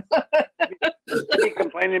about. They're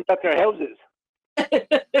complaining about their houses.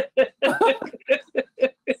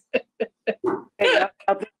 Hey,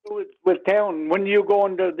 nothing to do with town. When do you go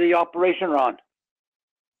into the operation, Ron?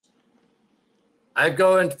 I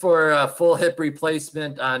go in for a full hip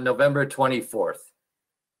replacement on November 24th.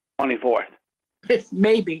 24th.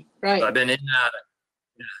 Maybe, right. So I've been in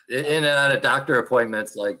and out of doctor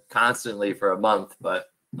appointments like constantly for a month, but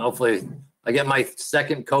hopefully I get my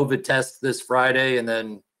second COVID test this Friday, and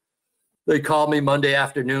then they call me Monday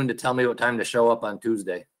afternoon to tell me what time to show up on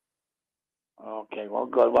Tuesday. Okay, well,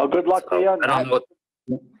 good. Well, good luck to you. I don't know what,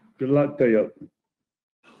 good luck to you.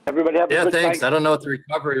 Everybody have a good thanks. time. I don't know what the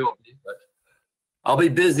recovery will be, but I'll be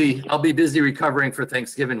busy. I'll be busy recovering for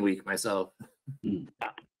Thanksgiving week myself.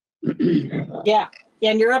 Yeah,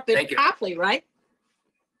 and you're up in Copley, right?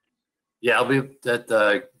 Yeah, I'll be at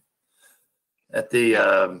the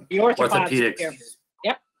orthopedics. Care.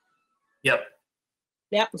 Yep. Yep.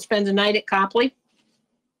 Yep. Spend the night at Copley.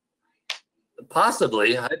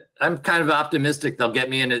 Possibly. I'm kind of optimistic they'll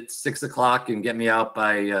get me in at 6 o'clock and get me out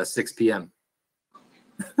by 6 p.m.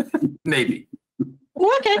 Maybe.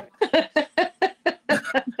 Okay.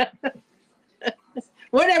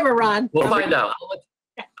 Whatever, Ron. We'll find out. I'll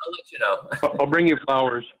let you know. I'll bring you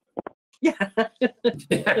flowers. Yeah.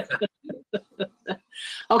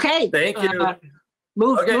 Okay. Thank you.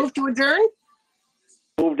 Move to adjourn.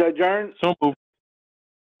 Move to adjourn. So move.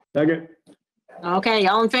 Second. Okay.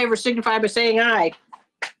 All in favor signify by saying aye.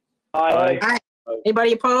 Aye. Aye.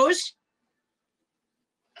 Anybody opposed?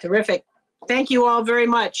 Terrific. Thank you all very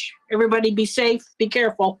much. Everybody be safe. Be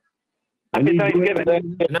careful. Happy Thanksgiving.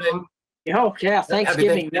 Oh, yeah.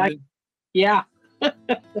 Thanksgiving. Happy Thanksgiving. Yeah.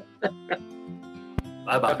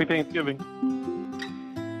 Bye-bye. Happy Thanksgiving.